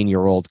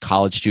 19-year-old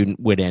college student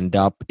would end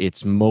up.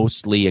 It's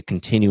mostly a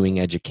continuing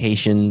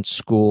education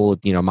school.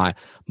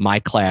 My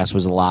class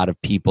was a lot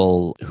of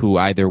people who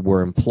either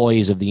were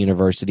employees of the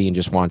university and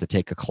just wanted to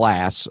take a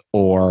class,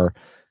 or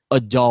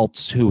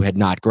adults who had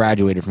not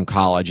graduated from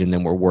college and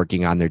then were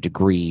working on their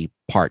degree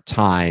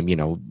part-time,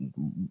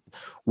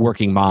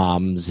 working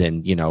moms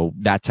and,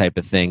 that type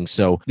of thing.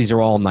 So these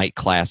are all night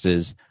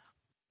classes,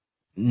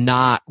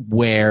 not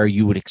where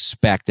you would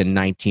expect a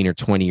 19 or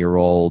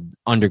 20-year-old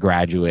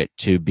undergraduate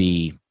to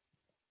be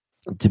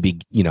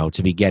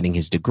getting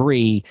his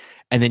degree.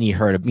 And then you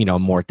heard,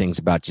 more things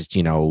about just,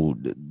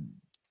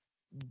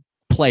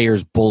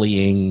 players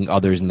bullying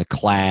others in the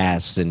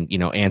class and,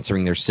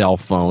 answering their cell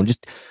phone,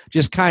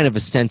 just kind of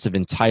a sense of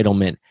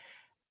entitlement.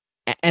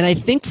 And I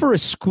think for a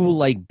school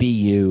like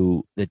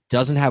BU that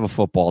doesn't have a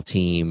football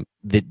team,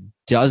 that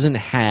doesn't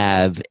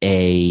have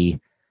a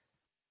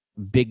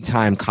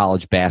big-time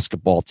college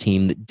basketball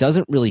team, that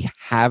doesn't really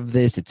have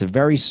this, it's a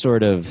very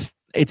sort of,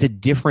 it's a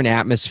different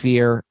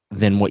atmosphere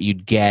than what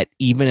you'd get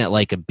even at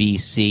like a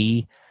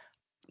BC.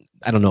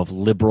 I don't know if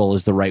liberal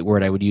is the right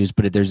word I would use,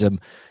 but there's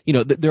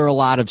there are a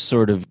lot of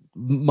sort of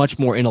much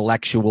more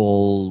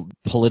intellectual,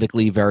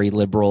 politically very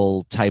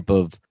liberal type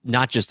of,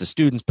 not just the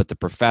students, but the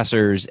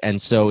professors. And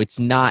so it's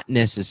not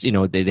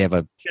necessarily, they have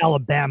a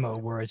Alabama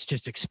where it's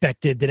just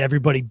expected that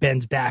everybody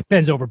bends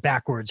over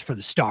backwards for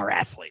the star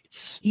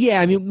athletes.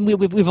 Yeah. I mean, we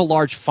have a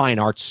large fine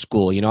arts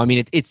school,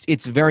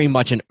 it's very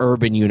much an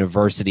urban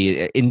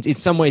university. In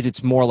some ways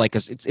it's more like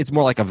it's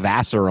more like a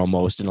Vassar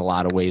almost in a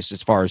lot of ways,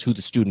 as far as who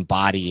the student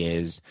body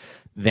is,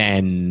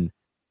 than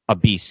a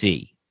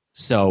BC.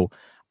 So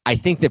I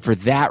think that for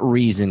that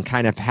reason,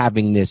 kind of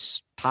having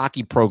this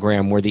hockey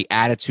program where the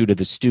attitude of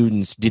the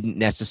students didn't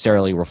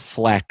necessarily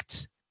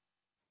reflect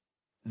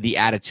the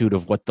attitude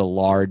of what the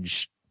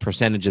large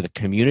percentage of the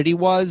community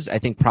was, I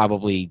think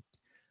probably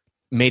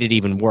made it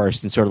even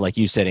worse. And sort of like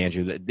you said,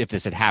 Andrew, that if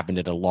this had happened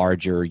at a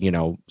larger,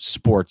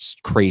 sports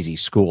crazy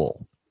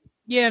school.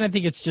 Yeah, and I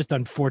think it's just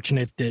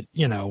unfortunate that,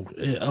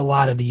 a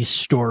lot of these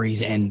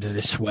stories end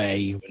this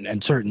way,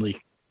 and certainly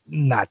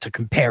not to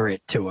compare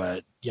it to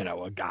a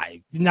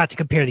guy, not to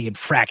compare the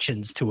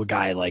infractions to a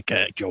guy like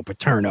Joe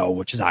Paterno,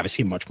 which is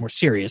obviously a much more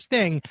serious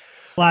thing.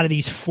 A lot of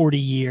these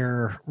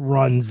 40-year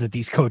runs that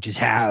these coaches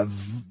have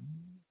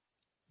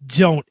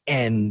don't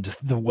end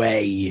the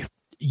way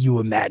you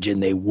imagine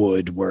they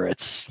would, where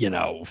it's,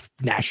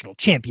 national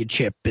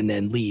championship and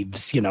then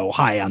leaves,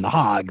 high on the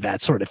hog,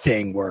 that sort of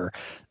thing, where,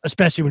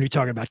 especially when you're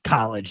talking about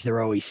college,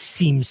 there always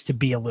seems to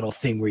be a little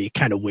thing where you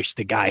kind of wish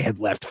the guy had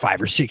left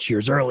 5 or 6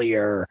 years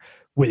earlier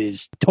with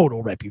his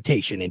total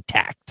reputation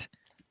intact.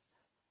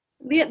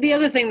 The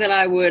other thing that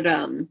I would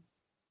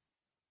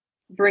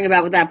bring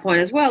about with that point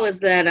as well is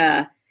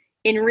that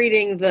in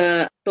reading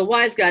the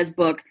Wise Guys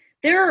book,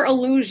 there are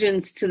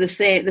allusions to the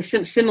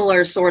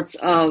similar sorts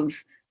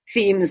of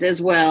themes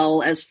as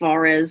well, as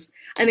far as,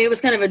 I mean, it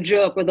was kind of a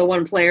joke where the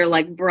one player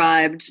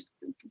bribed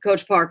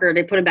Coach Parker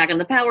to put him back on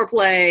the power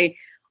play,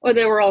 or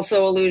there were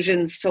also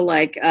allusions to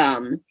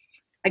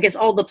I guess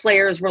all the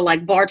players were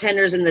like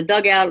bartenders in the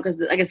dugout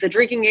because I guess the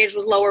drinking age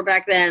was lower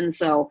back then.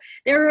 So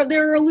there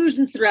are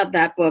allusions throughout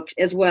that book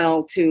as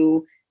well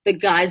to the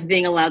guys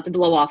being allowed to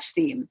blow off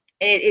steam.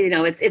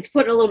 it's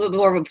put in a little bit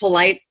more of a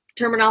polite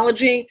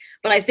terminology,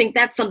 but I think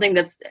that's something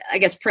that's, I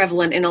guess,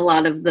 prevalent in a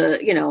lot of the,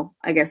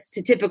 I guess,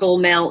 typical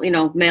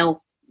male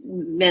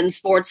men's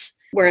sports,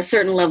 where a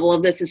certain level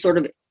of this is sort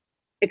of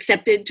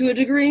accepted to a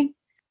degree.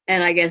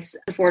 And I guess,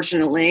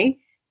 unfortunately,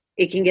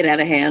 it can get out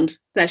of hand,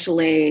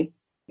 especially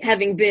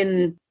having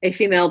been a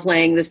female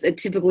playing a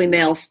typically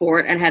male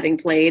sport and having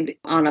played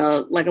on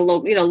a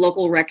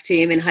local rec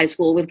team in high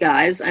school with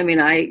guys. I mean,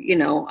 I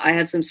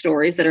have some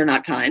stories that are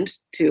not kind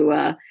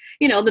to,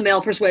 the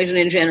male persuasion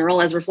in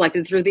general, as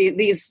reflected through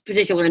these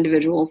particular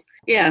individuals.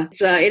 Yeah,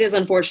 it is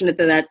unfortunate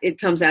that it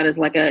comes out as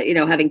like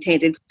having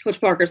tainted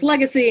Coach Parker's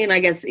legacy. And I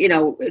guess,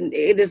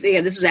 this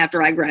was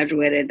after I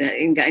graduated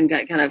and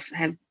got kind of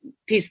have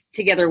pieced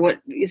together what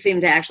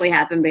seemed to actually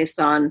happen based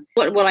on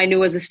what I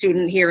knew as a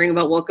student, hearing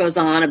about what goes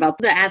on about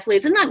the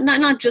athletes, and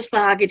not just the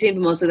hockey team,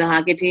 but mostly the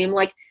hockey team.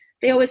 Like,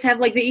 they always have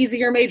like the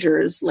easier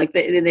majors. Like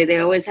they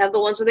always have the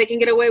ones where they can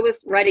get away with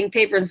writing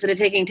papers instead of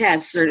taking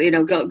tests, or,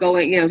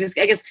 just,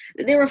 I guess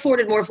they're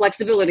afforded more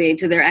flexibility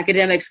to their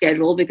academic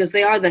schedule because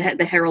they are the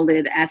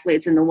heralded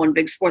athletes in the one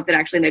big sport that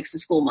actually makes the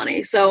school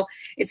money. So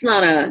it's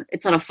not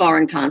a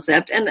foreign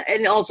concept.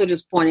 And also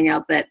just pointing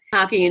out that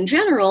hockey in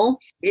general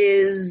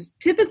is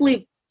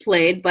typically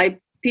played by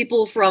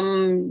people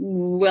from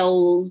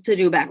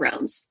well-to-do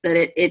backgrounds,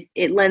 that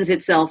it lends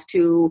itself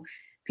to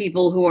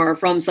people who are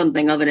from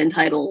something of an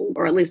entitled,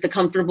 or at least a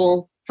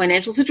comfortable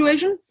financial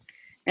situation.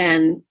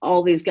 And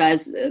all these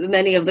guys,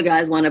 many of the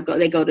guys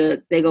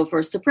they go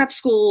first to prep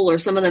school, or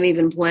some of them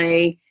even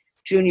play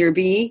junior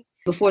B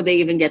before they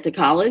even get to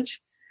college.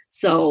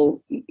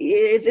 So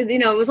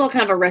it was all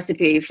kind of a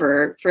recipe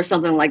for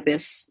something like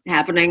this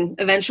happening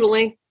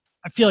eventually.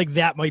 I feel like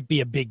that might be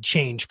a big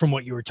change from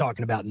what you were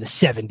talking about in the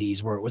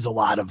 70s, where it was a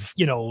lot of,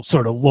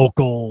 sort of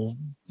local,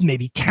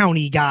 maybe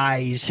towny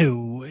guys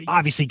who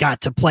obviously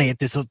got to play at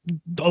this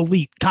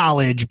elite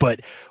college,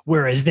 but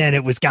whereas then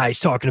it was guys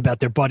talking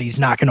about their buddies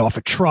knocking off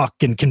a truck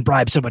and can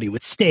bribe somebody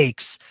with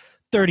steaks.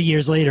 30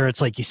 years later,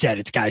 it's like you said,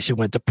 it's guys who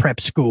went to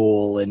prep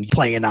school and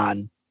playing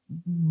on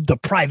the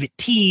private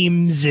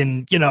teams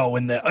and,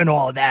 and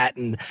all of that.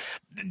 And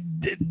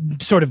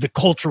sort of the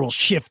cultural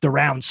shift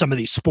around some of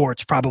these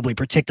sports, probably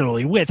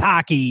particularly with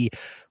hockey,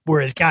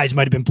 whereas guys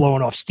might have been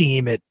blowing off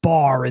steam at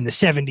bar in the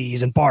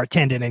 70s and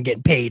bartending and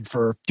getting paid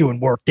for doing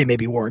work they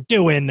maybe weren't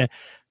doing.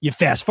 You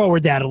fast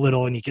forward that a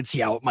little and you can see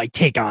how it might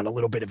take on a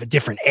little bit of a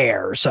different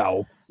air.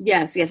 So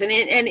yes. And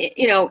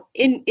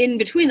in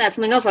between that,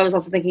 something else I was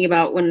also thinking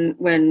about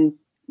when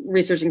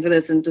researching for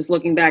this and just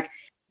looking back,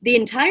 the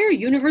entire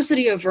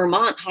University of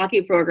Vermont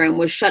hockey program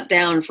was shut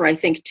down for, I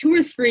think, 2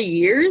 or 3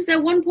 years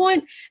at one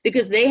point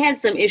because they had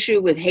some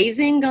issue with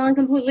hazing gone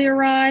completely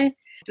awry.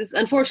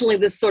 Unfortunately,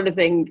 this sort of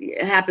thing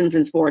happens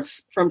in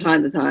sports from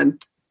time to time.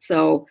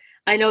 So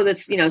I know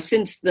that's,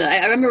 since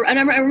I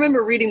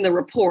remember reading the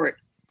report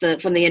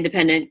from the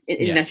independent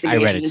investigation.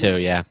 I read it too,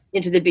 yeah.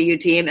 Into the BU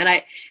team. And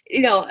I,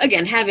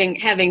 again,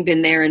 having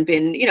been there and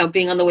been,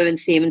 being on the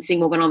women's team and seeing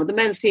what went on with the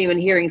men's team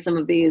and hearing some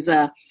of these,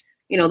 the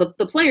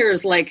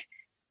players like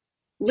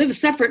live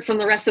separate from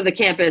the rest of the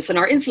campus and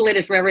are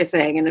insulated from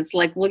everything. And it's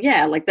like, well,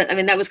 yeah, like that. I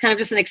mean, that was kind of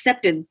just an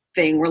accepted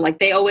thing where like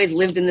they always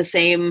lived in the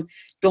same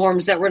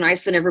dorms that were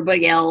nicer than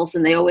everybody else.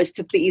 And they always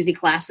took the easy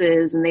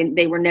classes and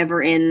they were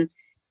never in,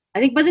 I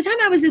think by the time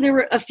I was there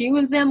were a few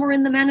of them were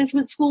in the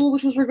management school,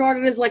 which was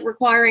regarded as like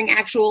requiring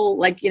actual,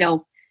 like,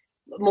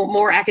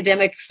 more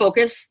academic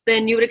focus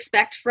than you would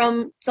expect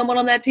from someone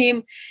on that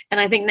team. And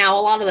I think now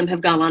a lot of them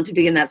have gone on to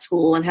be in that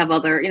school and have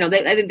other,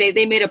 I think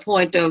they made a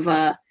point of,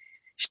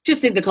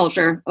 shifting the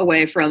culture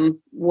away from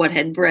what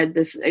had bred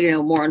this,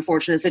 more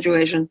unfortunate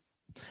situation.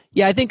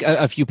 Yeah, I think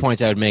a few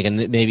points I would make,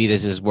 and maybe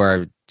this is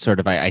where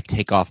sort of I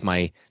take off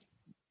my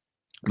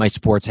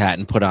sports hat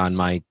and put on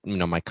my,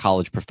 my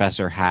college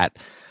professor hat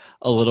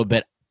a little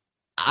bit.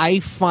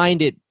 I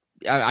find it,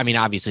 I mean,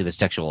 obviously the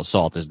sexual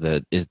assault is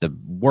the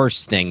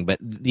worst thing,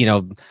 but,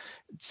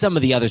 some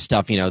of the other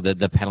stuff,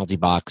 the penalty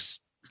box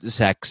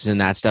sex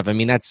and that stuff, I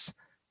mean,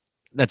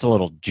 that's a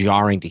little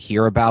jarring to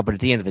hear about, but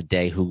at the end of the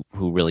day, who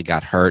really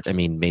got hurt? I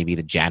mean, maybe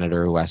the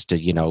janitor who has to,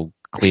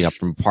 clean up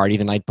from a party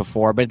the night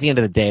before. But at the end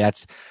of the day,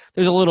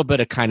 there's a little bit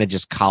of kind of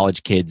just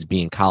college kids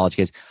being college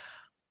kids.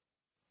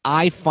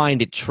 I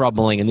find it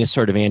troubling, and this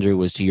sort of, Andrew,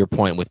 was to your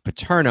point with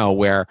Paterno,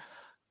 where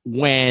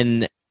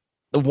when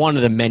one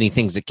of the many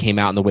things that came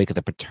out in the wake of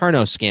the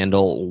Paterno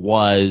scandal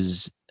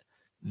was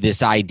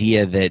this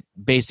idea that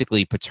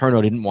basically Paterno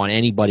didn't want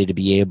anybody to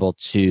be able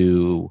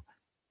to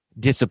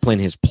discipline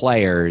his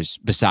players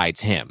besides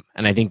him.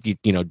 And I think,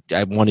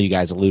 one of you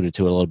guys alluded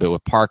to it a little bit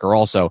with Parker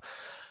also.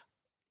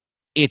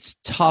 It's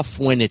tough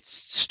when it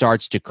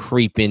starts to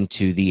creep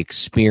into the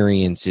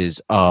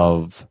experiences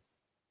of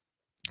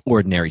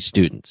ordinary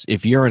students.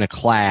 If you're in a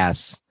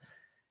class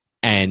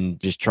and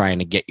just trying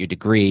to get your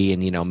degree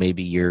and,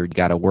 maybe you're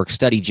got a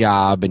work-study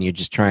job and you're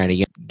just trying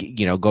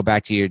to, go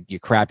back to your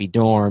crappy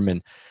dorm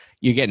and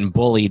you're getting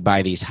bullied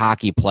by these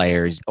hockey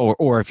players,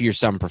 or if you're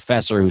some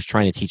professor who's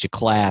trying to teach a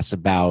class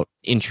about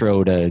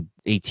intro to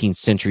 18th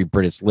century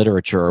British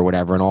literature or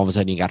whatever, and all of a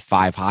sudden you got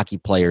 5 hockey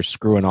players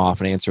screwing off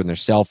and answering their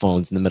cell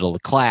phones in the middle of the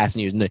class,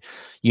 and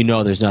you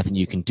know there's nothing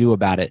you can do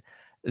about it.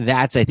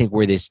 That's, I think,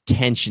 where this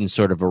tension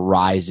sort of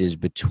arises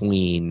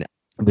between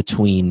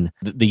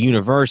the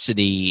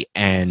university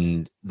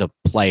and the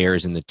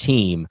players and the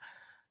team.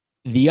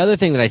 The other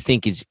thing that I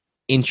think is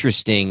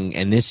interesting,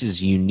 and this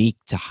is unique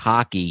to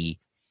hockey,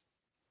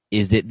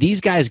 is that these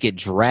guys get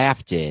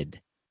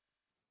drafted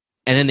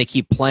and then they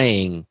keep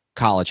playing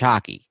college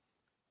hockey.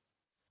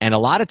 And a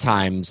lot of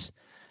times,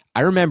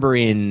 I remember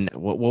in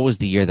what was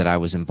the year that I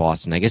was in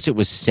Boston? I guess it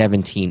was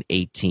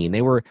 17-18.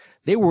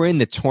 They were in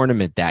the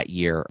tournament that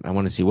year. I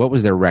want to see what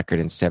was their record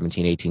in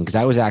 17-18, because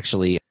I was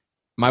actually,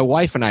 my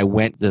wife and I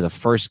went to the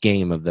first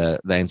game of the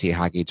NCAA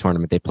hockey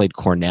tournament. They played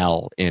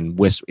Cornell in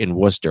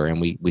Worcester, and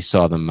we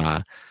saw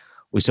them.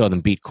 We saw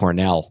them beat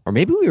Cornell, or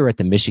maybe we were at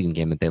the Michigan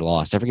game that they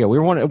lost. I forget. We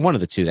were one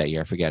of the two that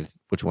year. I forget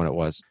which one it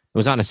was. It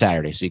was on a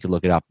Saturday, so you could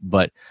look it up.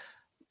 But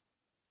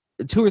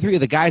 2 or 3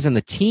 of the guys on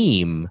the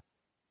team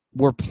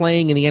were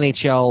playing in the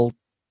NHL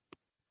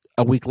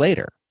a week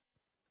later.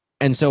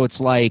 And so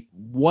it's like,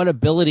 what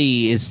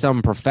ability is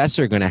some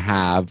professor going to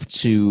have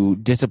to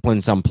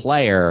discipline some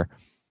player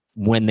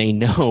when they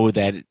know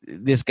that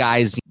this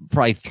guy's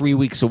probably 3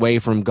 weeks away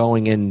from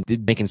going and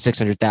making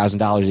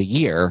 $600,000 a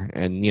year,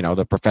 and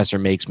the professor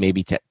makes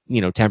maybe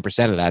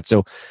 10% of that.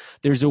 So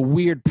there's a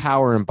weird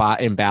power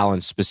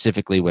imbalance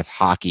specifically with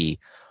hockey.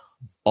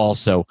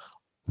 Also,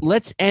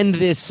 let's end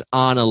this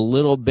on a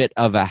little bit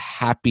of a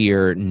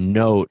happier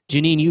note.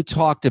 Janine, you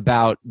talked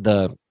about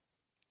the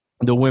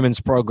women's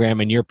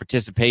program and your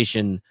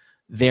participation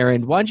there,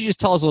 and why don't you just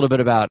tell us a little bit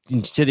about,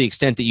 to the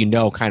extent that you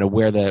know, kind of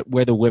where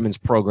the women's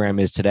program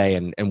is today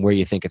and where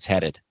you think it's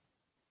headed?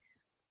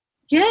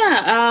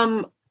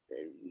 Yeah,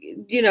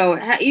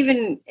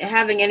 even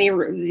having any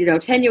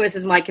tenuous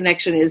as my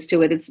connection is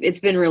to it, it's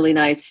been really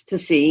nice to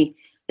see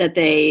that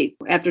they,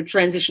 after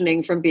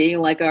transitioning from being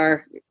like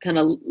our kind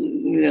of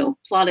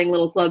plodding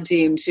little club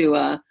team to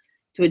a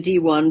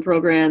D1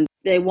 program,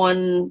 they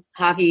won the women's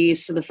hockey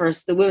East for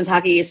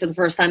the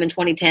first time in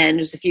 2010,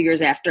 just a few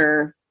years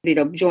after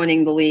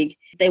joining the league.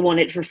 They won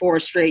it for 4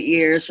 straight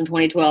years from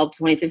 2012 to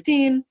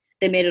 2015.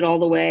 They made it all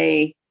the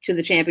way to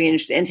the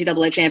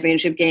NCAA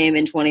championship game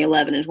in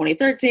 2011 and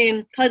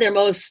 2013. Probably their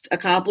most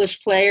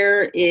accomplished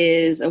player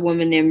is a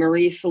woman named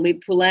Marie-Philippe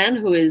Poulin,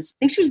 who I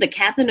think she was the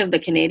captain of the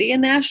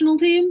Canadian national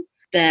team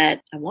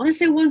that I want to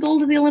say won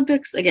gold at the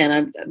Olympics.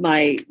 Again,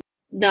 my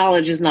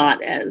knowledge is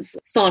not as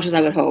staunch as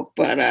I would hope,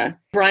 but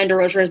Brian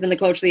DeRocher has been the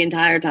coach the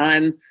entire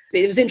time.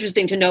 It was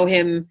interesting to know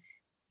him,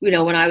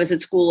 when I was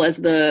at school as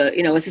the,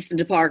 assistant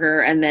to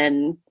Parker, and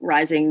then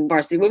rising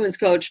varsity women's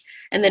coach,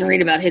 and then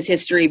read about his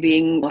history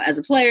being as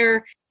a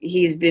player.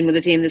 He's been with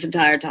the team this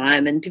entire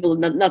time, and people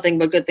have nothing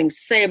but good things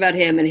to say about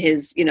him and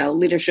his,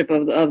 leadership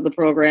of the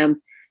program.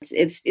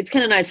 It's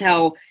kind of nice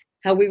how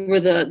we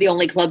were the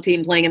only club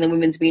team playing in the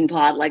women's bean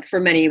pod, like for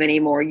many, many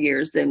more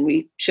years than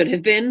we should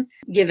have been,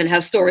 given how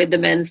storied the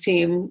men's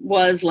team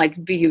was. Like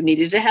BU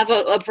needed to have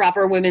a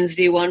proper women's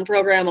D1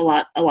 program a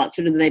lot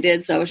sooner than they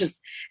did. So it's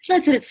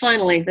nice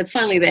that that's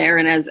finally there.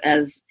 And as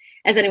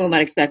anyone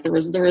might expect, the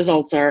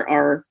results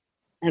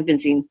have been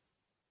seen.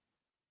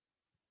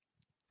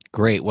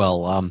 Great.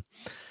 Well,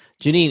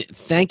 Janine,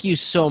 thank you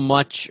so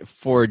much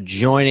for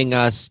joining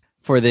us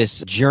for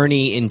this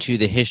journey into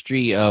the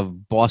history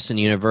of Boston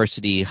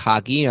University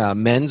hockey,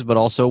 men's, but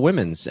also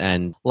women's.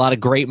 And a lot of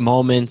great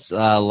moments,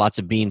 lots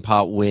of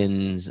Beanpot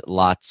wins,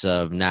 lots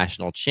of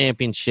national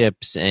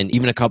championships, and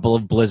even a couple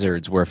of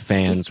blizzards where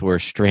fans were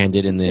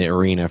stranded in the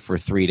arena for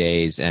 3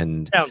 days.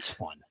 And sounds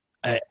fun.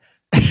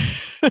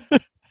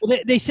 Well,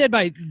 they said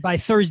by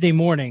Thursday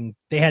morning,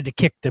 they had to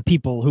kick the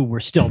people who were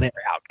still there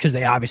out because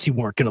they obviously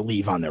weren't going to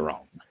leave on their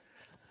own.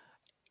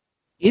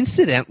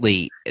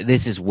 Incidentally,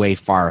 this is way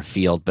far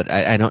afield, but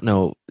I don't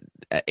know,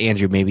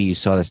 Andrew, maybe you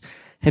saw this.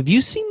 Have you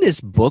seen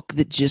this book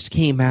that just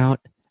came out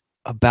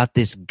about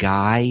this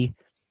guy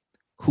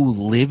who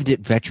lived at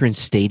Veterans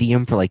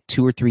Stadium for like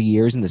 2 or 3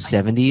 years in the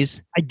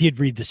 70s? I did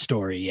read the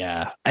story,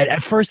 yeah.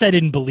 At first, I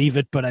didn't believe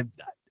it, but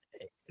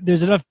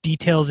there's enough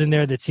details in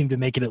there that seem to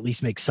make it at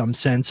least make some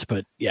sense,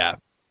 but yeah.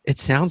 It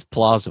sounds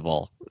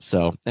plausible.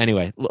 So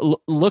anyway,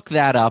 look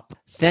that up.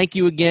 Thank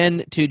you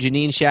again to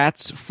Janine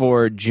Schatz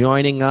for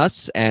joining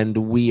us, and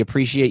we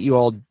appreciate you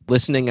all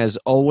listening as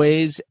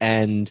always.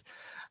 And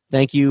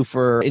thank you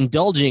for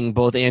indulging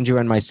both Andrew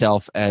and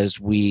myself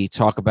as we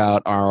talk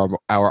about our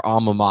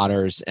alma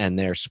maters and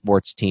their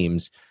sports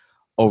teams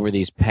over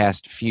these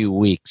past few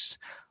weeks.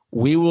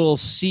 We will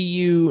see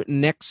you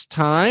next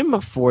time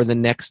for the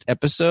next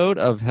episode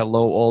of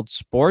Hello Old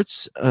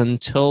Sports.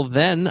 Until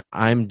then,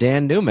 I'm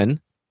Dan Newman.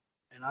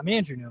 And I'm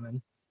Andrew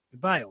Newman.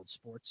 Goodbye, Old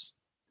Sports.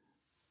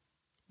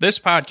 This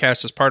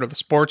podcast is part of the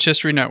Sports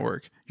History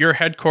Network, your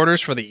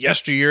headquarters for the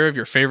yesteryear of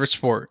your favorite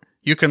sport.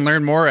 You can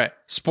learn more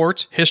at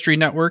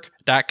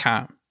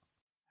sportshistorynetwork.com.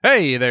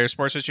 Hey there,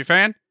 sports history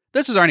fan.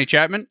 This is Arnie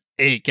Chapman,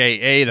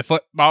 a.k.a. the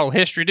Football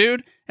History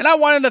Dude, and I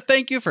wanted to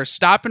thank you for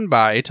stopping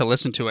by to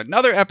listen to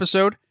another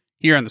episode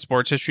here on the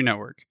Sports History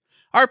Network.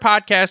 Our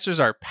podcasters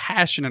are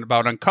passionate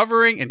about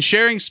uncovering and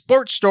sharing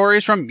sports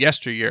stories from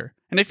yesteryear.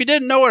 And if you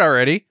didn't know it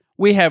already,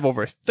 we have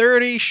over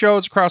 30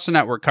 shows across the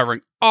network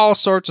covering all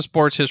sorts of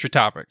sports history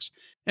topics.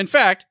 In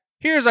fact,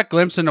 here's a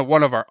glimpse into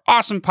one of our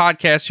awesome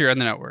podcasts here on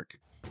the network.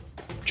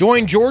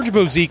 Join George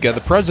Bozica, the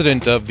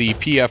president of the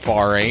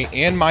PFRA,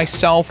 and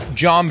myself,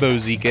 John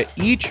Bozica,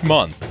 each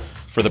month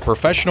for the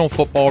Professional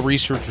Football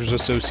Researchers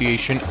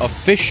Association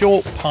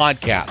official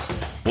podcast.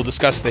 We'll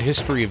discuss the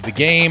history of the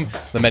game,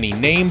 the many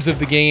names of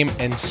the game,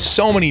 and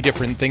so many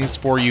different things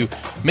for you,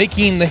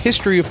 making the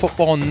history of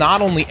football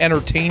not only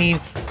entertaining,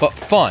 but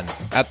fun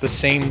at the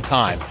same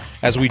time,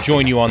 as we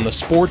join you on the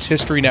Sports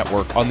History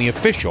Network on the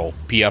official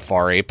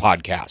PFRA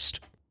podcast.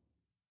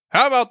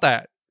 How about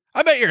that?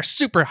 I bet you're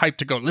super hyped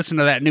to go listen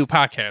to that new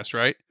podcast,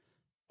 right?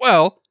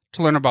 Well,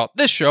 to learn about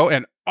this show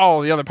and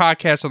all the other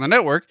podcasts on the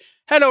network,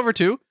 head over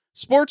to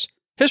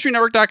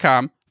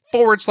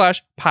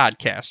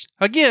sportshistorynetwork.com/podcasts.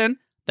 Again,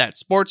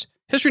 that's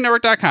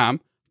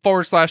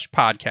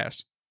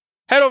sportshistorynetwork.com/podcasts.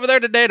 Head over there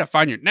today to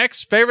find your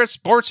next favorite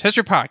sports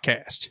history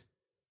podcast.